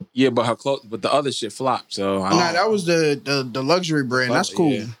now. yeah, but her clothes, but the other shit flopped. So I don't Nah, that was the luxury brand. That's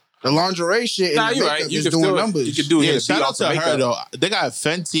cool. Yeah. The lingerie shit and Nah, the you're makeup right. You is can doing still numbers. You can do Yeah, it. shout out to her though. They got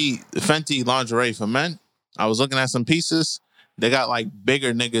Fenty lingerie for men. I was looking at some pieces. They got like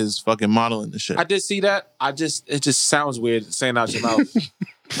bigger niggas fucking modeling the shit. I did see that. It just sounds weird saying out your mouth.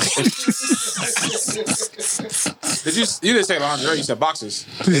 You didn't say lingerie, you said boxers.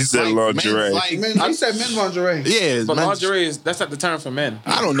 He said Like, lingerie. men's, like, He said men's lingerie. yeah, But men's- lingerie that's not the term for men.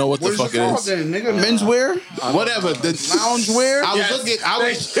 I don't know what the What is fuck it it called is. then, nigga? Menswear? Whatever. The Loungewear? I was Yes. looking.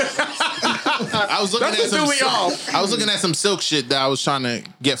 I was looking That's at what some. threw me off. I was looking at some silk shit that I was trying to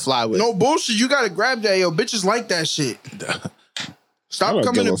get fly with. No bullshit. You gotta grab that, yo. Bitches like that shit. Stop I don't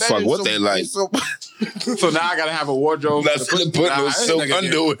coming give to a bed fuck in what some- they like. So now I gotta have a wardrobe. That's for the to put no this silk nigga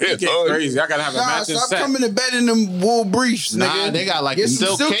underwear here. You get on. crazy. I gotta have a Nah, matching stop set. coming to bed in them wool briefs, Nah, nigga. they got like Get a some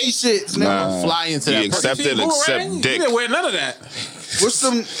silk silky case. shits, nigga. Nah. Fly into He that. accepted See, except you dick. didn't wear none of that. What's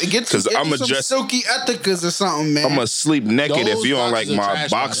some? Get 'Cause get I'ma some dress- silky ethicas or something, man. I'm gonna sleep naked if Those you don't like boxers are my trash,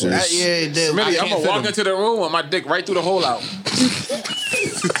 by the way. boxers. Yeah, Smitty, I'm can't gonna fit walk them. into the room with my dick right through the hole out.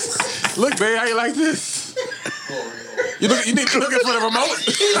 Look, babe, how you like this? You need to looking for the remote?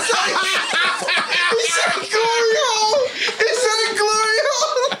 He said glory hole. He said glory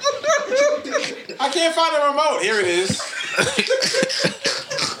hole. I can't find the remote. Here it is.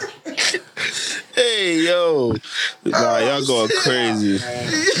 Hey yo, nah, y'all going crazy.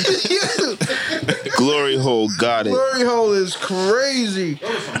 Glory hole got it. Glory hole is crazy.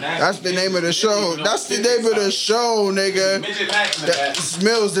 That's the name of the show. That's the name of the show, nigga.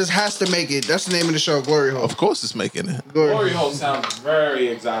 Mills, this has to make it. That's the name of the show, Glory Hole. Of course, it's making it Glory hole sounds very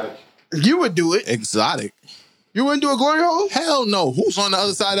exotic. You would do it. exotic. You wouldn't do a Glory Hole? Hell no. Who's on the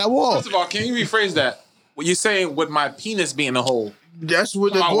other side of that wall? First of all, can you rephrase that? What you're saying with my penis being a hole? That's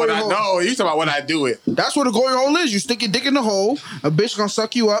what the About what Glory I Hole. know. You talking about when I do it? That's what a Glory Hole is. You stick your dick in the hole, a bitch gonna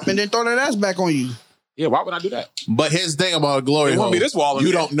suck you up, and then throw that ass back on you. Yeah, why would I do that? But here's the thing about a glory It hole. won't be this wall in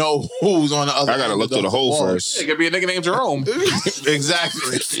You here. don't know who's on the other. I gotta look through the hole wall. first. It could be a nigga named Jerome.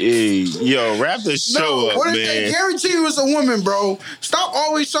 Exactly. Hey, yo, wrap the show up, what if they man. guarantee you it's a woman, bro? Stop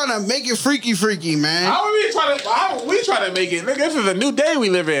always trying to make it freaky, man. How are we trying to make it? Nigga, this is a new day we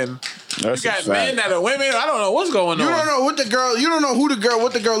live in. That's You a got fact. men that are women. I don't know what's going on. You don't know what the girl. You don't know who the girl.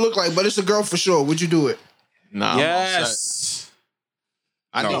 What the girl look like, but it's a girl for sure. Would you do it? Nah. I'm all set. Yes.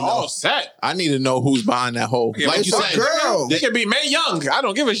 I need to all know. set. I need to know who's behind that hole. Yeah, like it's you a said, girl. It could be Mae Young. I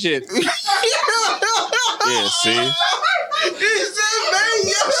don't give a shit. Yeah, see? He said, man,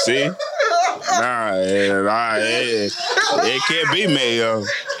 yo. See? Nah, it can't be Mae Young.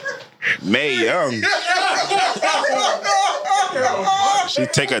 Mae Young. She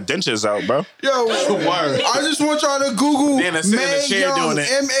take her dentures out, bro. Yo, I just want y'all to Google Then I sit in the Mae chair Young, doing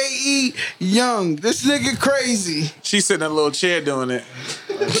it. M-A-E Young. This nigga crazy. She's sitting in a little chair doing it.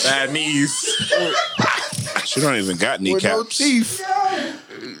 Bad knees. She don't even got With no kneecaps. teeth.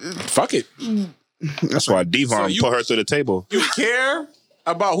 Fuck it. That's why Devon you- put her through the table. You care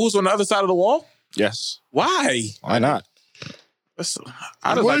about who's on the other side of the wall? Yes. Why? Why not? I just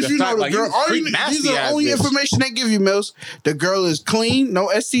What like did the you know fact, the like, girl? you All freak you, nasty these are the ass only bitch. information they give you, Mills. The girl is clean, no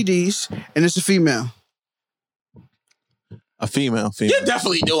STDs, and it's a female. a female. You're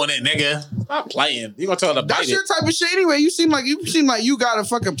definitely doing it, nigga. Stop playing. You gonna tell her to That's bite your it. type of shit anyway. You seem like you got a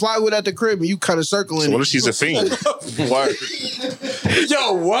fucking plywood at the crib and you cut a circle in So what it. if she's a fiend? Word.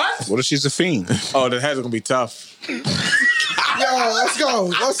 Yo, what? What if she's a fiend? Oh, the head's gonna be tough. Yo, let's go.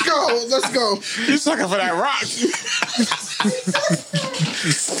 Let's go. Let's go. You sucking for that rock.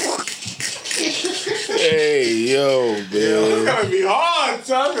 Hey, yo, man. It's gonna be hard,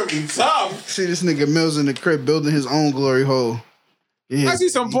 son. It's gonna be tough. See this nigga Mills in the crib building his own glory hole. Yeah. I see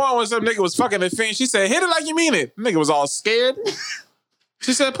some porn when some nigga was fucking a fiend. She said, hit it like you mean it. Nigga was all scared.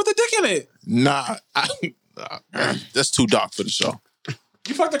 She said, put the dick in it. Nah, that's too dark for the show.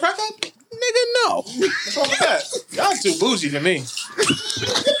 You fucked the crackhead? Nigga, no. What's wrong with that? Y'all too bougie to me.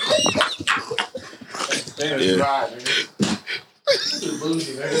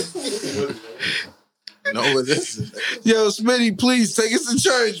 No, it isn't. Yo, Smitty, please take us to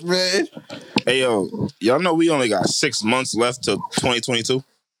church, man. Hey, yo, y'all know we only got 6 months left till 2022?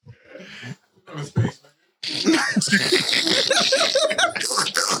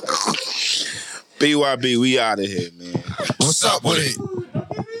 BYB, we out of here, man. What's up with it?